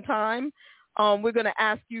moments in time, we're going to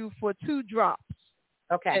ask you for 2 drops.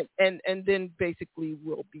 Okay. And then basically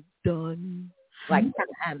we'll be done. Like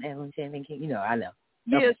I'm Evelyn Champagne King. I know.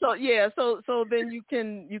 So then you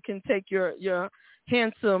can take your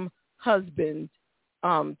handsome husband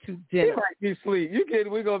to dinner. He might be asleep.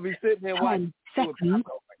 We're gonna be sitting there watching. Seconds.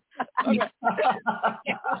 I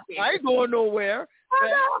ain't going nowhere.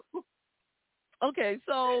 Okay,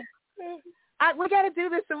 so we got to do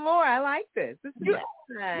this some more. I like this. This is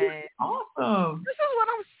nice. Awesome. This is what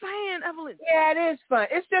I'm saying, Evelyn. Yeah, it is fun.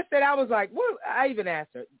 It's just that I was like, what? I even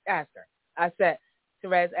asked her. I said,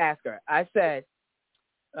 Terez, ask her. I said,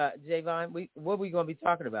 JaVonne, what are we going to be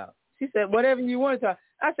talking about? She said, whatever you want to talk.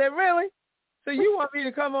 I said, really? So you want me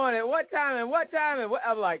to come on at what time and what time? And what?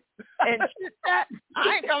 I'm like, and chit chat?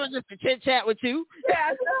 I ain't coming just to chit chat with you.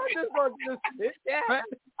 Yeah, I just want to chit chat.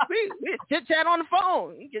 We chit chat on the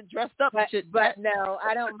phone. You get dressed up and chit chat. But no,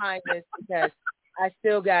 I don't mind this because I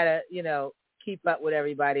still got to, keep up with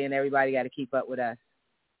everybody, and everybody got to keep up with us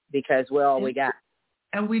because we're all we got.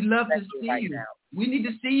 And we love to see right you. Now. We need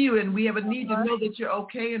to see you, and we have a need to know that you're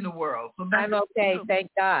okay in the world. So I'm okay,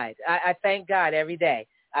 thank God. I thank God every day.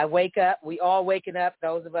 I wake up. We all waking up,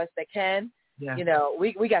 those of us that can, Yeah. You know,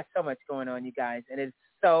 we got so much going on, you guys, and it's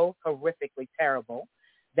so horrifically terrible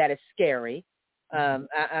that it's scary.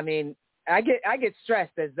 I mean, I get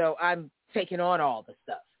stressed as though I'm taking on all the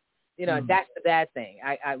stuff. You know, that's the bad thing.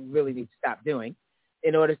 I really need to stop doing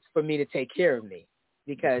in order for me to take care of me,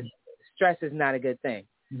 because stress is not a good thing.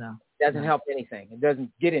 No. It doesn't help anything. It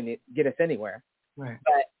doesn't get us anywhere. Right.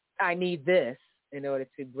 But I need this in order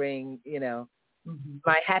to bring, you know,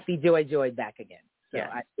 my happy joy back again. So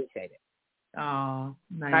I appreciate it. Oh,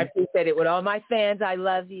 nice. I appreciate it with all my fans. I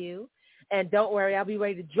love you. And don't worry, I'll be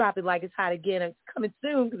ready to drop it like it's hot again. It's coming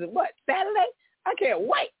soon because what, Saturday? I can't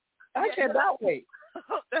wait. I cannot wait.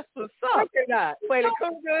 That's what's I up. cannot. Play the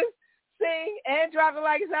Cougars, sing, and drop it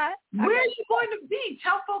like it's hot. Where are you going to be?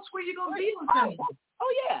 Tell folks where you're going to be on Sunday.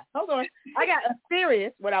 Oh, yeah. Hold on. I got a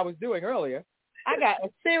serious, what I was doing earlier, I got a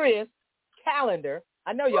serious calendar.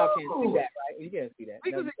 I know y'all can't see that, right? You can't see that.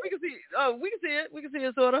 We can see it. We can see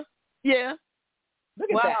it, sort of. Yeah. Look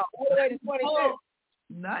at that. All the way to 22. Oh,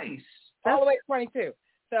 nice. All the way to 22.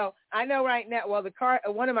 So I know right now, well,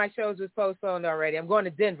 one of my shows was postponed already. I'm going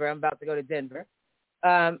to Denver. I'm about to go to Denver.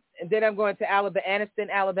 And then I'm going to Anniston,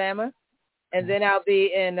 Alabama. And then I'll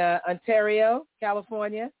be in Ontario,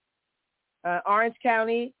 California, Orange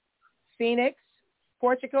County, Phoenix,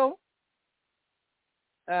 Portugal,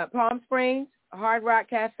 Palm Springs, Hard Rock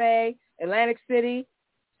Cafe, Atlantic City.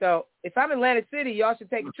 So if I'm in Atlantic City, y'all should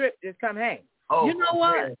take a trip. Just come hang. Oh, you know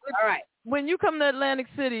what? All right. When you come to Atlantic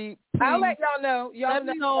City, please, I'll let y'all know. Let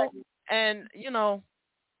me know. And, you know,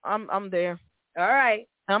 I'm there. All right.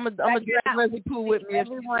 I'm a drag Leslie Pooh with me.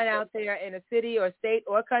 Everyone out there in a city or state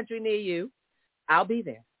or country near you, I'll be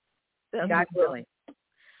there. God willing.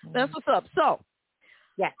 That's what's up. So,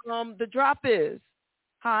 yes. The drop is,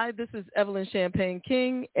 hi, this is Evelyn Champagne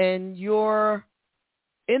King, and you're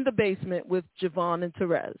in the basement with JaVonne and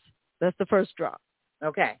Terez. That's the first drop.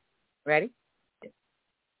 Okay. Ready?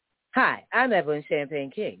 Hi, I'm Evelyn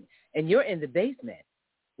Champagne King, and you're in the basement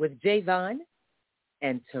with JaVonne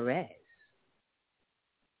and Terez.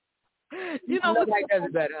 You know, nobody does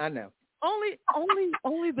it better. I know.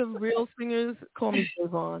 Only the real singers call me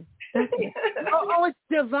JaVonne. oh, it's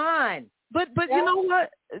JaVonne. But you know what?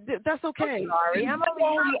 That's okay. I'm sorry. I'm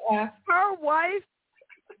her wife.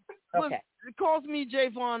 Okay. Calls me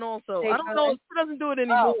JaVonne also. JaVonne. I don't know. She doesn't do it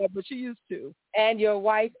anymore, but she used to. And your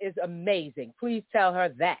wife is amazing. Please tell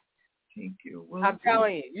her that. Thank you. Well, I'm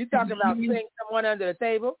telling you. You talking about putting someone under the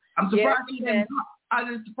table? I'm surprised I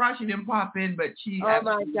was surprised she didn't pop in, but she. Oh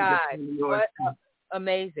my God! What an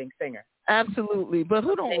amazing singer. Absolutely. But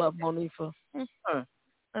who don't love Monifa?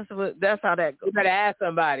 That's how that goes. You better ask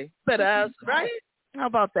somebody. Better ask, right? How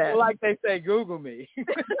about that? Well, like they say, Google me.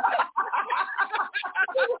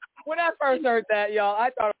 When I first heard that, y'all,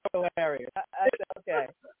 I thought it was hilarious. I said, okay,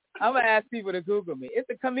 I'm going to ask people to Google me. It's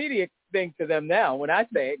a comedic thing to them now when I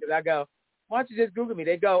say it, because I go, why don't you just Google me?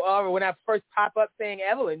 They go, oh, when I first pop up saying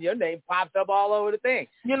Evelyn, your name pops up all over the thing.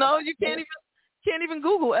 You know, you can't even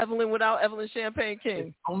Google Evelyn without Evelyn Champagne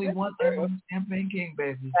King. Only one Evelyn Champagne King,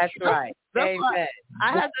 baby. That's right. That's why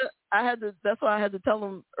I had to. That's why I had to tell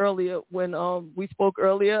them earlier when we spoke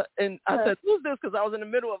earlier, and I said, "Who's this?" Because I was in the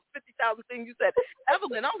middle of 50,000 things. You said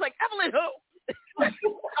Evelyn. I was like, Evelyn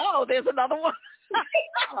who? Oh, there's another one.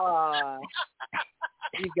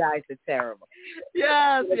 You guys are terrible.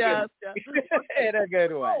 Yes. In a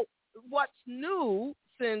good way. So, what's new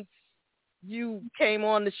since you came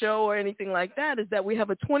on the show or anything like that is that we have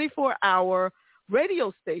a 24-hour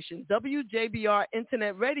radio station. WJBR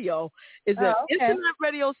Internet Radio is an internet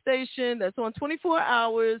radio station that's on 24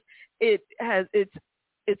 hours. It's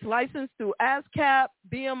licensed through ASCAP,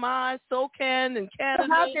 BMI, SOCAN, and Canada.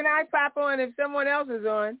 So how can I pop on if someone else is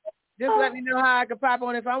on? Just let me know how I can pop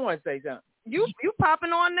on if I want to say something. You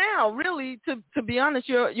popping on now, really? To be honest,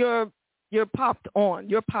 you're popped on.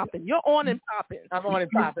 You're popping. You're on and popping. I'm on and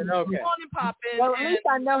popping. Okay. You're on and popping. Well, at least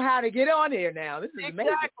I know how to get on here now. This is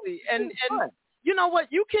amazing. Exactly. And you know what?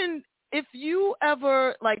 You can, if you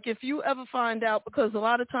ever find out, because a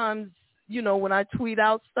lot of times, you know, when I tweet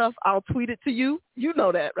out stuff, I'll tweet it to you. You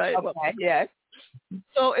know that, right? Okay. Yes.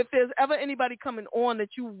 So if there's ever anybody coming on that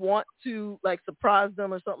you want to like surprise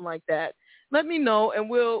them or something like that, let me know and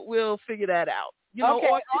we'll figure that out. You know, okay.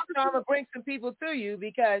 Also, I'm gonna bring some people to you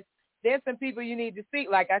because there's some people you need to see.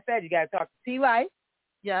 Like I said, you got to talk to T-Life.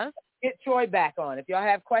 Yes. Get Troy back on if y'all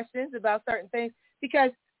have questions about certain things. Because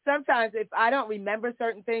sometimes if I don't remember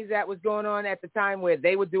certain things that was going on at the time where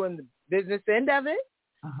they were doing the business end of it,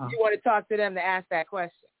 you want to talk to them to ask that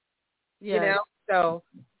question. Yeah. You know? So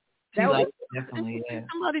definitely, yeah.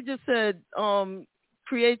 Somebody just said,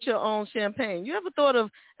 create your own champagne. You ever thought of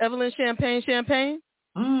Evelyn Champagne?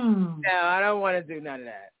 No, I don't want to do none of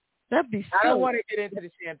that. That'd be I don't want to get into the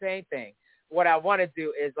champagne thing. What I want to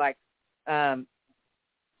do is like some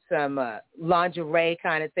lingerie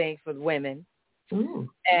kind of thing for the women. Ooh.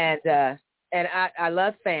 And I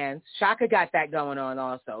love fans. Shaka got that going on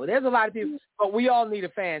also. There's a lot of people, but we all need a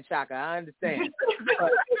fan, Shaka. I understand.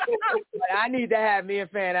 but I need to have me a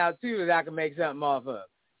fan out too that I can make something off of.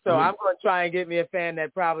 So I'm going to try and get me a fan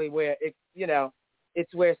that probably where it,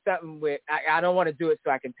 it's where something where I don't want to do it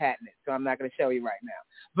so I can patent it. So I'm not going to show you right now.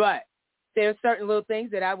 But there's certain little things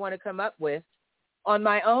that I want to come up with on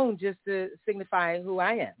my own just to signify who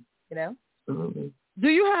I am, Absolutely. Do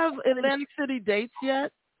you have Atlantic City dates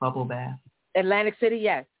yet? Bubble bath. Atlantic City,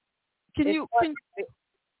 yes. The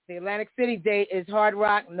Atlantic City date is Hard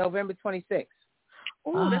Rock, November 26th.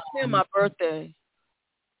 Oh, that's near my birthday.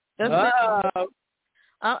 That's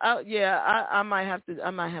I might have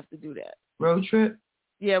to do that. Road trip?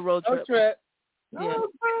 Yeah, road trip. Yeah.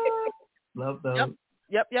 Love those.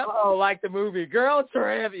 Yep. Oh, like the movie Girl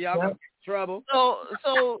Trip. Y'all got trouble.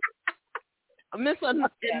 So Miss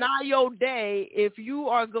Anayo Day, if you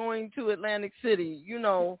are going to Atlantic City,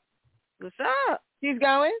 what's up? She's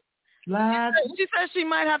going? Slide. She said she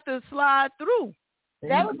might have to slide through.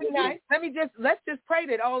 That would be nice. Let's just pray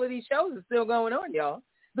that all of these shows are still going on, y'all.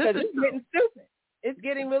 Because it's getting stupid. It's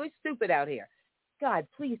getting really stupid out here. God,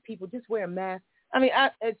 please, people, just wear a mask. I mean,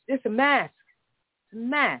 it's a mask. It's a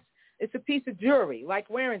mask. It's a piece of jewelry, like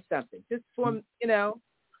wearing something. Just for,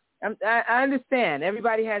 I understand.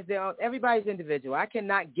 Everybody has their own. Everybody's individual. I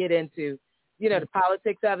cannot get into, the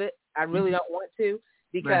politics of it. I really don't want to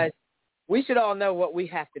because we should all know what we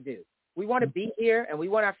have to do. We want to be here, and we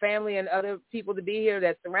want our family and other people to be here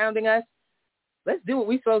that's surrounding us. Let's do what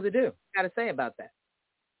we're supposed to do. Got to say about that.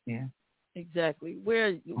 Yeah. Exactly.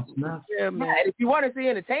 If you want to see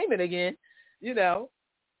entertainment again, because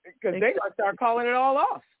they're going to start calling it all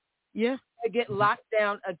off. Yeah. They get locked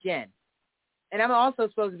down again. And I'm also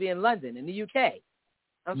supposed to be in London, in the UK.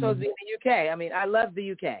 I'm supposed to be in the UK. I mean, I love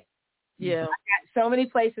the UK. Yeah. I got so many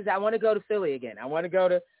places. I want to go to Philly again. I want to go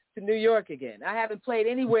to New York again. I haven't played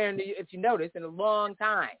anywhere, if you notice, in a long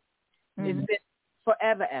time. Mm-hmm. It's been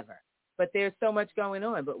forever, ever. But there's so much going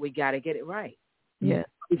on, but we got to get it right. Yeah.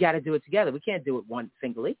 We got to do it together. We can't do it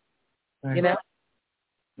singly, Right.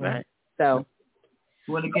 Right. So.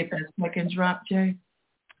 You want to get that second drop, Jay?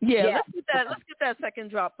 Yeah, let's get that second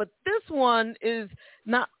drop. But this one is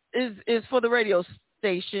for the radio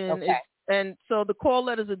station. Okay. And so the call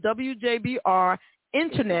letters are WJBR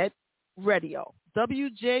Internet Radio.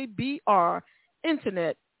 WJBR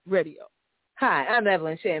Internet Radio. Hi, I'm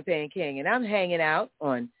Evelyn Champagne King, and I'm hanging out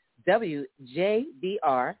on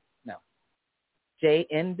WJBR. No.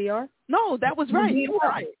 JNBR? No, that was right. You were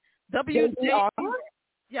right. WJBR.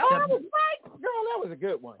 Yeah, that was right. Girl, that was a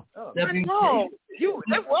good one. Oh. I know. It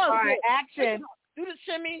was. All right, action. Do the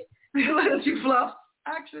shimmy. Let you fluff.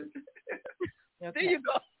 Action. Okay. There you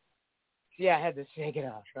go. Yeah, I had to shake it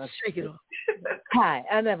off. Shake it off. Hi,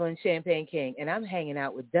 I'm Evelyn Champagne King, and I'm hanging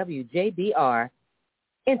out with WJBR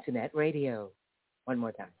Internet Radio. One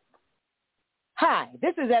more time. Hi,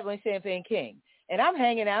 this is Evelyn Champagne King, and I'm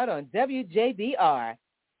hanging out on WJBR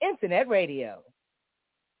Internet Radio.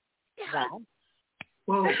 Yeah.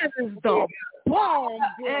 Whoa. This is the bomb.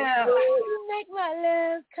 Yeah. You make my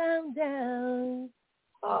love come down.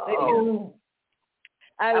 Oh.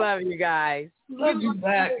 I love you guys. Love you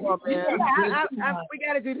back. We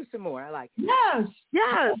got to do this some more. I like it.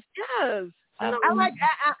 Yes. I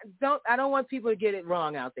don't want people to get it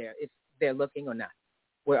wrong out there if they're looking or not.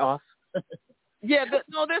 We're off. Yeah, they're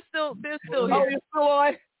still here. Oh, you're still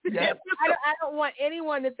on? Yeah. I don't want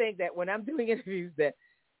anyone to think that when I'm doing interviews that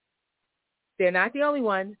they're not the only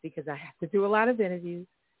ones, because I have to do a lot of interviews.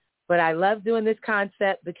 But I love doing this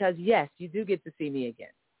concept because, yes, you do get to see me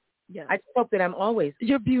again. Yeah. I just hope that I'm always.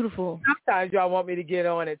 You're beautiful. Sometimes y'all want me to get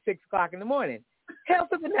on at 6 o'clock in the morning. Hell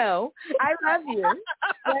to the no. I love you.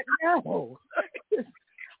 But no.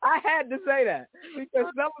 I had to say that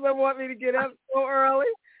because some of them want me to get up so early.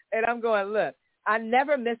 And I'm going, look, I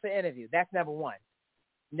never miss an interview. That's number one.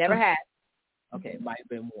 Never had. Okay, it might have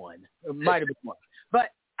been one. It might have been one.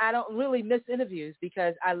 But I don't really miss interviews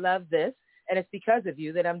because I love this. And it's because of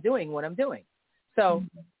you that I'm doing what I'm doing. So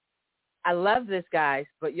I love this, guys,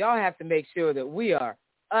 but y'all have to make sure that we are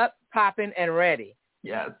up, popping, and ready.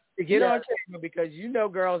 Yes. To get on camera because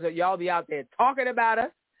girls, that y'all be out there talking about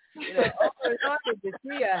us. Did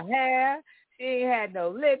she her hair? She ain't had no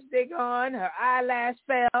lipstick on. Her eyelash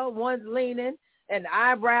fell. One's leaning. And the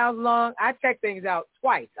eyebrows long. I checked things out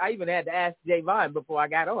twice. I even had to ask JaVonne before I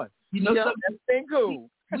got on. That's been cool.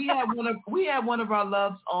 We had one of our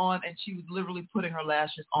loves on, and she was literally putting her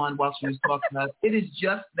lashes on while she was talking to us. It is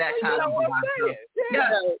just that kind of vibe. Yeah.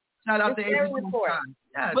 Shout out to very Avery. important.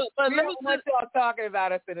 Yes. But we don't want y'all talking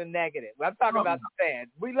about us in a negative. I'm talking about the fans.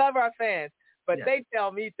 We love our fans, but they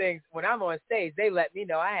tell me things when I'm on stage. They let me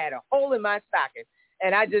know I had a hole in my stocking,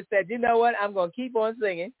 and I just said, you know what? I'm going to keep on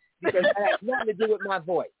singing because it has nothing to do with my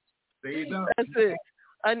voice. There you go. That's it.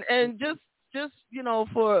 And just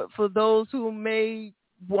for those who may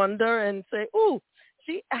wonder and say, "Ooh,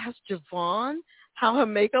 she asked JaVonne how her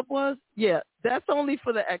makeup was." Yeah, that's only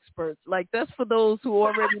for the experts. Like, that's for those who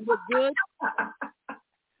already look good.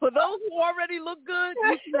 For those who already look good,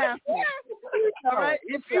 you can ask me. All right.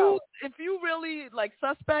 If you really like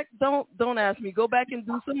suspect, don't ask me. Go back and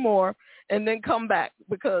do some more, and then come back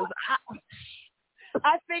because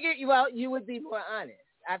I figured you would be more honest.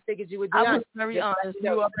 I figured you would be I honest. was very honest.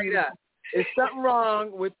 You are straight up. Is something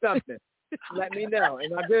wrong with something? Let me know.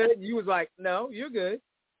 Am I good? You was like, no, you're good.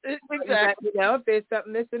 Exactly. Let me know if there's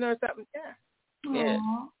something missing or something. Yeah.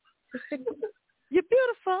 You're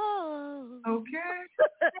beautiful. Okay.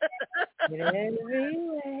 In every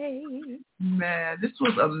way. Man, this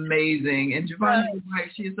was amazing. And JaVonne was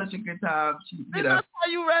right. She is such a good time. Didn't I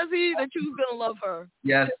tell you, Rezzy, that you was going to love her?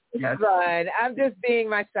 Yes. Fun. I'm just being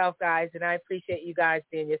myself, guys, and I appreciate you guys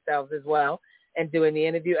being yourselves as well and doing the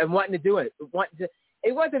interview and wanting to do it.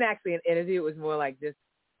 It wasn't actually an interview. It was more like just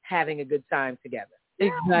having a good time together.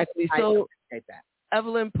 Exactly. I So, appreciate that.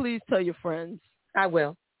 Evelyn, please tell your friends. I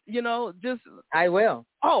will. I will.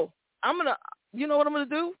 Oh, you know what I'm going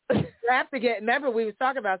to do? You have to remember we was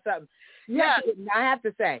talking about something. Yes. I have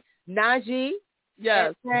to say, Najee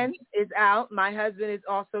and Friends is out. My husband is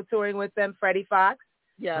also touring with them, Freddie Fox.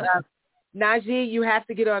 Yes. Najee, you have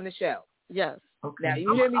to get on the show. Yes. Okay. Now,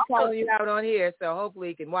 you hear me calling you out on here, so hopefully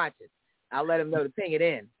you can watch it. I'll let him know to ping it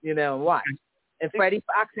in, and watch. And Freddie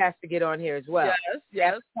Fox has to get on here as well.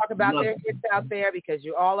 Yes. Talk about their hits out there because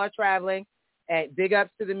you all are traveling. And big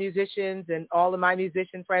ups to the musicians and all of my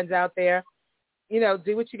musician friends out there.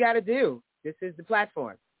 Do what you got to do. This is the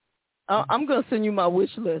platform. I'm going to send you my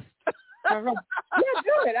wish list. Yeah, do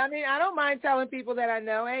it. I mean, I don't mind telling people that I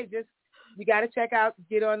know, hey, you got to check out,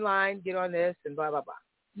 get online, get on this, and blah, blah, blah.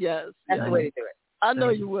 Yes. That's the way to do it. I know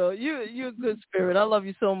you will. You're a good spirit. I love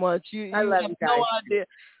you so much. I love you guys. No idea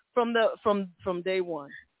from day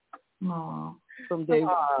one. Aww. From day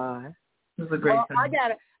one. It was a great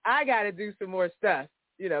time. I gotta do some more stuff,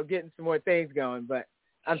 getting some more things going. But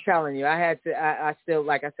I'm telling you, I still,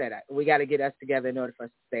 like I said, we got to get us together in order for us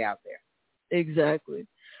to stay out there. Exactly.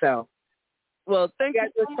 So, well, thank you.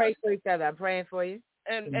 Let's pray for each other. I'm praying for you.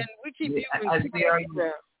 And we keep you in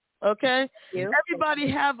prayer. Okay? Everybody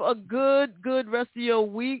have a good rest of your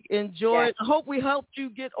week. Enjoy it. I hope we helped you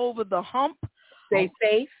get over the hump. Stay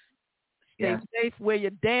safe. Stay safe. Wear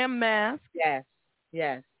your damn mask.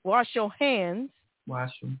 Yes. Wash your hands.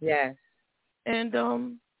 Wash them. Yes. And,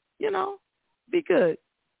 be good.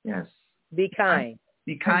 Yes. Be kind.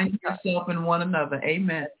 Be kind to yourself and one another.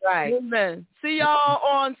 Amen. That's right. Amen. See y'all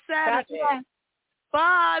on Saturday.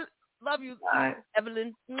 Bye. Love you, Bye.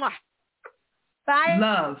 Evelyn. Mwah. Bye.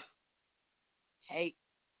 Love. Hey.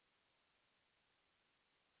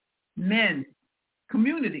 Men.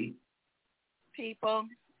 Community. People.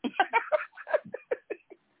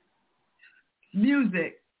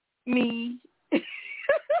 Music. Me.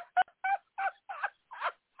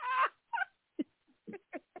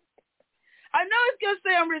 I know it's going to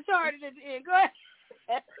say I'm retarded at the end. Go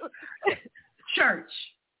ahead. Church.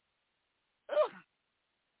 Ugh.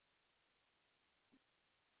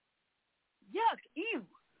 Yuck. Ew.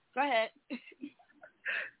 Go ahead.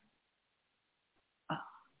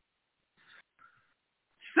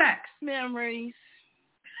 Sex. Memories.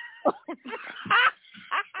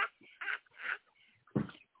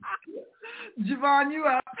 JaVonne, you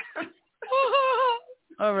up.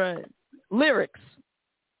 All right. Lyrics.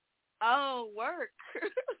 Oh, work.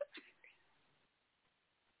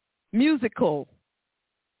 Musical.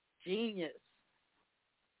 Genius.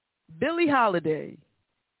 Billie Holiday.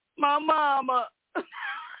 My mama.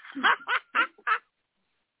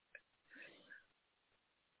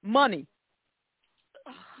 Money.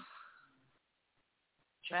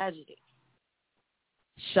 Tragedy.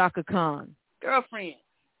 Shaka Khan. Girlfriend.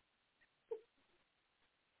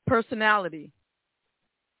 Personality.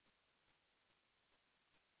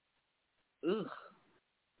 Ugh.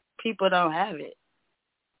 People don't have it.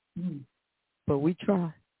 But we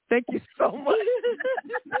try. Thank you so much.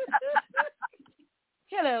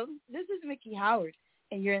 Hello, this is Mickey Howard,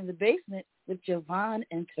 and you're in the basement with JaVonne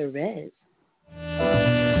and Terez.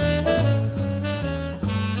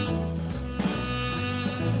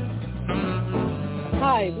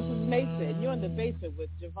 Hi, this is Mason. You're in the basement with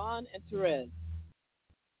JaVonne and Terez.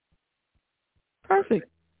 Perfect.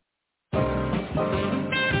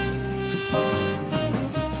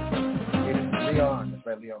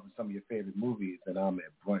 off of some of your favorite movies, and I'm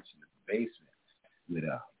at brunch in the basement with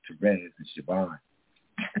Terez and JaVonne.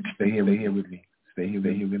 Stay here with me. Stay here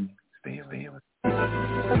with me.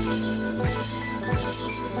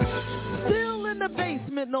 Still in the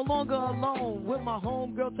basement, no longer alone, with my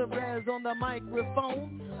homegirl Terez on the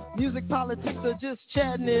microphone. Music, politics, or just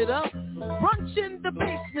chatting it up. Brunch in the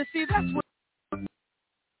basement, see that's what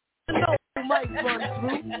might run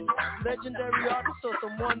through. Legendary artist or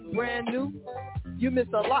someone brand new. You miss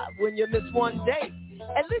a lot when you miss one day.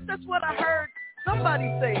 At least that's what I heard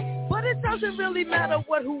somebody say. But it doesn't really matter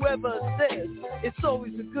what whoever says. It's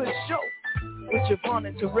always a good show with JaVonne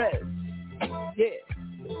and Terez. Yeah.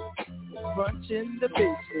 Brunch in the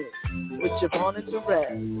basement with JaVonne and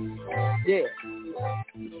Terez.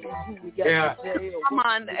 Yeah. Come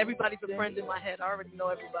on, everybody's a friend in my head. I already know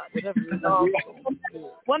everybody.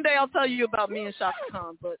 One day I'll tell you about me and Shaka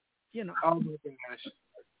Khan, but you know. Oh my gosh.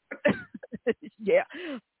 Yeah,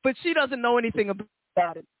 but she doesn't know anything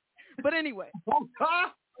about it. But anyway.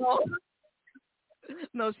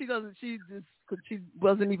 No, she doesn't. She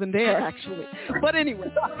wasn't even there actually. But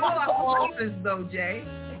anyway. Office though, Jay.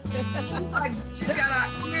 Like she got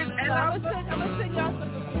our ears and I'm gonna send y'all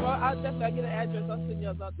something tomorrow. I'll definitely get an address. I'll send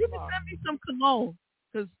y'all something tomorrow. You can send me some cologne,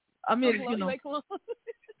 because I mean, you know.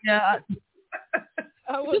 Yeah.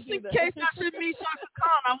 Just in case I should meet Shaka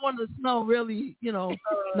Khan, I want to smell really, you know,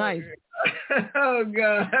 nice. Oh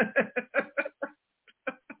God.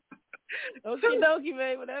 Okie dokie,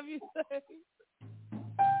 man. Whatever you say.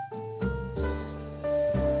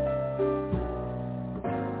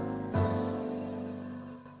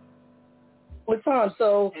 What time?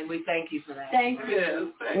 So. And we thank you for that. Thank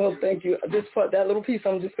you. Well, thank you. This part, that little piece,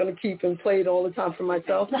 I'm just going to keep and play it all the time for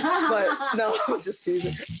myself. But no, I'm just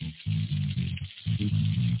teasing.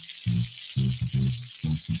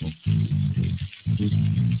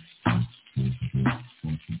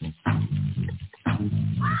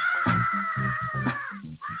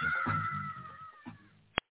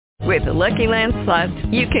 With the Lucky Land Slots,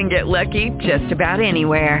 you can get lucky just about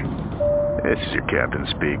anywhere. This is your captain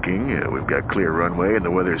speaking. We've got clear runway and the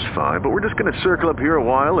weather's fine, but we're just going to circle up here a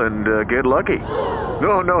while and get lucky.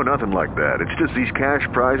 No, nothing like that. It's just these cash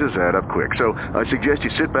prizes add up quick. So I suggest you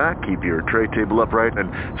sit back, keep your tray table upright, and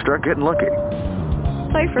start getting lucky.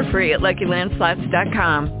 Play for free at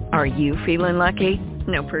LuckyLandSlots.com. Are you feeling lucky?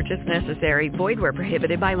 No purchase necessary. Void where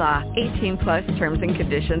prohibited by law. 18+ terms and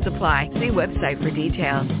conditions apply. See website for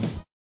details.